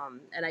out.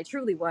 And I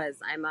truly was.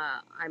 I'm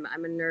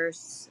a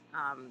nurse,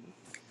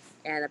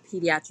 and a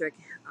pediatric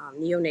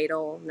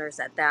neonatal nurse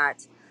at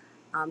that.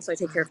 So I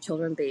take care Wow. of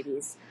children,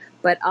 babies.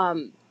 But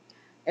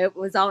it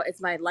was all.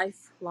 It's my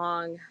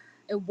lifelong.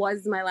 It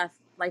was my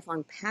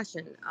lifelong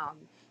passion.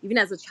 Even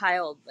as a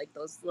child, like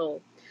those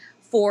little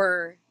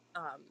four,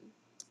 um,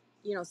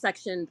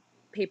 section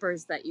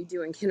papers that you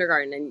do in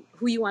kindergarten, and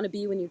who you want to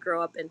be when you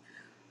grow up, and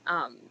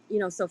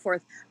so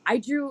forth. I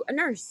drew a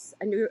nurse.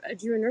 I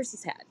drew a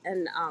nurse's hat,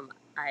 and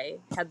I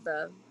had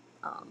the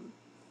um,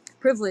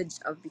 privilege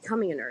of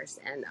becoming a nurse.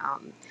 And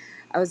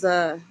I was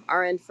a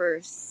RN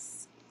for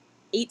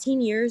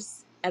 18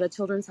 years at a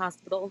children's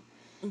hospital,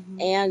 Hmm.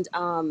 and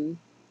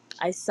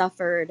I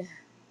suffered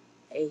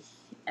a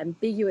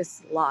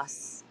ambiguous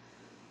loss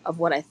of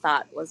what I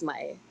thought was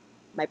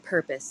my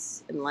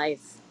purpose in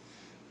life,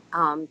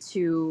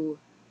 to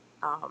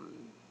um,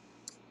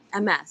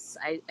 MS.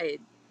 I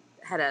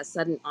had a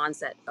sudden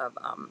onset of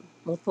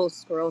multiple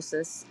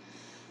sclerosis,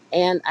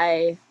 and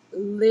I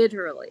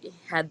literally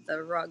had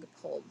the rug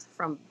pulled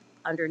from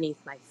underneath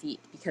my feet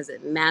because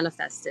it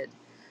manifested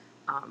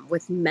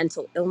with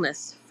mental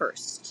illness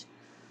first,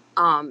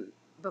 um,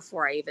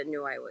 before I even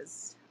knew I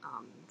was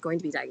going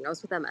to be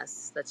diagnosed with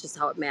MS. That's just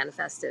how it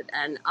manifested.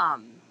 And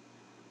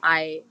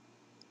I,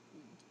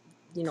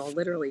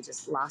 literally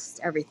just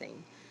lost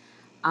everything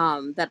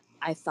that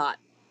I thought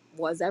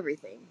was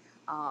everything.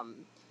 Um,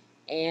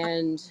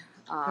 and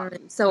Sorry.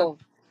 so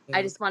I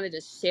You. just wanted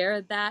to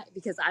share that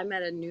because I'm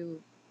at a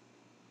new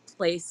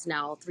place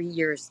now, 3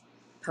 years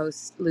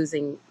post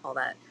losing all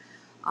that,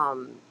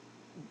 um,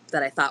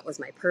 that I thought was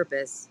my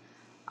purpose,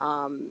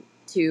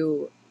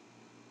 to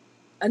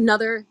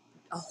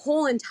a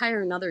whole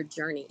entire another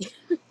journey.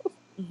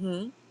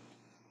 Hmm.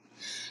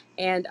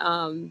 And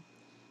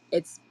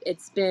it's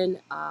been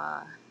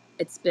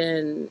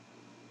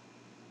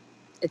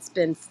it's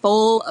been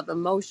full of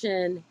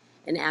emotion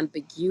and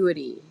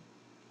ambiguity.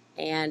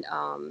 And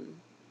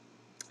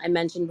I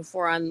mentioned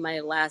before on my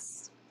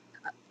last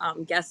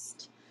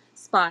guest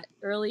spot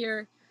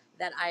earlier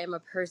that I am a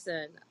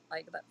person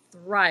like that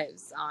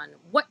thrives on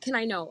what can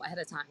I know ahead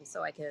of time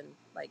so I can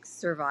like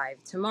survive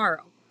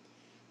tomorrow.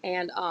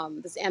 And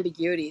this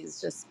ambiguity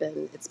has just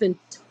been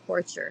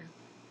torture.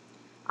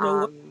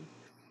 No. Um,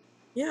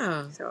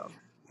 Yeah. so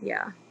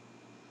yeah.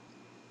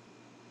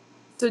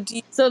 So do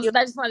you So feel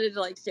I just wanted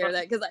to like share like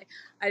that because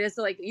I just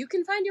like you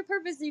can find your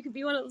purpose and you can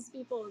be one of those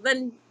people.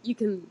 Then you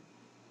can,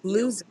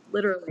 losing?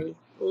 literally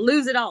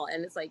lose it all.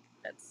 And it's like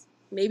that's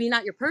maybe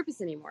not your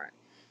purpose anymore.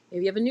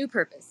 Maybe you have a new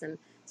purpose. And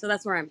so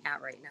that's where I'm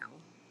at right now.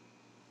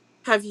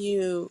 Have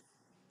you?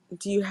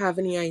 Do you have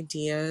any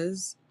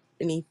ideas?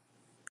 Any?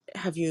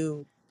 Have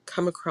you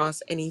come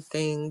across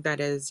anything that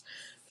has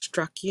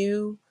struck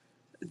you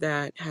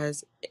that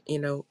has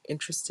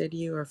interested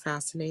you or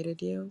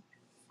fascinated you?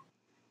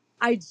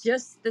 I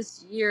just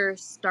this year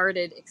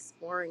started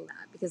exploring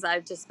that because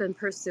I've just been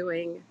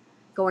pursuing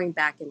going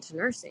back into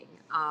nursing.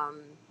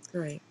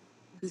 Right.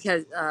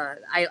 Because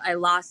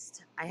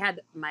I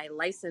had my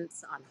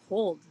license on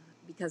hold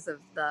because of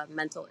the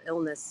mental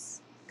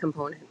illness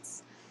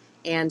components.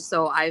 And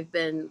so I've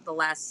been the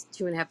last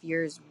 2.5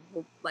 years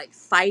like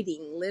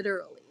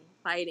literally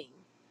fighting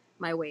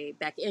my way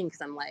back in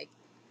because I'm like,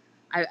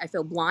 I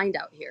feel blind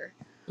out here.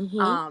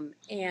 Mm-hmm.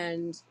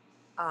 And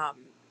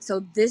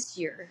so this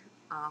year,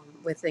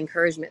 with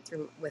encouragement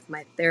through with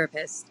my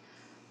therapist,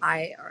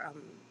 I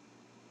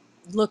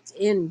looked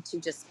into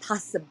just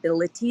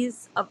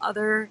possibilities of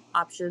other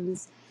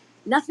options.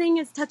 Nothing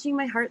is touching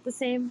my heart the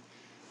same,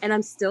 and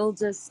I'm still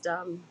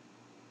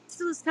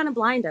just kind of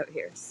blind out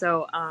here.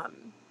 So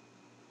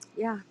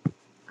yeah,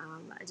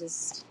 I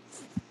just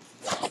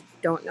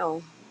don't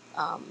know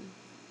um,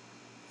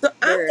 So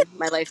I'm where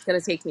my life's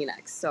gonna take me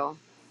next. So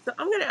so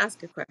I'm gonna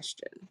ask a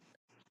question.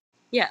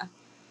 yeah.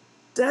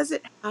 Does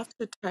it have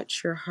to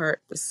touch your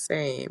heart the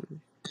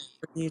same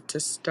for you to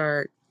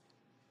start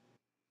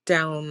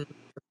down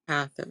the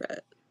path of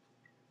it?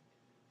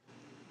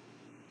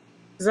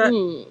 Does that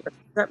Hmm.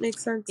 does that make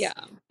sense? Yeah.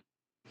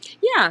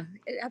 Yeah.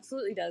 It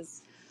absolutely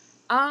does.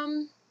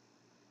 Um.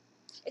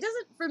 It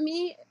doesn't for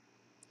me.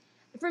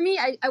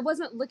 I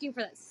wasn't looking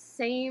for that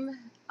same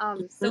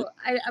Mhm. so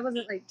I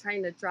wasn't like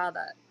trying to draw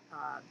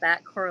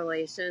that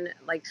correlation.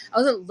 Like I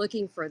wasn't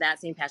looking for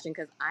that same passion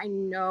because I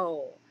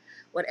know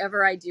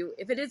whatever I do,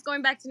 if it is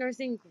going back to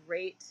nursing,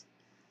 great.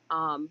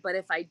 But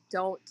if I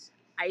don't,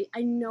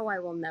 I know I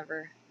will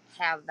never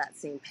have that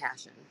same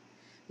passion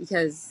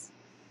because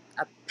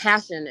a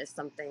passion is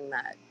something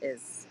that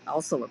is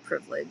also a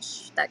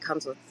privilege that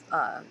comes with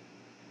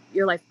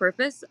your life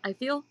purpose, I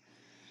feel.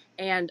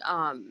 And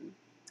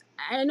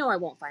I know I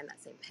won't find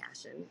that same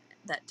passion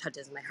that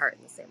touches my heart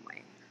in the same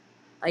way.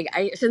 Like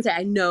I shouldn't say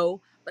I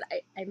know, but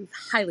I'm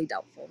highly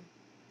doubtful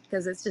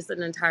because it's just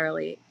an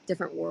entirely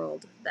different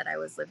world that I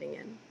was living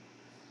in.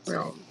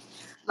 Right. So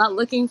not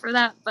looking for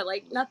that, but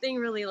like nothing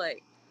really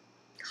like.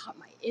 caught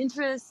my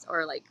interest,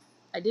 or like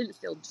I didn't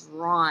feel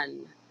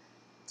drawn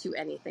to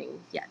anything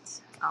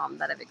yet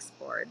that I've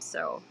explored.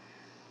 So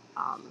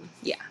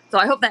yeah. So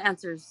I hope that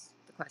answers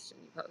the question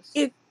you posed.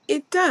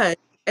 It does.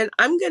 And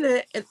I'm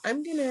gonna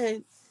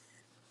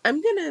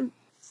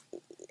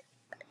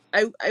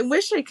I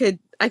wish I could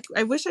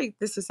I wish I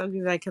this is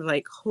something that I could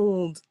like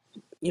hold,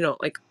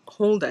 like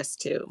hold us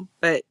to.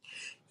 But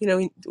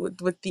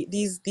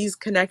these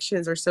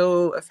connections are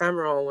so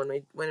ephemeral when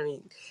we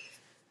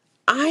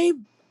I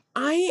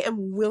I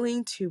am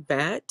willing to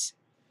bet,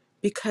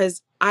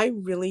 because I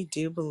really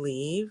do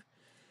believe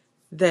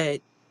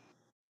that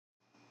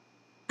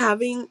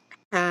having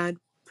had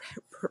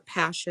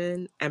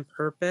passion and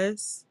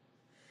purpose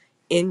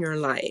in your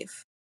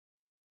life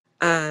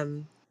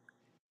um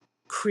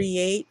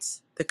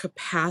creates the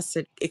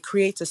capacity, it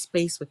creates a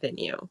space within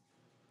you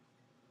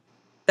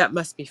that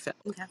must be filled.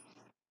 Okay.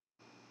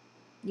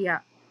 Yeah.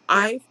 Yep.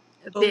 I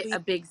A fully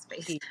big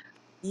space. believe,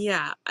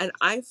 yeah, and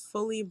I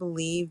fully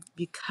believe,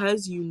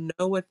 because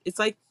what it's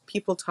like.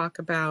 People talk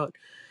about,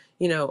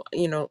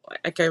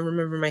 like I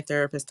remember my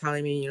therapist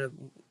telling me,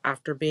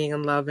 after being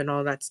in love and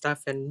all that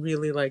stuff, and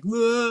really like,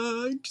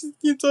 "Ah, I just,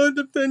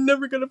 I'm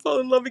never gonna fall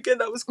in love again.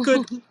 That was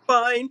good,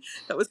 fine.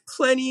 That was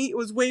plenty. It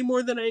was way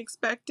more than I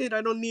expected.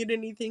 I don't need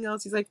anything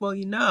else." He's like, "Well,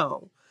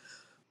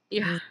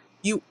 Yeah.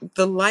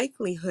 the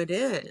likelihood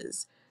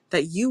is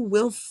that you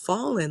will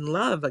fall in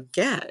love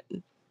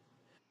again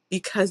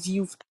because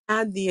you've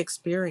had the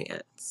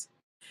experience."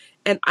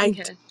 And I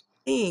do Okay.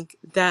 think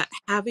that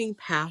having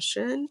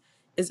passion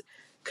is,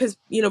 because,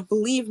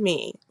 believe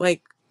me,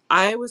 like,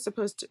 I was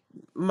supposed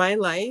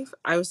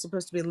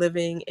to be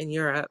living in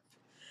Europe,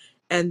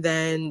 and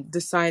then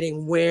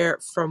deciding where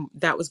from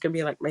that was going to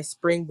be like my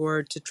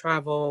springboard to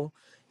travel,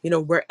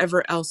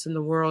 wherever else in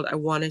the world I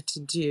wanted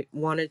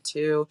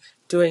to,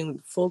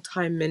 doing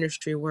full-time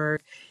ministry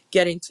work,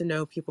 getting to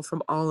know people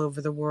from all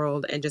over the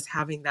world, and just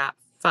having that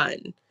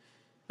fun.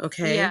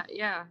 Okay. Yeah.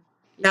 Yeah.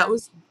 That Yeah.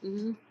 was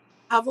Hmm.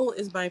 Travel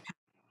is my passion,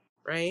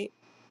 right?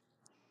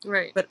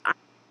 Right. But I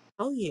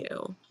tell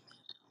you,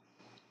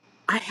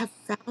 I have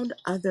found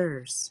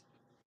others.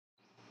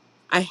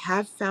 I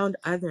have found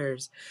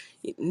others.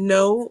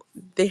 No,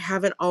 they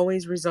haven't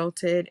always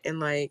resulted in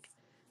like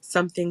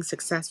something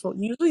successful.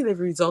 Usually they've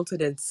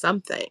resulted in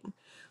something.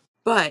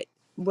 But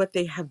what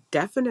they have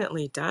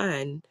definitely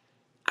done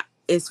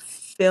is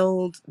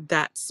filled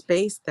that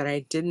space that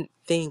I didn't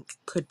think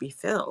could be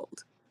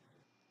filled.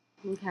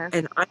 Okay.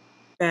 And I'm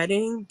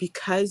betting,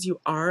 because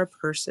you are a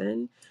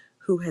person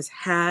who has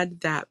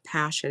had that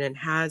passion and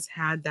has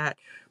had that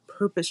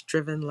purpose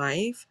driven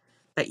life,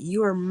 that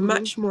you are Hmm.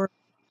 much more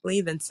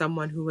likely than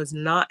someone who has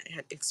not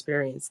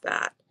experienced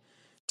that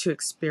to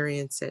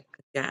experience it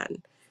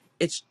again.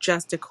 It's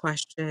just a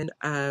question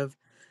of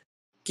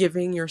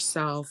giving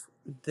yourself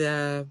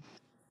the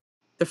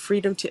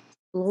freedom to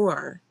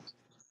explore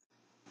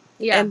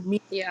Yeah. and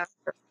meet, Yeah.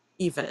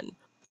 even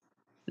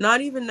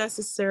not even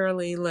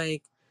necessarily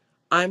like,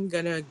 I'm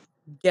gonna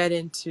get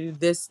into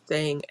this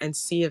thing and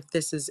see if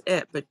this is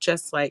it, but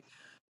just like,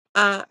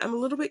 I'm a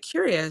little bit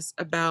curious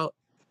about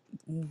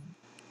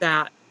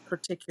that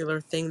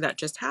particular thing that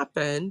just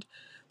happened.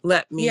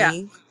 Let Yeah.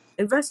 me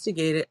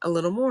investigate it a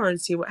little more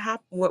and see what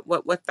happened,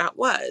 what that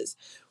was.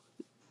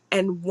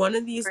 And one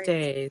of these Right.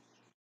 days,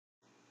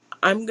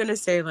 I'm gonna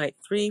say like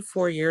 3,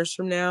 4 years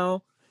from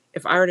now,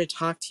 if I were to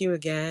talk to you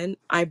again,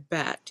 I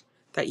bet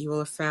that you will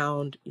have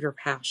found your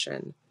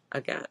passion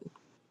again.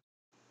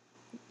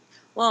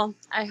 Well,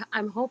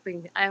 I'm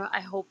hoping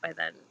I hope by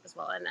then as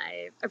well, and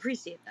I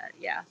appreciate that.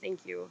 Yeah,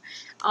 thank you.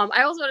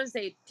 I also want to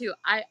say too,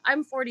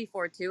 I'm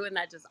 44 too, and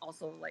that just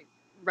also like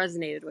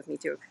resonated with me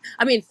too.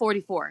 I mean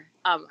 44.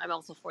 I'm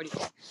also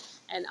 44,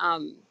 and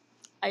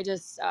I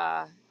just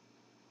uh,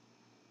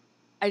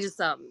 I just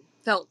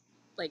felt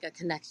like a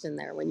connection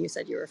there when you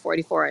said you were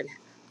 44 and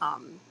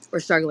were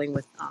struggling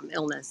with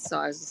illness. So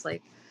I was just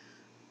like,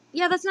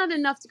 yeah, that's not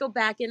enough to go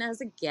back in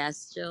as a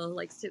guest, Jill.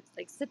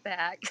 Sit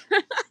back.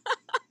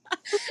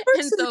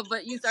 And Person, so,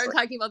 but you started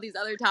talking about these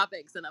other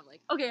topics, and I'm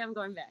like, okay, I'm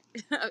going back.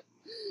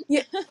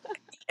 yeah.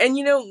 And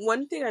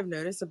one thing I've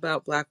noticed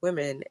about Black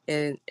women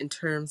in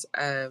terms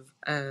of,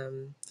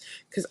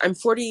 because I'm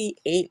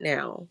 48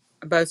 now,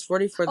 but I was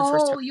 44 the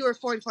first time. Oh, you were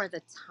 44 at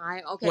the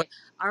time. When, Okay,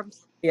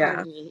 arms. yeah,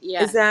 Pardon me.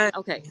 is Yes. that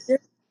Okay. there's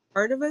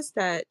part of us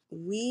that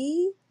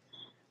we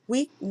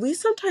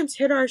sometimes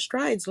hit our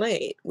strides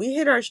late. We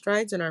hit our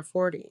strides in our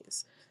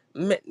 40s.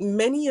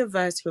 Many of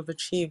us who have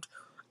achieved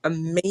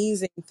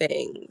amazing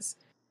things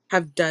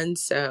have done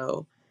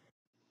so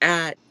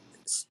at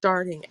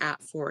starting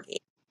at 40.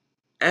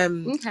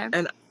 Okay.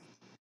 And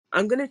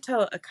I'm gonna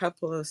tell a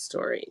couple of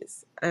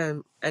stories.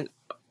 And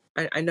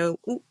I know,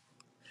 ooh,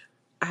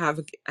 I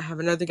have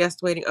another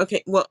guest waiting.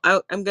 Okay, well,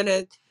 I'm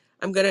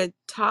gonna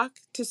talk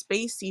to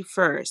Spacey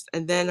first,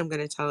 and then I'm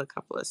gonna tell a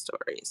couple of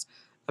stories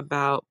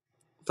about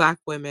Black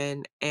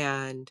women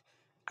and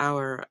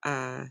our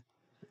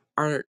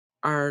our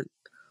our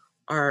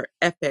our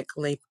epic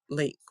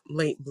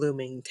late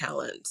blooming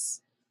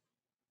talents,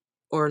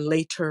 or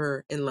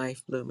later in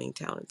life blooming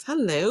talents.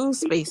 Hello,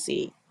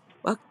 Spacey.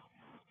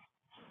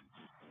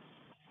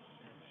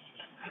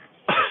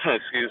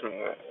 Excuse me.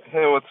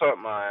 Hey, what's up,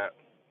 Maya?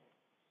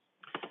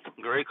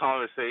 Great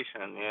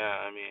conversation. Yeah,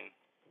 I mean,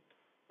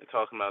 we're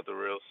talking about the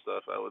real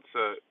stuff. I would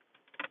say,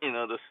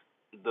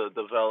 the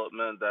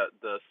development that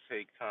does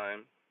take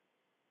time,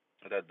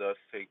 that does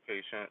take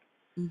patience,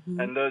 Hmm.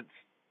 and does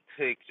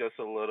take just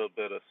a little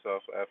bit of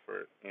self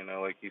effort.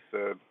 Like you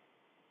said,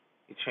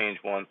 you change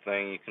one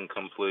thing, you can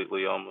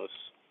completely almost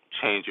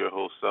change your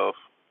whole self,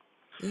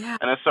 Yeah.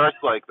 and it starts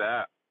like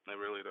that. It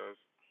really does.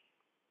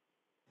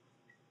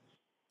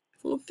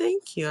 Well,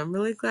 thank you. I'm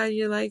really glad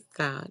you like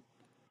that.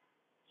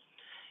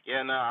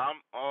 Yeah, no,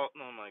 I'm all.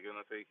 Oh my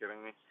goodness, are you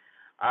kidding me?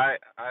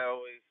 I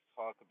always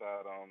talk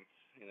about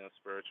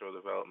spiritual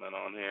development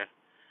on here,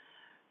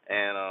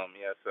 and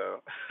yeah,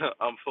 so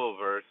I'm full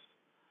verse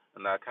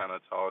in that kind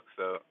of talk.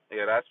 So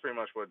yeah, that's pretty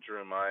much what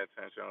drew my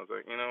attention. I was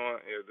like, you know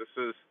what? Yeah, this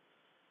is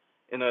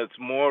it's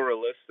more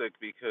realistic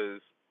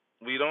because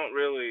we don't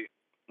really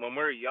when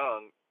we're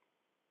young.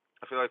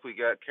 I feel like we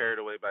get carried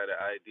away by the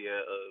idea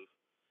of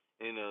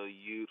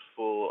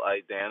youthful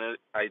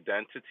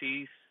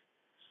identities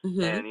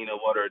Hmm. and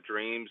what our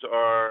dreams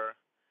are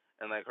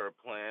and like our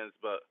plans,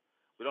 but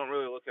we don't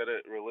really look at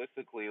it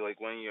realistically.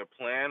 Like when you're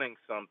planning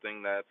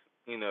something that's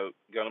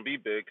gonna be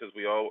big, because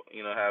we all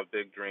have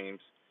big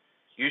dreams.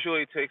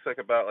 Usually it takes like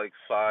about like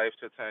 5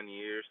 to 10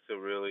 years to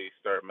really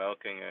start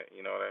milking it.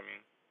 You know what I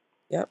mean?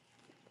 Yep.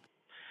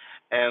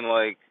 And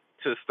like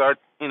to start,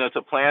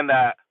 to plan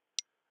that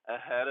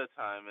ahead of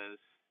time is,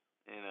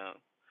 you know,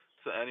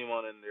 to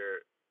anyone in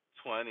their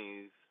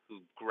 20s who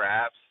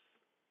grasps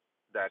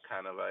that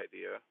kind of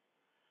idea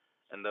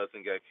and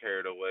doesn't get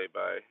carried away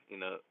by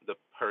the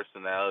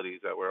personalities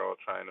that we're all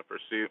trying to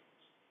pursue.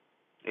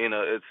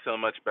 It's so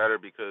much better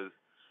because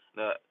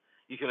uh,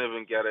 you can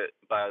even get it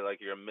by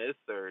like your mid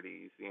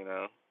 30s,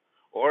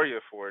 or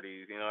your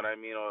 40s. You know what I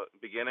mean, or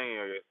beginning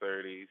of your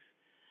 30s.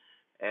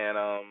 And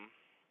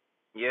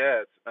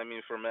yeah, I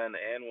mean for men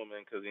and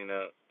women, because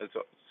it's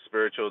a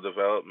spiritual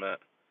development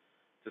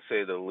to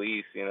say the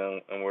least.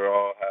 And we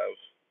all have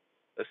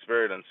a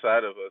spirit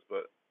inside of us,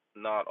 but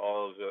not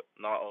all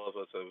of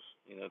us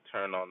have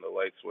turned on the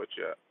light switch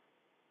yet.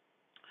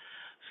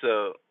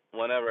 So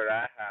whenever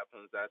that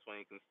happens, that's when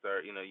you can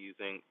start,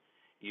 using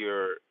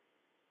your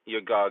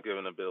God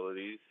given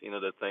abilities,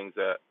 the things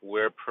that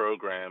we're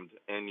programmed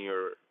in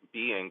your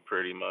being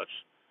pretty much,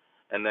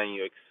 and then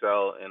you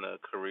excel in a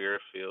career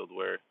field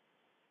where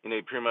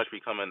you pretty much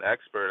become an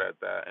expert at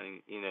that,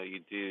 and you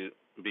do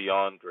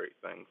beyond great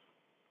things.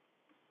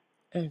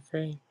 I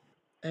agree.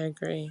 I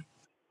agree.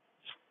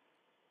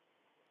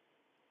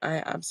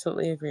 I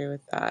absolutely agree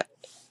with that.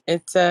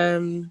 It's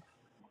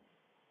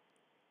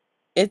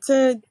it's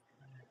a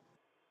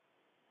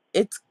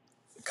it's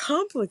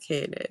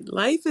complicated.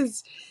 Life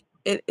is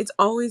it's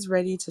always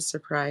ready to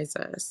surprise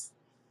us.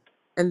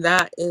 And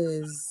that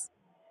is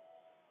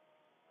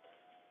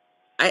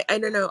I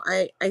don't know.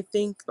 I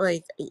think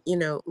like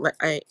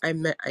like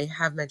I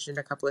have mentioned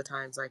a couple of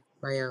times like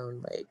my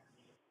own like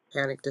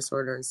panic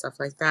disorder and stuff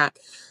like that.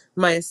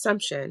 My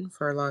assumption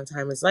for a long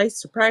time was life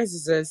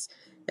surprises us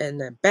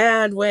in a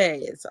bad way.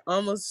 It's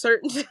almost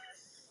certain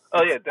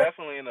Oh yeah,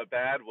 definitely in a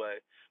bad way.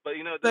 But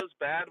that those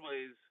bad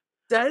ways,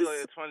 I feel like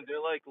does it's funny.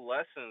 They're like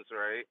lessons,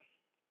 right?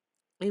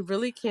 it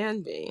really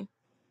can be.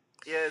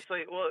 Yeah, it's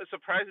like, well, it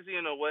surprises you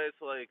in a way.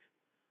 It's like,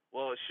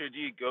 well, should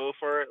you go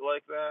for it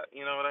like that?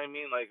 You know what I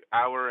mean? Like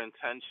our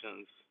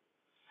intentions.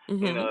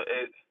 Mhm.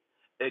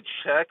 It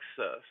checks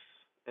us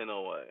in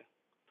a way.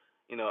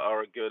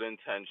 Our good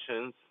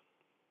intentions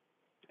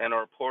and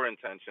our poor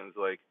intentions,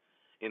 like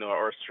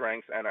our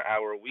strengths and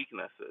our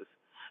weaknesses,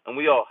 and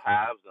we all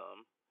have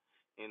them.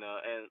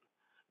 And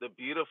the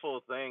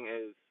beautiful thing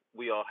is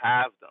we all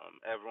have them.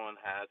 Everyone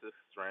has a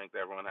strength.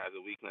 Everyone has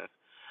a weakness,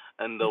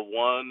 and the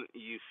one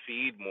you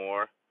feed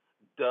more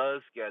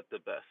does get the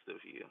best of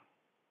you.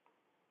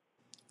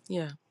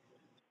 Yeah,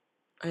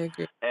 I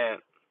agree.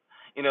 And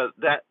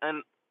that,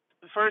 and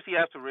first you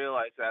have to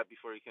realize that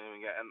before you can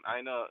even get. And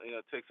I know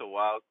it takes a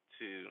while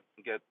to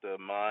get the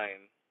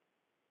mind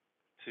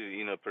to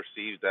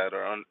perceive that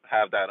or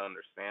have that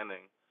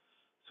understanding,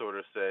 sort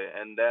of say.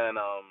 And then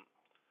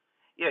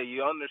yeah,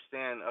 you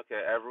understand.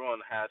 Okay,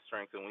 everyone has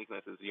strengths and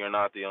weaknesses. You're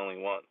not the only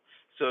one,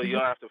 so you Mhm.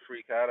 don't have to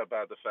freak out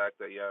about the fact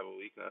that you have a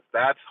weakness.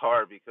 That's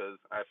hard because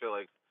I feel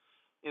like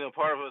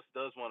part of us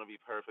does want to be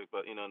perfect,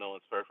 but no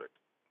one's perfect.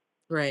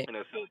 Right.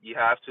 So you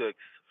have to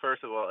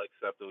first of all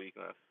accept the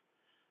weakness.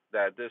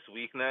 That this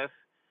weakness,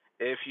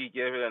 if you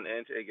give it an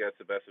inch, it gets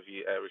the best of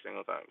you every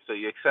single time. So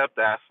you accept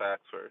that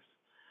fact first,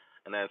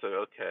 and then it's like,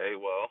 okay,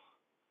 well,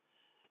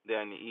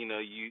 then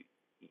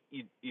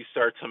you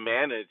start to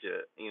manage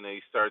it. You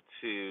start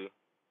to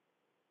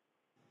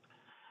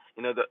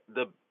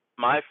the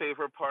my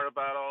favorite part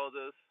about all of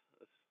this,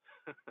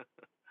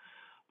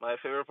 my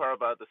favorite part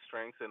about the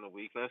strengths and the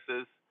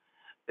weaknesses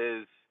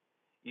is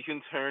you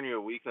can turn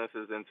your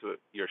weaknesses into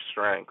your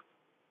strength,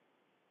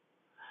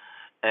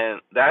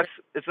 and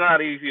it's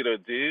not easy to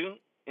do.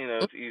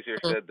 It's easier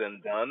Mhm. said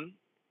than done.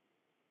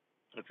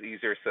 It's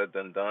easier said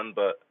than done,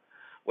 but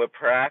with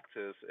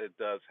practice, it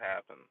does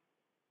happen.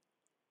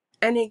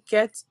 And it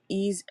gets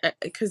easy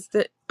because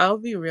I'll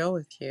be real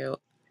with you.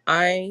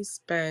 I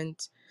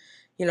spent,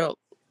 you know,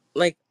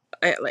 like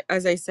like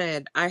as I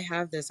said, I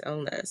have this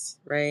illness,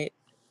 right?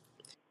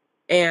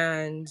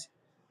 And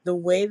the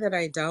way that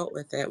I dealt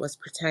with it was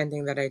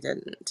pretending that I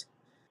didn't.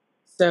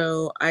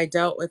 So I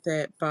dealt with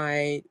it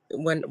by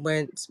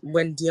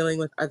when dealing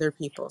with other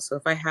people. So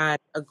if I had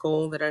a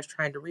goal that I was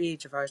trying to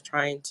reach, if I was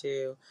trying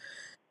to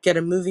get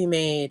a movie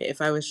made,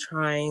 if I was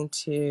trying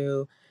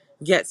to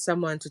get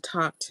someone to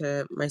talk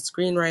to my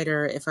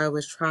screenwriter, if I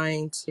was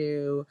trying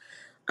to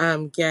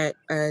get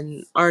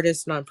an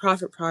artist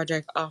nonprofit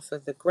project off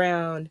of the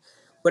ground,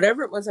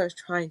 whatever it was I was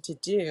trying to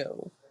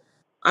do,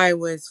 I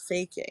was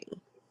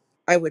faking.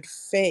 I would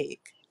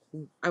fake.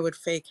 I would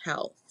fake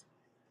health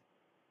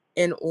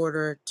in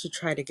order to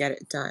try to get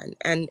it done.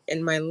 And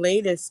in my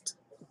latest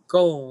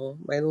goal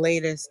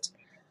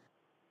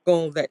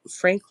that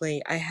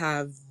frankly I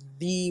have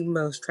the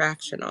most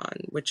traction on,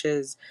 which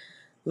is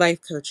life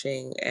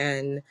coaching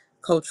and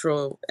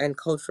cultural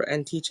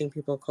and teaching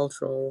people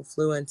cultural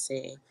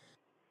fluency.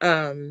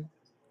 Um,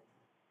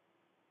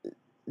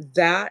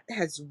 that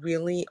has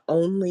really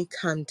only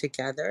come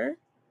together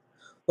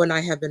when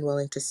I have been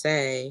willing to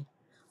say,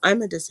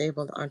 I'm a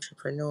disabled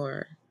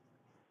entrepreneur.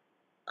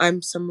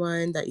 I'm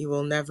someone that you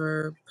will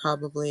never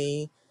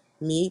probably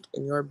meet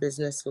in your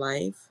business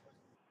life,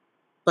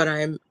 but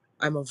I'm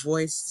a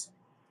voice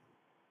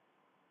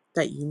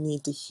that you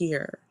need to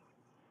hear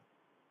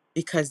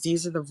because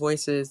these are the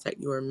voices that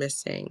you are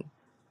missing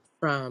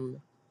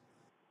from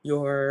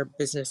your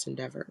business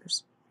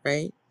endeavors,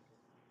 right?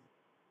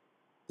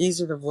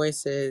 These are the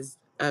voices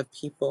of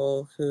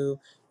people who,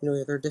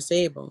 either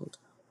disabled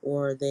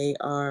or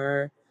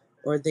they're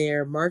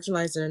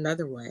marginalized in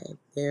another way.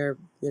 They're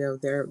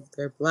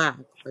black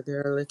or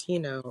they're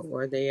Latino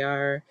or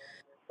they're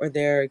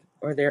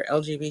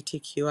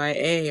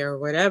LGBTQIA or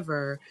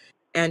whatever.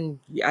 And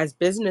as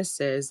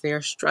businesses, they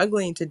are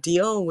struggling to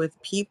deal with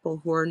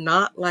people who are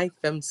not like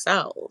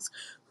themselves,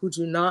 who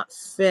do not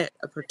fit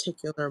a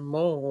particular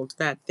mold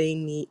that they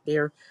need.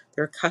 They're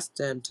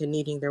accustomed to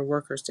needing their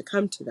workers to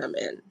come to them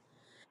in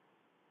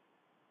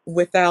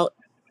without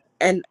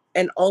and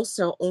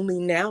also only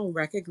now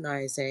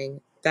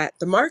recognizing that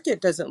the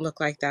market doesn't look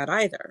like that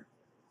either.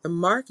 The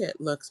market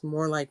looks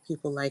more like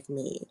people like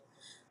me,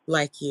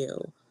 like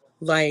you,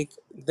 like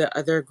the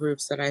other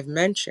groups that I've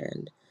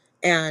mentioned,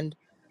 and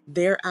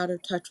they're out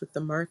of touch with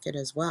the market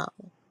as well.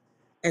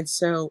 And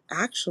so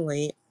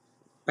actually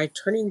by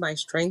turning my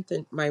strength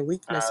and my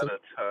weakness Out into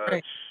of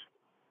strength, touch.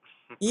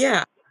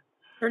 yeah,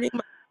 turning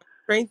my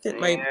strength and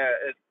my Yeah,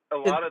 a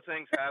lot of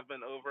things have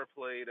been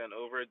overplayed and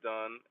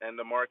overdone, and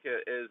the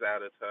market is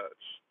out of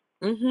touch.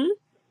 mm-hmm.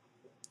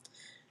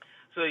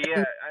 So And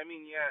yeah, I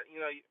mean, yeah,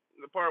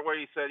 the part where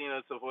you said,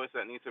 it's a voice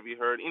that needs to be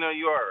heard.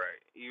 You are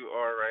right. You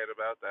are right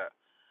about that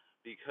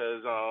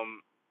because,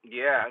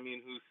 yeah, I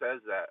mean, who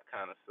says that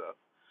kind of stuff?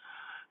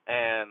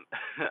 And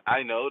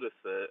I notice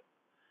it,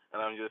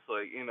 and I'm just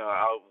like,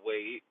 I'll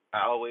wait.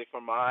 I'll wait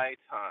for my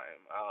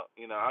time.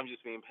 I'm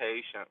just being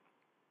patient,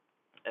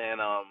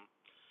 and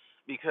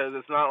because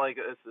it's not like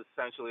it's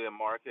essentially a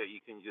market you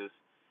can just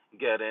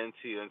get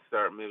into and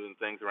start moving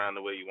things around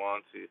the way you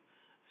want to.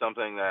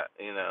 Something that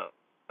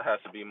has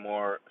to be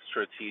more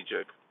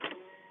strategic.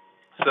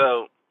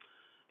 So,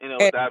 with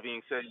and, that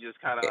being said, you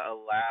just kind of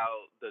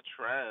allow the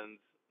trends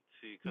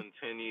to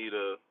continue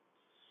to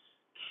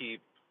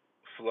keep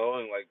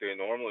flowing like they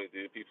normally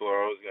do. People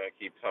are always going to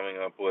keep coming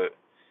up with,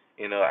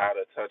 out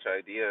of touch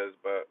ideas,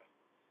 but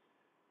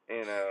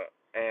you know,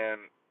 and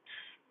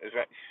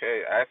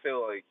hey, I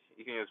feel like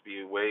you can just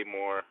be way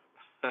more.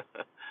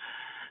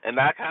 And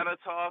that kind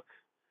of talk,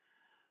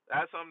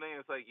 that's something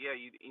that's like, yeah,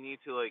 you need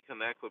to like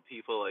connect with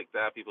people like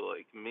that, people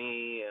like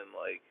me, and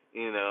like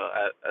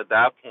at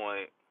that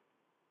point,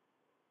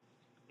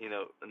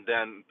 and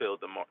then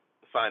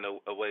find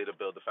a way to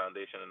build the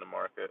foundation in the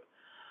market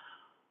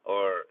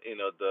or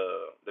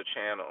the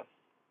channel.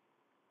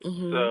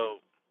 mm-hmm. So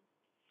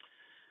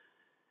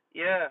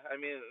yeah, I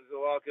mean, there's a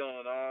lot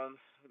going on.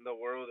 The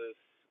world is,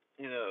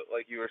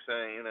 like you were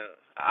saying,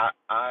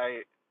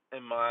 I,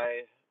 in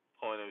my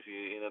point of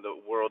view, the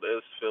world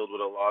is filled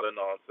with a lot of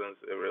nonsense.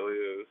 It really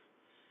is,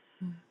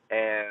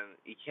 and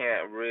you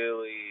can't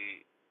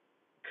really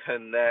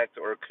connect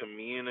or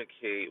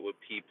communicate with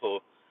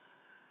people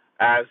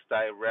as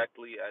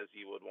directly as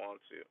you would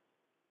want to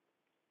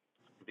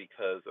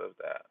because of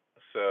that.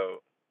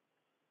 So,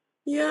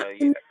 Yeah,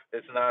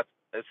 it's not.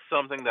 It's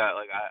something that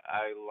like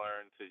I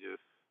learned to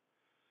just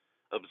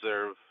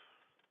observe.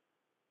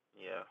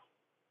 Yeah.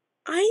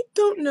 I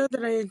don't know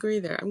that I agree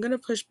there. I'm going to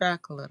push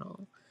back a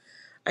little.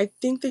 I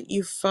think that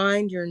you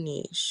find your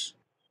niche.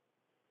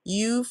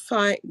 You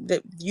find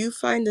the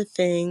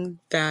thing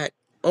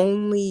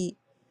only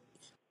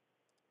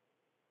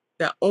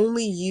that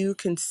only you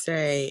can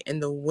say in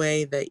the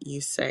way that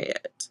you say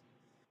it.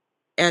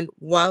 And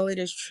while it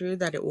is true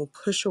that it will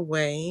push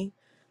away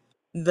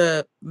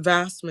the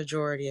vast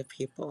majority of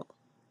people,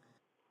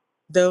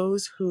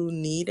 those who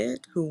need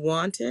it, who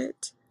want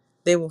it,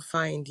 they will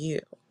find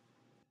you.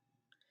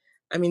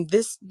 I mean,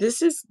 this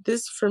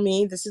for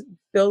me, this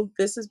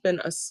has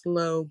been a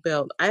slow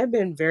build. I have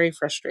been very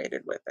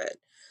frustrated with it.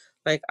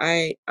 Like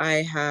I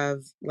have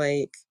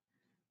like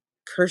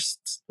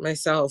cursed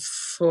myself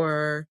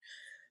for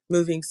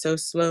moving so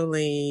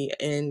slowly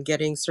and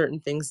getting certain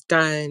things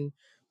done.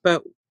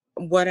 But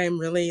what I'm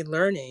really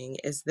learning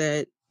is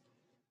that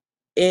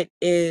it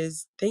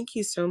is, thank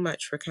you so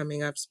much for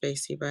coming up,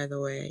 Spacey, by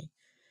the way.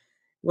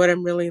 What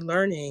I'm really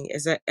learning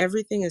is that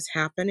everything is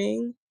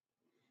happening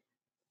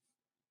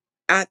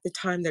at the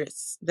time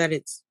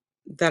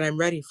that I'm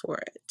ready for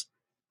it.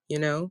 You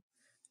know,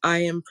 I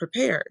am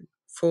prepared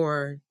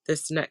for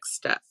this next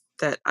step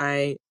that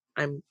I've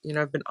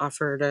been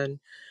offered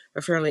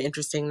a fairly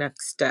interesting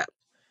next step.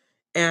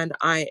 And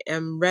I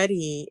am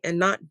ready, and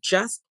not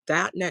just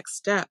that next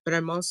step, but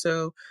I'm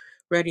also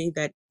ready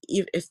that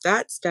if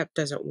that step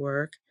doesn't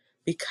work,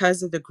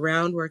 because of the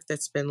groundwork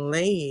that's been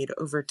laid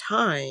over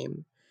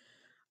time,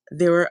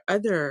 there are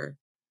other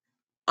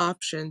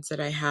options that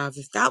I have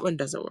if that one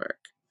doesn't work.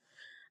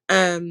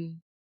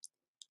 Um,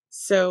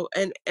 so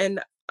and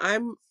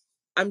I'm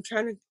I'm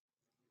trying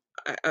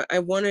to I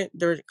want to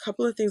there are a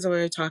couple of things I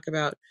want to talk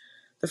about.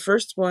 The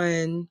first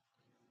one,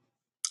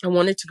 I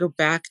wanted to go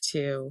back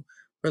to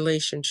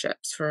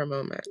relationships for a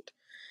moment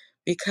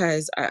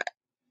because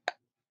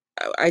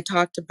I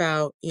talked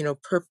about,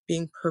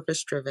 being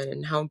purpose driven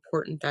and how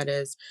important that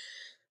is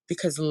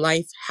because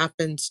life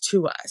happens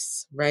to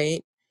us,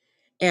 right?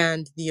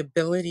 And the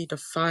ability to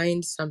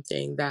find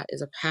something that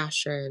is a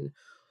passion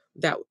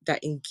that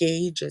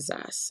engages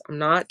us. I'm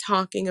not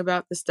talking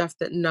about the stuff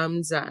that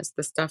numbs us,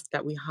 the stuff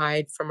that we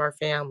hide from our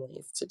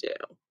families to do,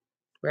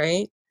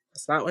 right?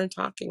 That's not what I'm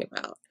talking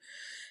about.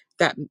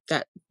 That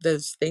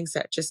those things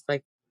that just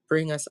like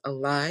bring us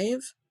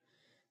alive,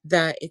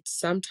 that it's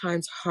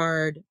sometimes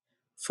hard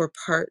for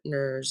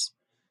partners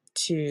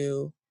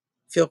to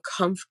feel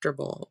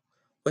comfortable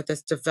with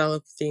us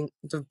developing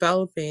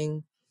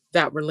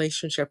that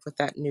relationship with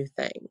that new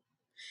thing.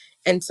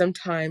 And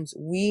sometimes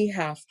we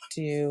have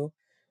to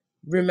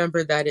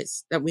remember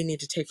that we need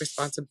to take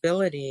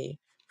responsibility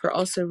for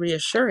also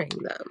reassuring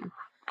them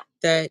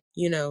that,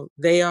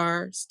 they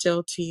are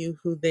still to you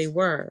who they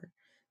were,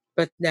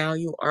 but now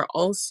you are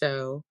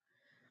also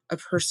a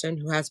person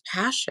who has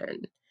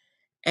passion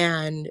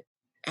and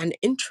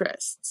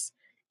interests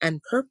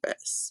and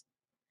purpose,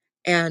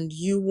 and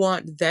you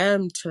want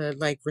them to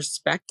like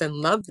respect and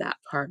love that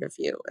part of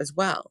you as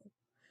well.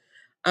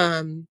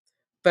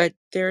 But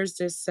there's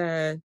this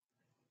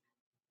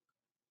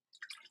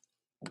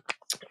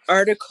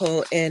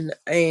article on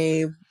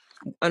a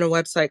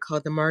website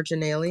called The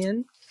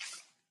Marginalian.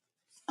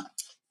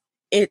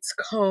 It's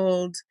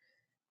called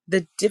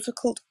The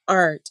Difficult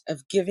Art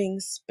of Giving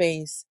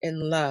Space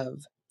in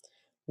Love,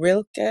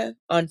 Rilke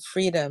on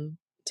Freedom,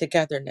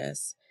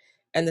 Togetherness,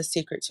 and the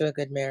Secret to a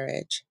Good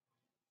Marriage.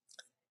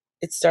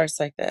 It starts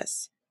like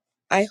this: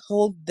 I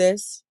hold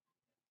this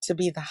to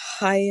be the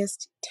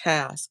highest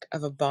task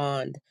of a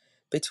bond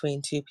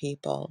between two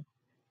people,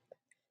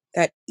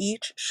 that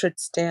each should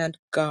stand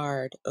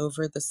guard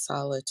over the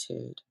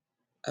solitude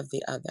of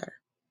the other.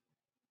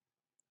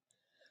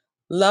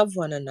 Love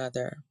one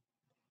another,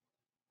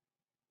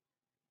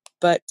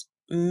 but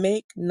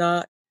make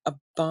not a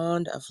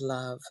bond of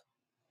love.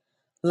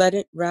 Let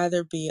it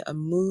rather be a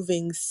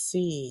moving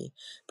sea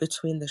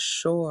between the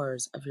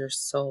shores of your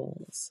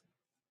souls.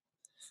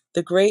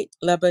 The great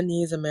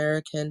Lebanese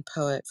American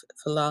poet,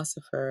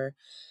 philosopher,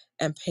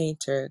 and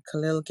painter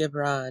Khalil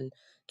Gibran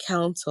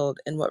counseled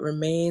in what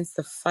remains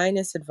the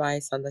finest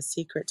advice on the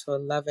secret to a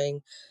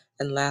loving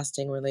and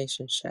lasting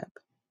relationship.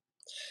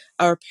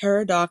 Our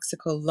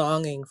paradoxical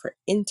longing for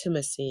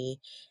intimacy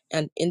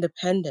and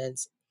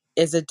independence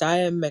is a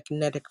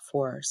diamagnetic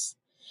force.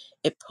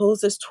 It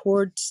pulls us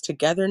towards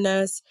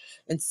togetherness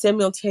and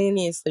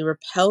simultaneously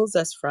repels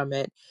us from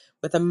it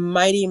with a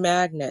mighty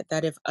magnet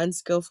that, if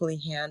unskillfully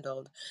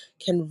handled,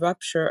 can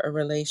rupture a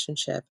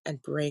relationship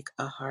and break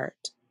a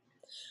heart.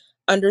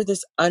 Under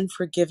this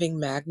unforgiving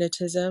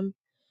magnetism,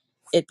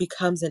 it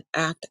becomes an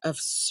act of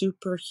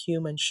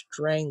superhuman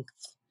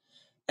strength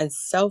and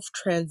self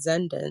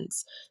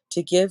transcendence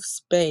to give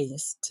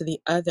space to the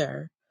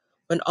other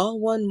when all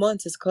one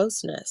wants is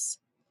closeness.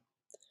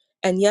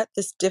 And yet,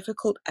 this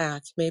difficult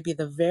act may be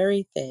the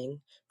very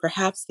thing,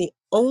 perhaps the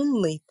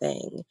only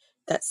thing,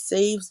 that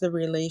saves the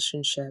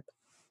relationship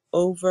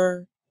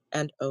over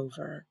and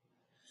over.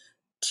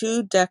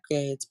 2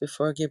 decades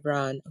before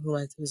Gibran,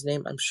 whose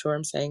name I'm sure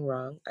I'm saying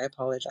wrong, I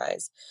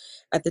apologize,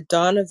 at the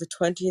dawn of the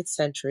 20th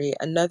century,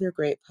 another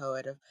great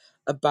poet of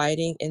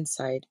abiding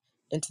insight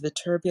into the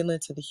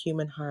turbulence of the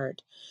human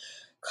heart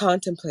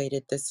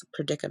contemplated this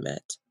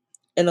predicament.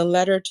 In a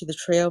letter to the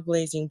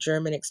trailblazing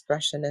German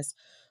expressionist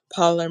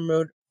Paula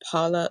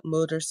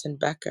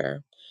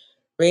Modersohn-Becker,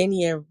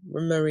 Rainier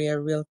Maria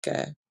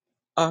Rilke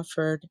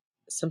offered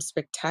some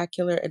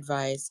spectacular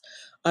advice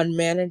on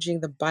managing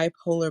the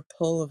bipolar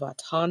pull of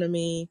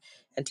autonomy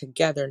and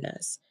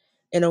togetherness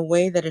in a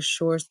way that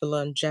assures the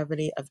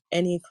longevity of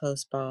any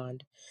close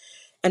bond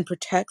and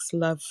protects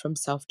love from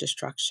self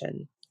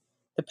destruction.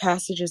 The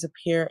passages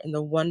appear in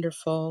the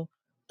wonderful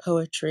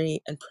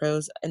poetry, and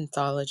prose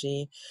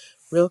anthology,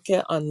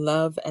 Rilke on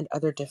Love and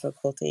Other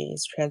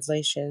Difficulties,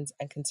 Translations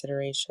and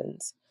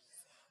Considerations,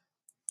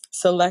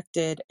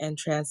 selected and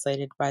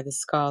translated by the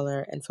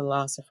scholar and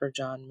philosopher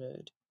John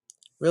Mood.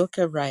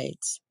 Rilke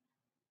writes,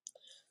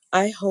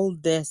 I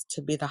hold this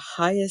to be the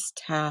highest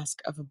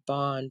task of a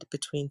bond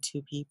between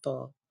two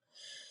people,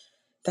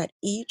 that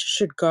each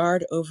should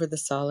guard over the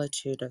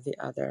solitude of the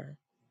other.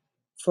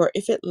 For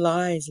if it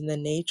lies in the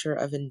nature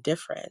of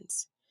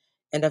indifference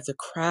and of the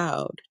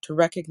crowd to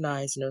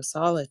recognize no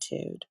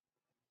solitude,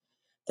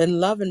 then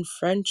love and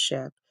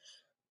friendship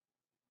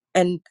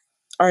and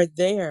are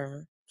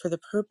there for the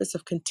purpose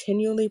of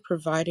continually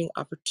providing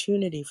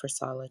opportunity for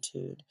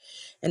solitude,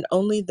 and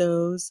only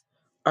those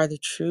are the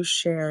true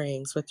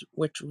sharings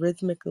which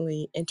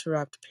rhythmically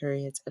interrupt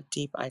periods of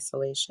deep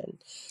isolation.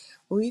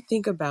 When we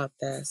think about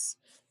this,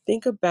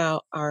 think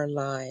about our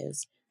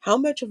lives. How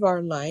much of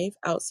our life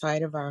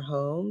outside of our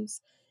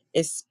homes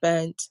is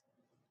spent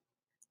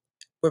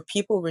where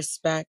people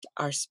respect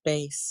our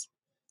space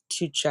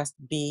to just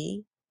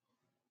be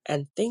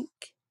and think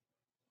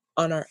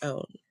on our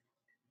own?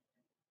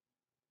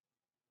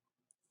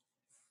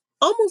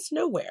 Almost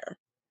nowhere.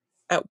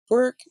 At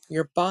work,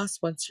 your boss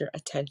wants your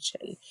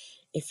attention.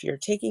 If you're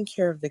taking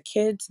care of the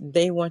kids,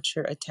 they want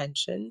your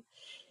attention.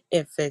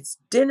 If it's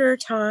dinner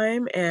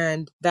time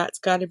and that's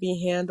got to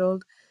be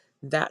handled,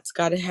 that's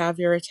got to have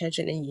your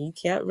attention, and you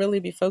can't really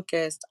be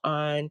focused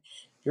on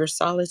your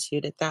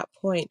solitude at that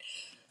point.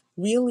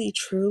 Really,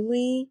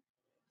 truly,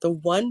 the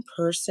one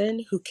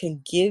person who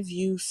can give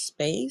you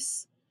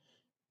space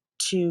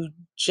to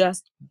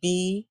just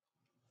be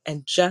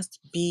and just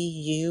be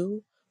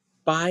you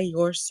by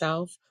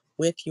yourself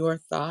with your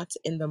thoughts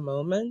in the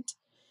moment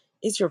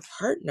is your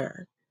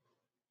partner.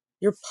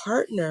 Your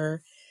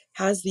partner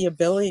has the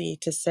ability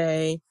to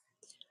say,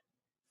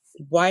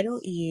 why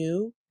don't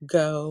you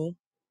go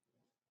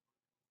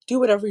do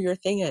whatever your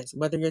thing is,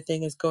 whether your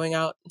thing is going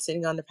out and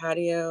sitting on the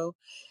patio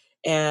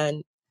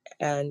and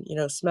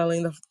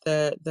smelling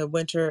the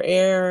winter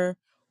air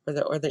or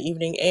the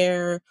evening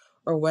air,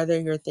 or whether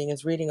your thing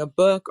is reading a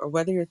book, or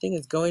whether your thing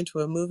is going to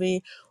a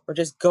movie, or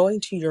just going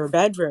to your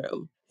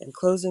bedroom and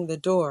closing the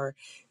door.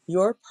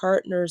 Your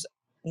partner's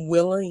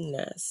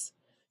willingness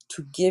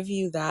to give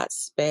you that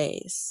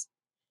space,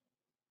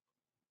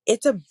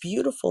 it's a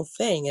beautiful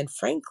thing, and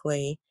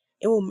frankly,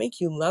 it will make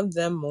you love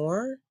them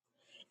more,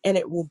 and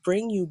it will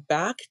bring you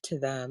back to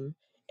them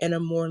in a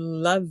more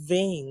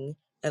loving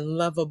and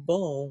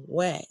lovable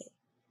way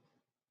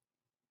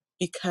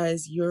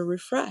because you're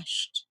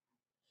refreshed.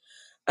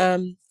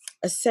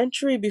 A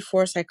century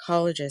before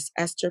psychologist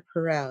Esther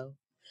Perel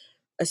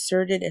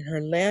asserted in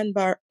her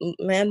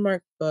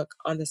landmark book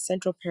on the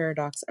central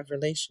paradox of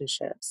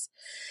relationships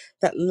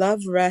that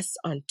love rests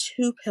on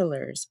two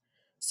pillars,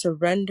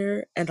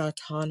 surrender and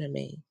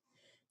autonomy,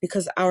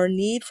 because our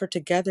need for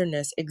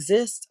togetherness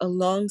exists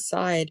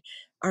alongside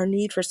our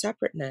need for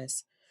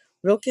separateness.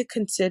 Rilke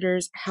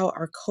considers how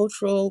our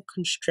cultural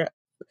constructs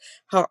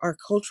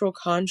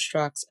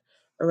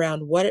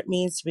around what it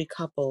means to be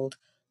coupled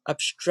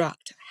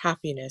obstruct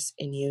happiness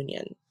in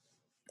union.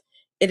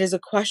 It is a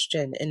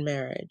question in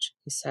marriage,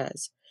 he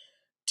says,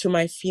 to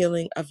my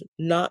feeling of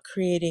not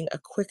creating a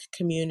quick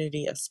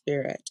community of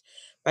spirit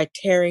by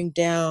tearing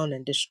down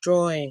and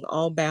destroying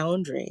all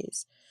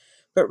boundaries,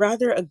 but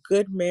rather a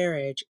good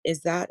marriage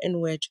is that in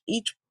which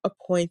each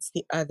appoints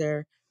the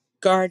other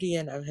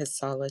guardian of his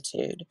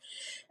solitude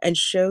and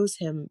shows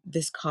him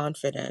this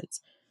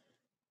confidence,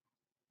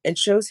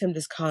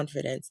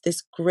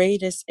 this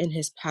greatest in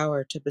his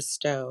power to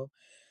bestow.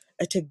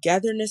 A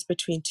togetherness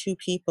between two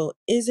people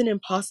is an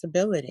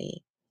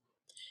impossibility,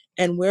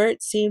 and where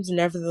it seems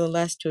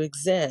nevertheless to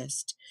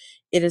exist,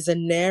 it is a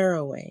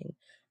narrowing,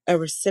 a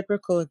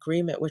reciprocal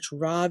agreement which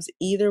robs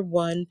either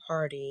one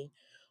party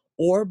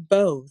or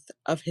both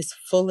of his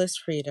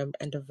fullest freedom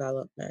and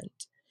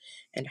development.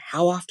 And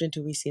how often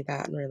do we see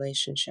that in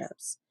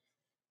relationships?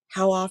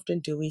 How often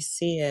do we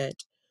see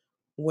it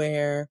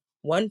where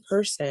one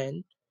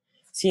person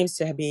seems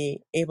to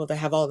be able to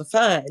have all the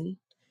fun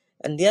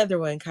and the other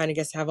one kind of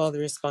gets to have all the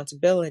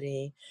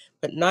responsibility,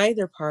 but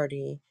neither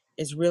party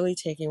is really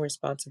taking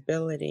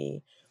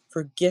responsibility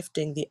for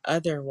gifting the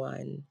other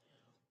one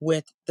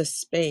with the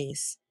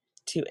space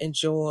to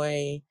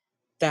enjoy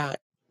that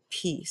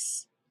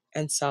peace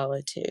and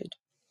solitude.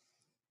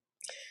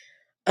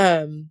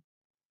 Um,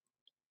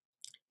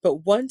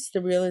 but once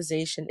the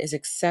realization is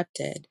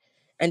accepted,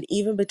 and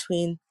even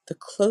between the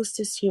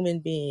closest human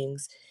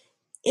beings,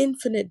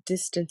 infinite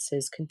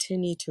distances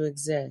continue to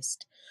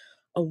exist,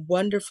 a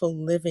wonderful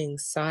living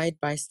side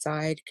by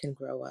side can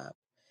grow up.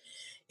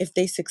 If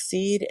they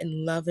succeed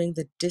in loving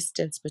the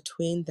distance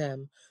between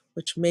them,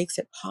 which makes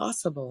it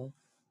possible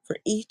for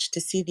each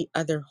to see the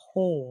other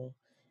whole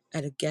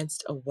and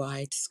against a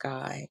wide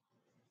sky.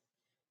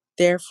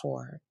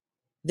 Therefore,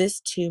 this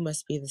too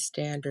must be the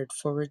standard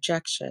for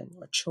rejection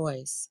or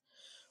choice,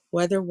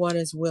 whether one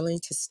is willing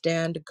to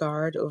stand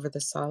guard over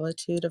the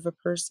solitude of a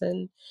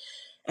person,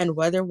 and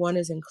whether one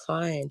is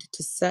inclined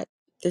to set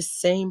this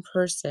same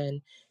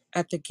person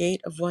at the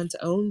gate of one's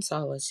own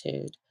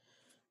solitude,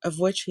 of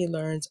which he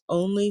learns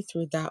only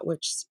through that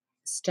which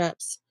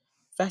steps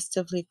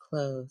festively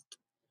clothed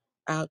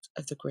out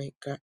of the great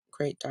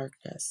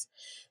darkness.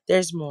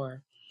 There's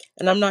more,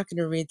 and I'm not going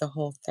to read the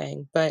whole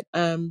thing, but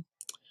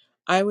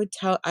I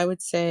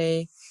would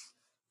say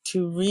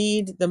to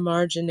read The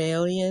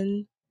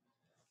Marginalian,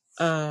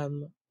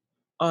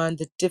 on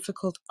the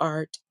difficult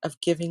art of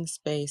giving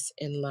space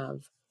in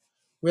love.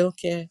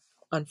 Rilke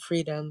on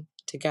freedom,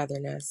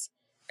 togetherness,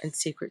 and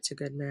secret to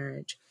good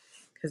marriage.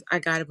 Because I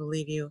got to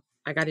believe you,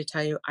 I got to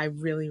tell you, I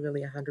really,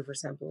 really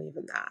 100% believe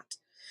in that.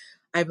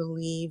 I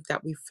believe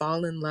that we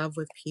fall in love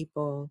with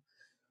people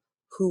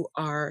who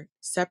are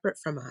separate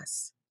from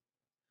us,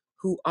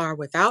 who are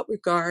without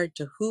regard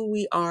to who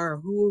we are,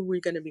 who we're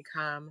going to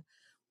become.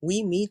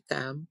 We meet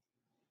them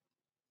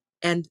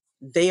and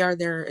they are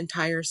their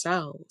entire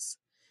selves.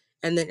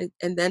 And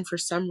then for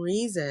some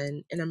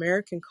reason in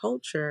American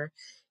culture,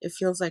 it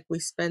feels like we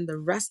spend the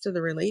rest of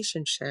the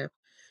relationship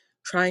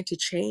trying to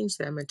change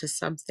them into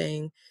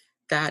something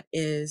that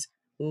is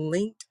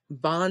linked,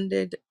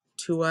 bonded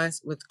to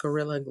us with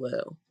gorilla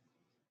glue,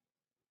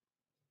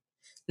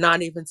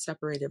 not even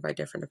separated by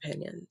different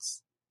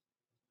opinions.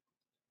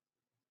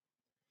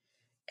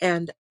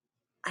 And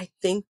I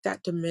think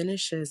that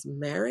diminishes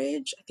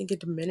marriage. I think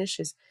it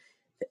diminishes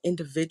the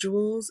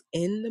individuals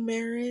in the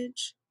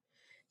marriage.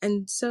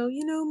 And so,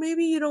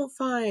 maybe you don't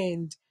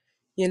find,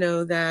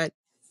 that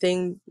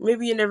thing.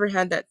 Maybe you never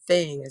had that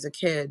thing as a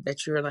kid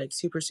that you were like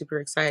super, super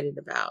excited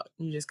about.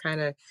 You just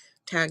kind of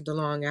tagged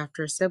along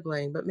after a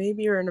sibling, but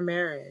maybe you're in a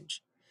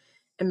marriage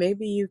and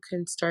maybe you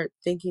can start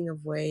thinking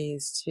of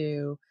ways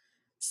to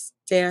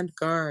stand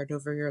guard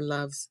over your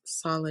love's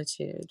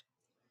solitude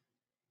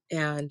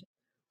and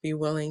be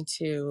willing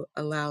to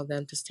allow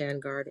them to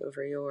stand guard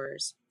over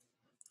yours.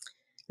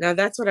 Now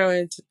that's what I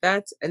wanted to,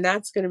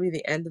 that's going to be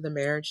the end of the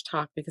marriage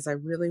talk because I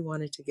really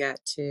wanted to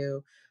get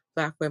to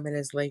Black women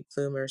as late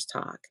bloomers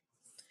talk.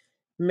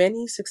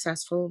 Many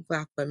successful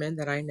Black women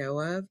that I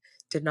know of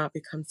did not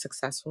become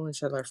successful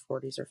until their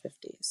 40s or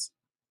 50s.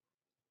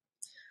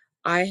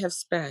 I have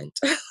spent,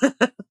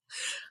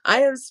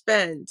 I have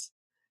spent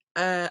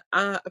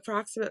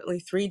approximately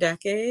 3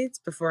 decades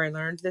before I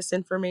learned this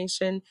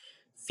information,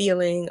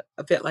 feeling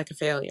a bit like a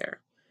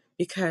failure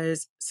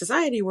because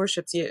society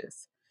worships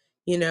youth.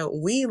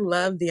 We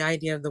love the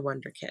idea of the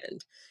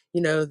wonderkind.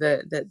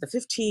 The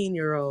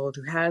 15-year-old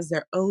who has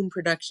their own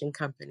production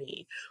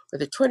company, or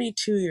the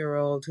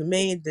 22-year-old who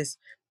made this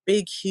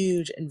big,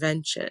 huge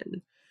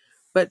invention.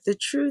 But the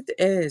truth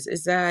is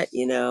that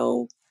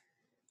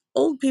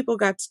old people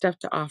got stuff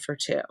to offer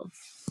too.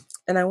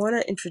 And I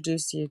want to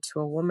introduce you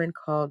to a woman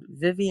called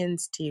Vivian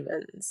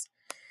Stevens.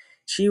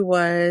 She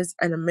was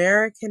an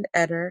American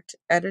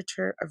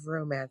editor of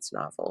romance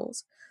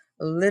novels,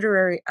 a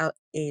literary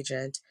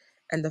agent,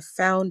 and the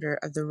founder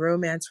of the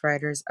Romance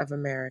Writers of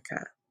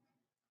America.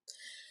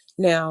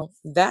 Now,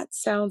 that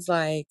sounds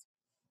like,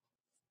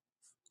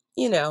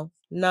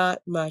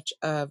 not much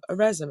of a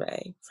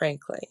resume,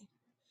 frankly,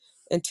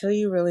 until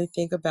you really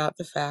think about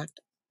the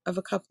fact of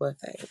a couple of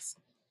things.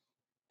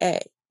 A,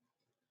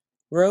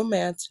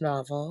 romance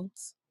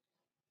novels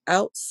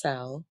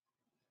outsell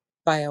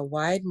by a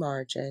wide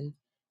margin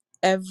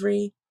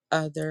every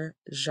other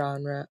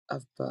genre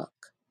of book.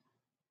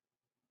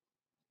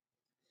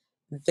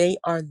 They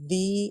are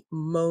the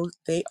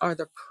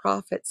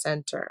profit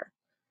center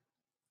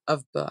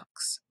of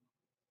books.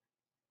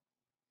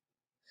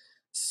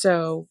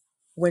 So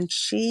when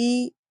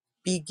she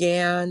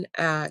began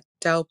at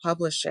Dell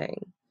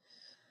Publishing,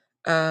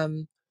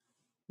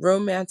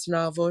 romance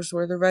novels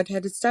were the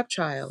redheaded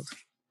stepchild.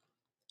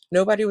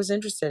 Nobody was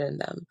interested in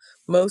them.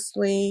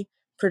 Mostly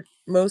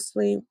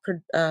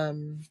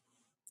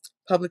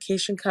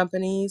publication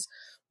companies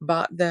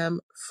bought them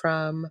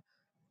from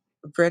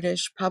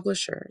British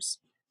publishers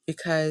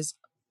because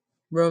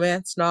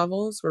romance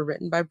novels were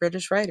written by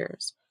British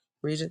writers.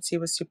 Regency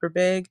was super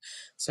big,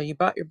 so you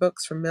bought your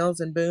books from Mills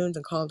and Boons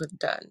and called it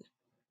done.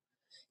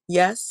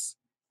 Yes,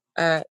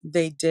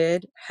 they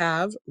did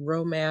have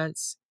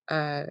romance,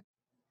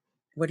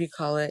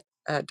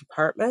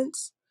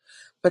 departments,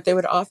 but they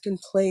would often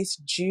place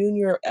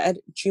junior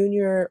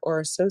or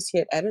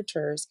associate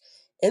editors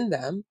in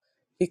them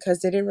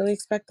because they didn't really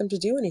expect them to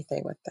do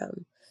anything with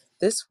them.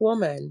 This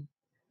woman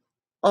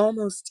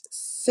almost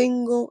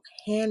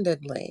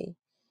single-handedly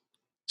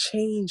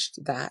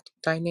changed that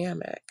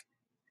dynamic.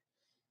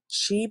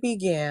 She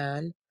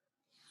began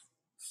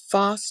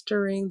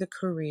fostering the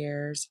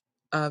careers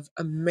of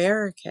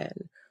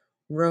American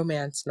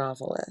romance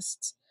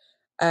novelists.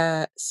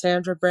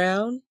 Sandra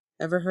Brown,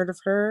 ever heard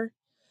of her?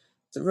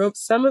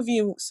 Some of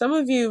you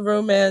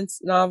romance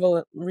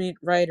novel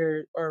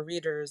writer or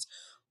readers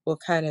will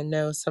kind of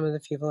know some of the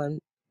people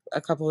and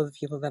a couple of the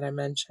people that I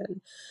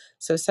mentioned.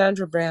 So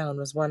Sandra Brown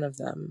was one of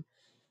them.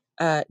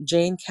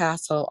 Jane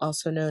Castle,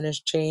 also known as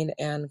Jane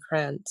Ann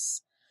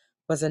Krentz,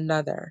 was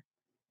another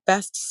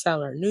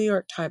bestseller.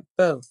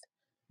 Both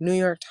New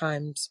York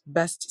Times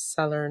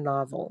bestseller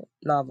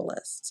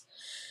novelists.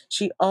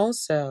 She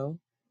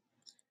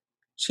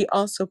She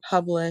also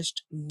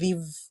published the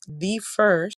first